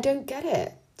Scorpio, and I don't get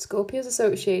it. Scorpio is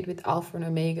associated with Alpha and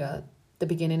Omega, the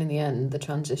beginning and the end, the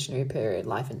transitionary period,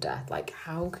 life and death. Like,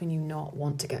 how can you not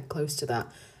want to get close to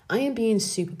that? I am being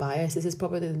super biased. This is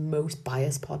probably the most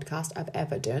biased podcast I've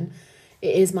ever done.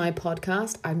 It is my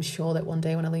podcast. I'm sure that one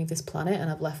day when I leave this planet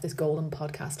and I've left this golden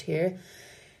podcast here,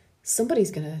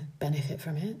 somebody's going to benefit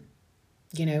from it.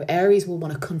 You know, Aries will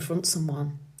want to confront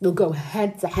someone. They'll go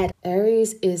head to head.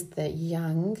 Aries is the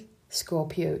yang.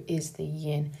 Scorpio is the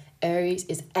yin. Aries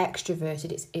is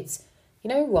extroverted. It's you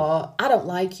know what? I don't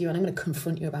like you and I'm going to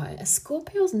confront you about it. A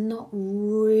Scorpio's not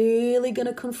really going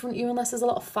to confront you unless there's a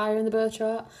lot of fire in the birth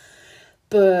chart.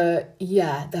 But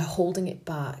yeah, they're holding it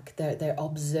back. They're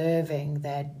observing.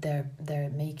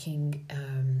 They're making.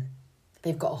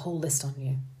 They've got a whole list on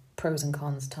you, pros and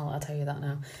cons. I'll tell you that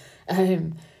now.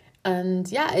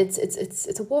 And yeah,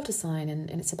 it's a water sign, and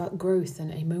it's about growth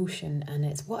and emotion, and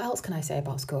it's, what else can I say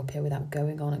about Scorpio without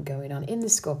going on and going on? In the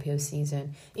Scorpio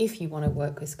season, if you want to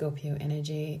work with Scorpio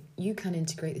energy, you can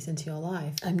integrate this into your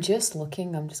life. I'm just going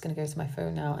to go to my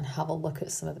phone now and have a look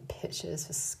at some of the pictures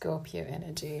for Scorpio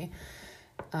energy.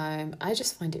 I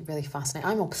just find it really fascinating.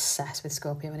 I'm obsessed with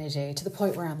Scorpio energy to the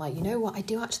point where I'm like, you know what? I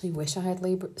do actually wish I had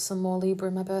some more Libra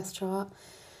in my birth chart,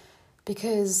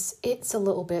 because it's a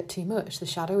little bit too much. The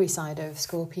shadowy side of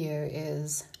Scorpio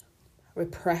is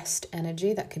repressed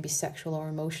energy that can be sexual or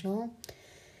emotional.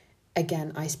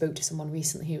 Again, I spoke to someone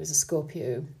recently who was a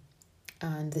Scorpio,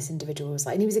 and this individual was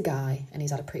like, and he was a guy, and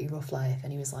he's had a pretty rough life,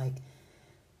 and he was like,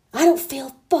 I don't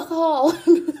feel fuck all.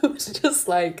 It was just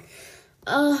like,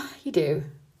 you do.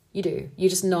 You're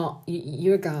just not,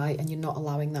 you're a guy and you're not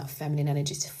allowing that feminine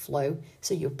energy to flow.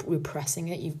 So you're repressing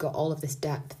it. You've got all of this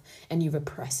depth and you're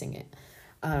repressing it.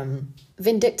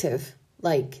 Vindictive,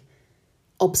 like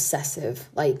obsessive,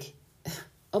 like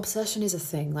obsession is a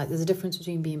thing. Like, there's a difference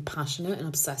between being passionate and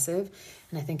obsessive.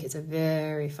 And I think it's a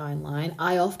very fine line.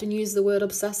 I often use the word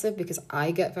obsessive because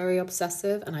I get very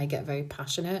obsessive and I get very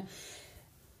passionate.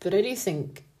 But I do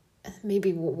think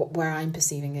maybe where I'm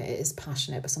perceiving it is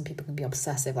passionate, but some people can be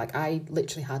obsessive. Like, I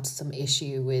literally had some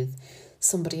issue with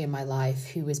somebody in my life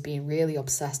who was being really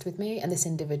obsessed with me, and this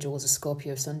individual was a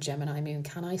Scorpio Sun, Gemini Moon.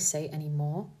 Can I say any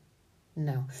more?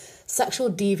 No.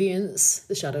 Sexual deviance,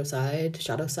 the shadow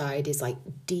side is like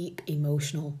deep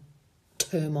emotional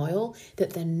turmoil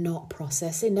that they're not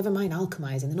processing, never mind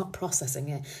alchemizing, they're not processing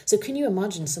it. So can you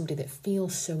imagine somebody that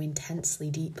feels so intensely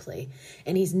deeply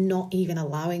and is not even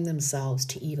allowing themselves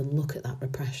to even look at that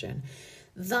repression?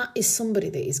 That is somebody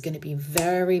that is going to be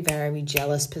very, very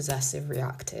jealous, possessive,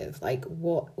 reactive. Like,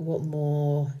 what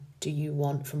more do you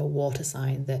want from a water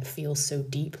sign that feels so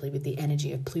deeply with the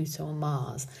energy of Pluto and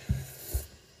Mars?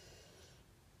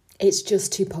 It's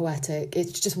just too poetic.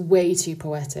 It's just way too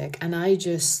poetic. And I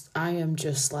am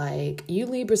just like, you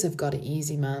Libras have got it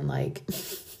easy, man. Like,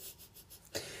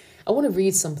 I want to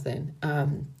read something.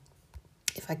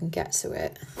 If I can get to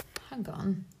it. Hang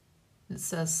on. It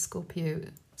says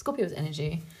Scorpio's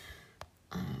energy.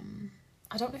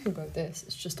 I don't know who wrote this.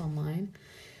 It's just online.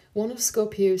 One of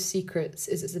Scorpio's secrets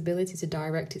is its ability to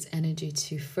direct its energy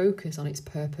to focus on its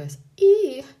purpose.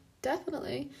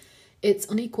 Definitely. Its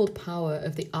unequaled power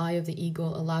of the eye of the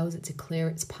eagle allows it to clear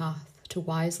its path, to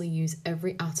wisely use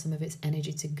every atom of its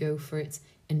energy to go for its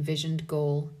envisioned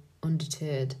goal,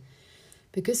 undeterred.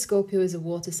 Because Scorpio is a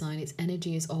water sign, its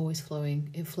energy is always flowing.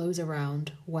 It flows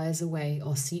around, wears away,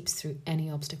 or seeps through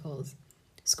any obstacles.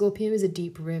 Scorpio is a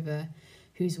deep river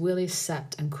whose will is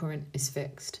set and current is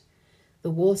fixed.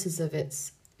 The waters of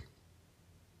its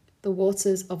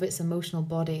emotional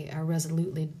body are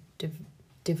resolutely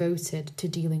devoted to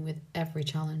dealing with every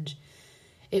challenge.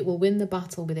 It will win the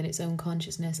battle within its own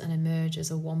consciousness and emerge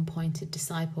as a one-pointed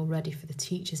disciple ready for the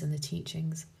teachers and the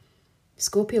teachings.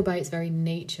 Scorpio, by its very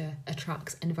nature,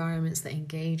 attracts environments that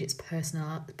engage its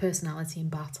personality in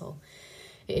battle.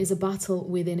 It is a battle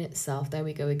within itself. There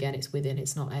we go again. It's within.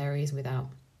 It's not Aries without.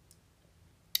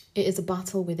 It is a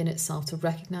battle within itself to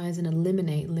recognize and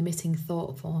eliminate limiting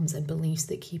thought forms and beliefs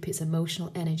that keep its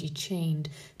emotional energy chained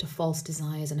to false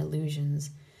desires and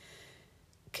illusions.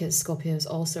 Because Scorpio is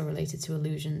also related to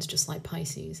illusions, just like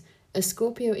Pisces. As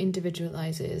Scorpio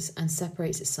individualizes and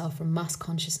separates itself from mass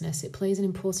consciousness, it plays an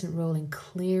important role in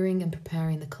clearing and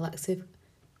preparing the collective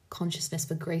consciousness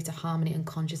for greater harmony and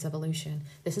conscious evolution.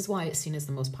 This is why it's seen as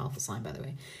the most powerful sign, by the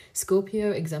way.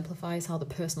 Scorpio exemplifies how the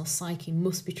personal psyche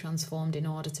must be transformed in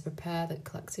order to prepare the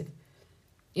collective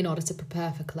in order to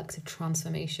prepare for collective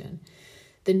transformation.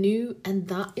 And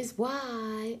that is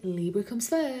why Libra comes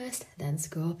first, then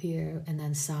Scorpio, and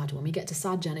then Sag. When we get to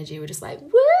Sag energy, we're just like, woo!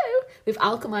 We've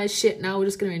alchemized shit, now we're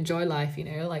just going to enjoy life,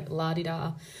 like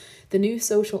la-di-da. The new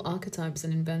social archetypes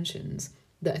and inventions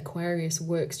that Aquarius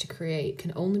works to create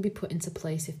can only be put into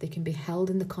place if they can be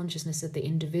held in the consciousness of the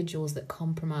individuals that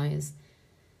comprise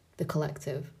the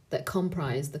collective.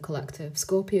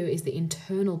 Scorpio is the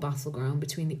internal battleground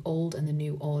between the old and the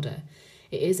new order.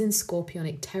 It is in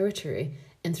Scorpionic territory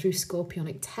and through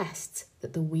Scorpionic tests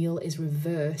that the wheel is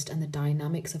reversed and the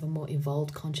dynamics of a more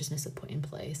evolved consciousness are put in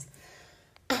place.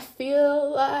 I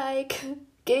feel like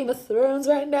Game of Thrones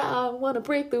right now. I want to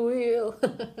break the wheel.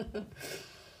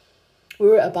 We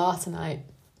were at a bar tonight.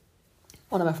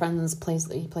 One of my friends plays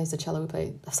the cello.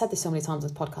 I've said this so many times on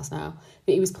this podcast now,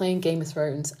 but he was playing Game of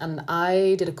Thrones, and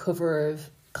I did a cover of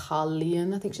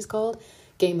Carleon, I think she's called,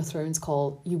 Game of Thrones,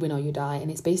 called You Win or You Die, and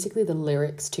it's basically the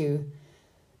lyrics to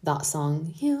that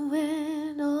song. You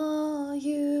win or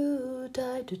you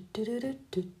die.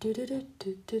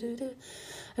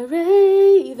 A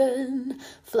raven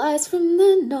flies from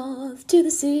the north to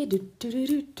the sea.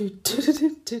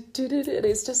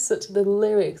 It's just the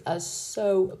lyrics are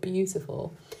so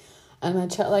beautiful. And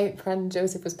my friend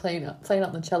Joseph was playing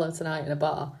on the cello tonight in a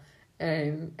bar,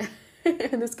 and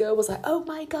this girl was like, "Oh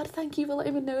my god, thank you for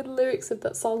letting me know the lyrics of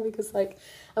that song, because I'm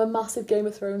a massive Game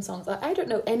of Thrones song." I don't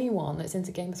know anyone that's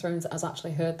into Game of Thrones that has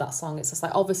actually heard that song. It's just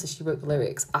obviously she wrote the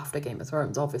lyrics after Game of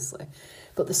Thrones, obviously,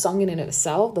 but the song in and of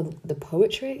itself, the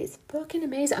poetry, is fucking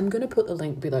amazing. I'm gonna put the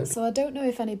link below. So I don't know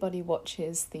if anybody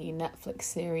watches the Netflix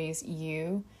series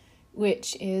You,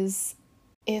 which is,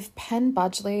 if Penn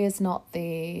Badgley is not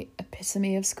the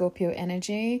epitome of Scorpio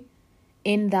energy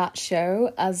in that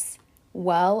show as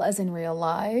well as in real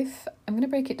life, I'm going to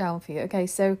break it down for you. Okay,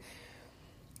 so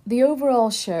the overall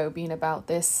show being about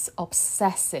this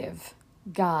obsessive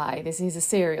guy, he's a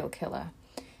serial killer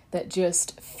that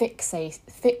just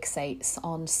fixates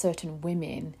on certain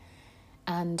women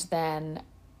and then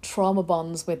trauma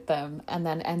bonds with them and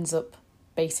then ends up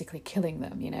basically killing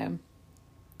them,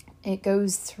 It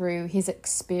goes through his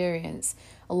experience.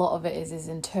 A lot of it is his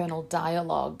internal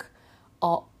dialogue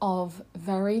of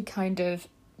very kind of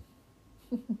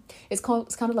it's kind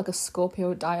of like a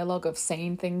Scorpio dialogue of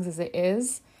saying things as it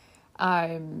is.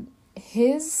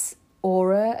 His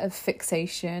aura of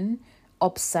fixation,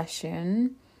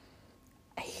 obsession,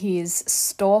 his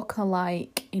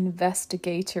stalker-like,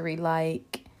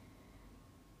 investigatory-like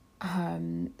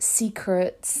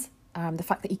secrets, the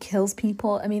fact that he kills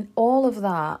people, all of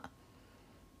that.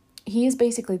 He is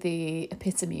basically the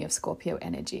epitome of Scorpio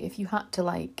energy. If you had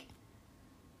to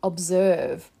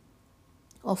observe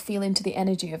or feel into the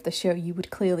energy of the show, you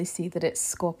would clearly see that it's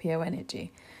Scorpio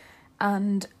energy.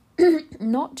 And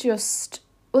not just,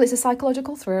 it's a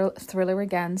psychological thriller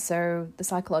again, so the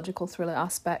psychological thriller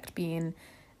aspect being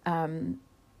the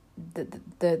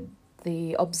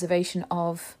observation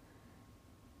of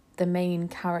the main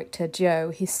character, Joe,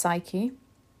 his psyche,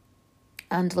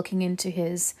 and looking into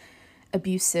his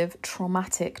abusive,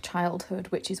 traumatic childhood,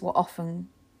 which is what often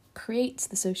creates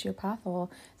the sociopath or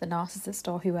the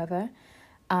narcissist or whoever.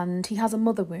 And he has a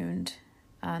mother wound,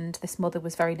 and this mother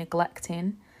was very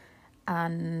neglecting,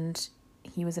 and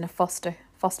he was in a foster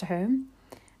home,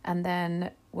 and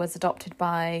then was adopted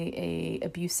by a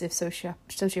abusive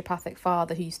sociopathic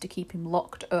father who used to keep him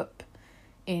locked up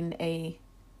in a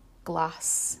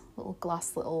glass, I don't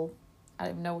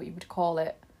even know what you would call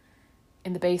it,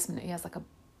 in the basement. He has a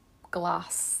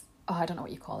glass, I don't know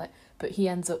what you call it, but he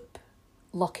ends up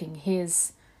locking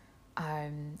his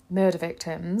murder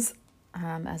victims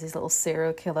as his little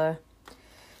serial killer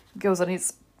goes on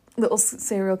his little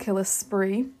serial killer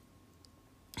spree.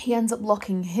 He ends up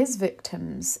locking his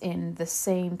victims in the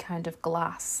same kind of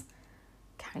glass,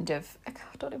 I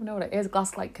don't even know what it is,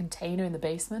 glass-like container in the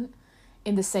basement,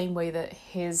 in the same way that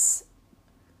his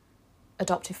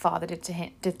adoptive father did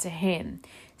to him.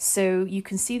 So you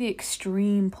can see the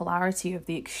extreme polarity of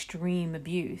the extreme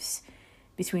abuse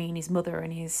between his mother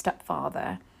and his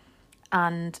stepfather,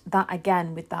 and that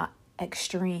again with that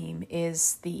extreme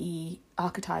is the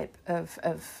archetype of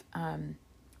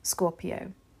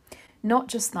Scorpio. Not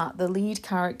just that, the lead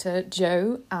character,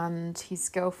 Joe, and his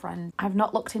girlfriend, I've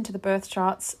not looked into the birth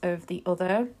charts of the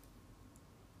other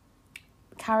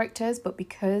characters, but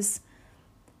because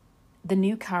the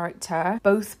new character,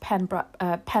 both Penn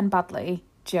Badgley,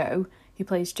 Joe, who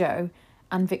plays Joe,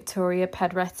 and Victoria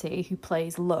Pedretti, who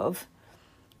plays Love,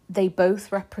 they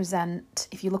both represent,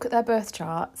 if you look at their birth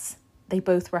charts, they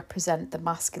both represent the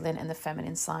masculine and the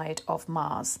feminine side of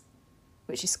Mars,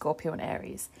 which is Scorpio and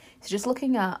Aries. So just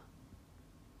looking at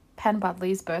Penn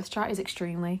Badley's birth chart is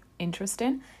extremely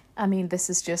interesting. I mean,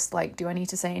 this is just like, do I need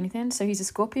to say anything? So he's a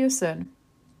Scorpio sun,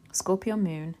 Scorpio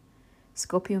moon,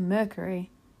 Scorpio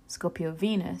Mercury, Scorpio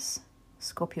Venus,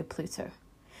 Scorpio Pluto.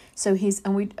 So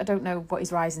I don't know what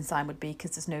his rising sign would be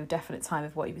because there's no definite time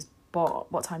of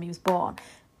what time he was born.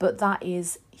 But that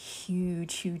is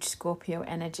huge Scorpio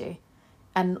energy.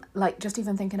 And like, just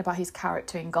even thinking about his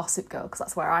character in Gossip Girl, because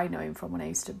that's where I know him from when I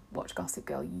used to watch Gossip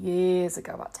Girl years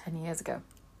ago, about 10 years ago.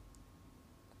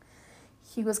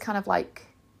 He was kind of like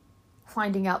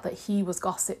finding out that he was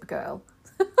Gossip Girl.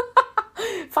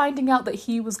 Finding out that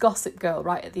he was Gossip Girl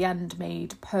right at the end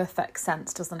made perfect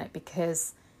sense, doesn't it?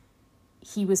 Because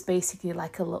he was basically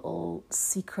like a little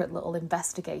secret little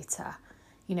investigator.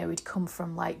 You know, he'd come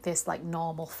from like this like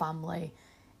normal family,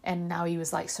 and now he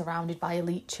was like surrounded by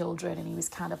elite children, and he was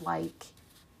kind of like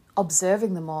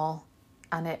observing them all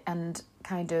and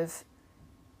kind of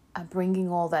bringing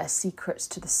all their secrets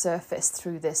to the surface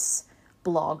through this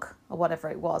blog or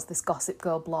whatever it was, this Gossip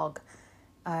Girl blog,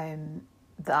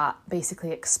 that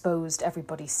basically exposed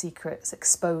everybody's secrets,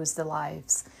 exposed the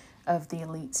lives of the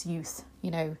elite's youth, you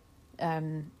know,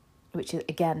 which is,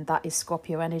 again, that is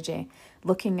Scorpio energy.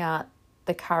 Looking at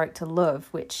the character Love,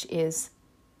 which is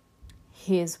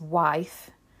his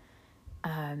wife,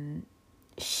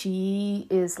 she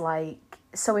is like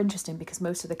so interesting because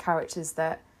most of the characters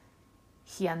that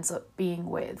he ends up being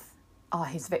with are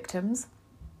his victims,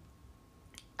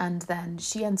 and then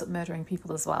she ends up murdering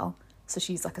people as well. So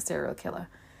she's like a serial killer.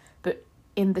 But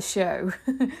in the show,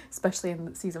 especially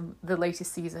in the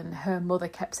latest season, her mother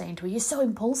kept saying to her, "You're so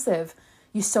impulsive.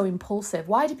 You're so impulsive.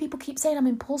 Why do people keep saying I'm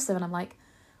impulsive?" And I'm like,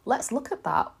 let's look at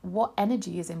that. What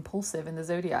energy is impulsive in the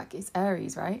zodiac? It's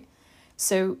Aries, right?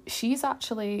 So she's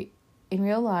actually, in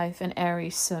real life, an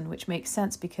Aries sun, which makes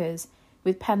sense because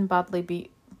with Penn Badley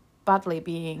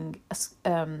being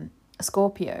a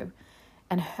Scorpio,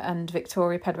 and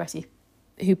Victoria Pedretti,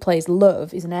 who plays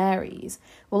Love, is an Aries.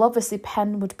 Well, obviously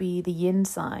Penn would be the yin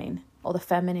sign or the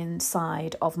feminine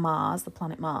side of Mars, the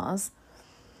planet Mars.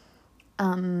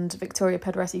 And Victoria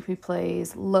Pedretti, who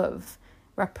plays Love,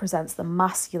 represents the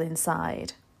masculine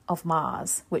side of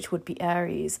Mars, which would be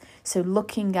Aries. So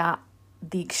looking at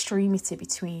the extremity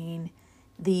between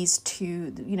these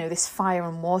two, you know, this fire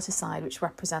and water side, which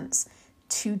represents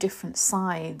two different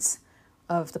sides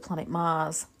of the planet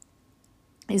Mars,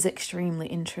 is extremely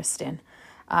interesting,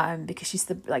 because she's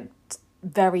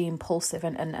very impulsive,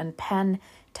 and Penn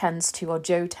tends to, or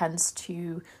Joe tends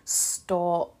to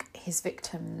stalk his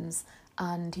victims,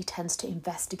 and he tends to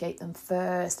investigate them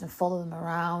first and follow them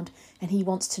around, and he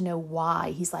wants to know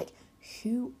why. He's like,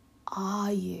 who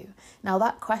are you? Now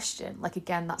that question, like,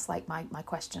 again, that's like my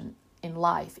question in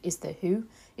life, is the who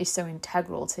is so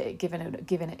integral to it,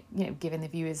 giving the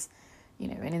viewers, you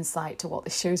know, an insight to what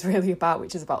the show's really about,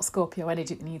 which is about Scorpio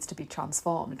energy that needs to be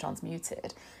transformed and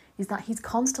transmuted, is that he's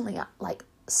constantly like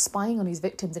spying on his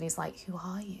victims, and he's like, who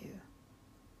are you?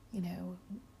 You know,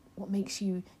 what makes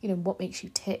you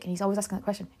tick? And he's always asking that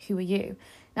question, who are you?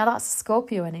 Now that's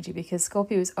Scorpio energy, because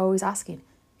Scorpio is always asking,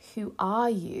 who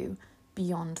are you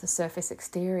beyond the surface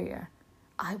exterior?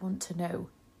 I want to know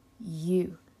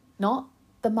you, not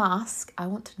the mask. I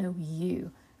want to know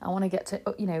you. I want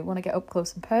to get up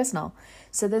close and personal.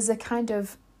 So there's a kind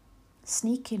of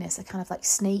sneakiness, a kind of like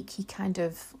snaky,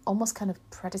 almost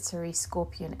predatory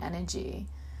Scorpion energy.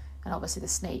 And obviously the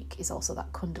snake is also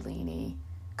that Kundalini,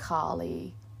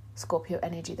 Kali, Scorpio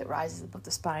energy that rises above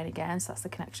the spine again. So that's the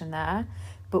connection there.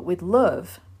 But with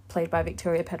Love, played by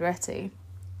Victoria Pedretti,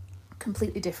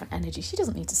 completely different energy. She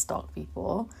doesn't need to stalk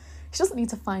people. She doesn't need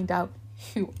to find out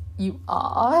who you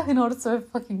are in order to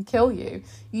fucking kill you.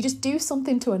 You just do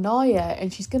something to annoy her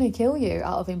and she's going to kill you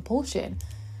out of impulsion.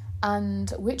 And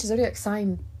which zodiac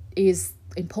sign is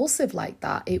impulsive like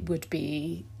that? It would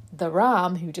be the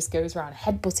Ram, who just goes around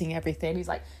headbutting everything. He's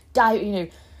like,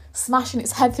 smashing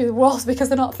its head through the walls because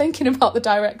they're not thinking about the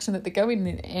direction that they're going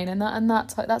in. And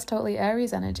that's totally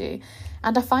Aries energy.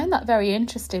 And I find that very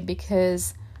interesting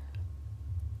because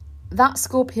that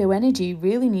Scorpio energy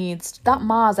that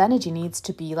Mars energy needs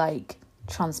to be like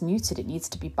transmuted. It needs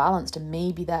to be balanced, and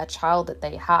maybe their child that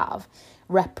they have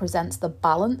represents the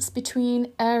balance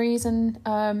between Aries and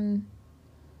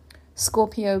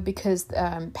Scorpio, because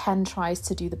Penn tries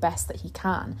to do the best that he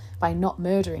can by not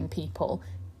murdering people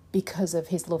because of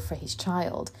his love for his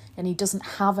child, and he doesn't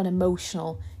have an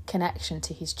emotional connection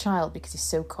to his child because he's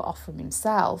so cut off from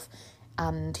himself.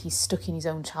 And he's stuck in his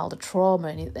own childhood trauma,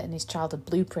 and his childhood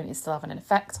blueprint is still having an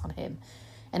effect on him.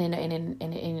 And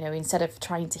instead of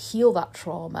trying to heal that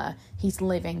trauma, he's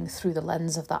living through the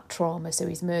lens of that trauma. So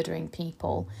he's murdering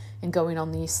people and going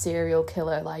on these serial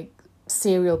killer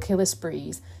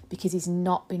sprees because he's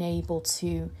not been able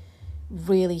to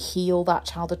really heal that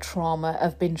childhood trauma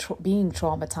of being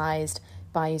traumatized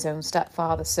by his own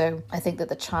stepfather. So I think that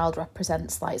the child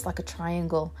represents, like, it's like a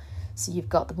triangle. So you've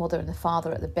got the mother and the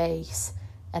father at the base,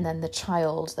 and then the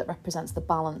child that represents the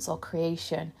balance or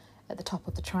creation at the top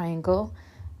of the triangle.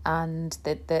 And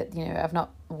I've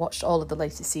not watched all of the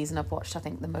latest season. I've watched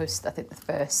the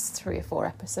first 3 or 4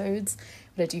 episodes,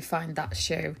 but I do find that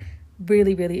show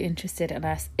really, really interesting.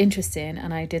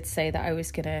 And I did say that I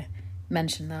was gonna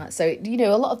mention that. So,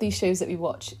 a lot of these shows that we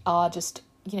watch are just,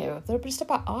 they're just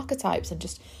about archetypes and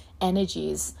just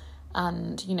energies.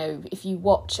 And, if you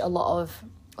watch a lot of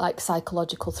like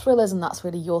psychological thrillers and that's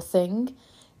really your thing,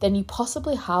 then you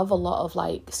possibly have a lot of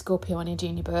like Scorpio energy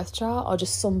in your birth chart, or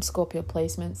just some Scorpio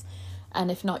placements. And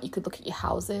if not, you could look at your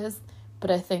houses. But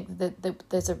I think that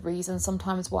there's a reason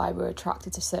sometimes why we're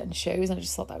attracted to certain shows, and I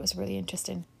just thought that was a really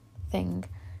interesting thing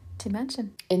to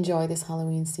mention. Enjoy this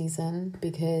Halloween season,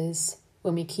 because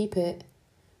when we keep it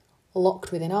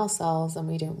locked within ourselves and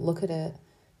we don't look at it,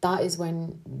 that is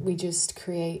when we just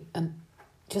create an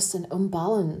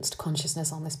unbalanced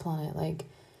consciousness on this planet. Like,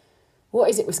 what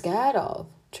is it we're scared of?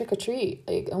 Trick or treat.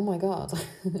 Like, oh my God.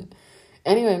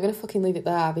 Anyway, I'm going to fucking leave it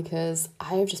there, because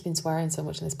I have just been swearing so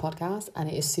much in this podcast and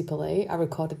it is super late. I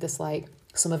recorded this, like,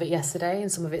 some of it yesterday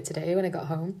and some of it today when I got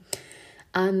home.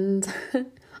 And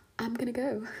I'm going to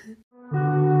go.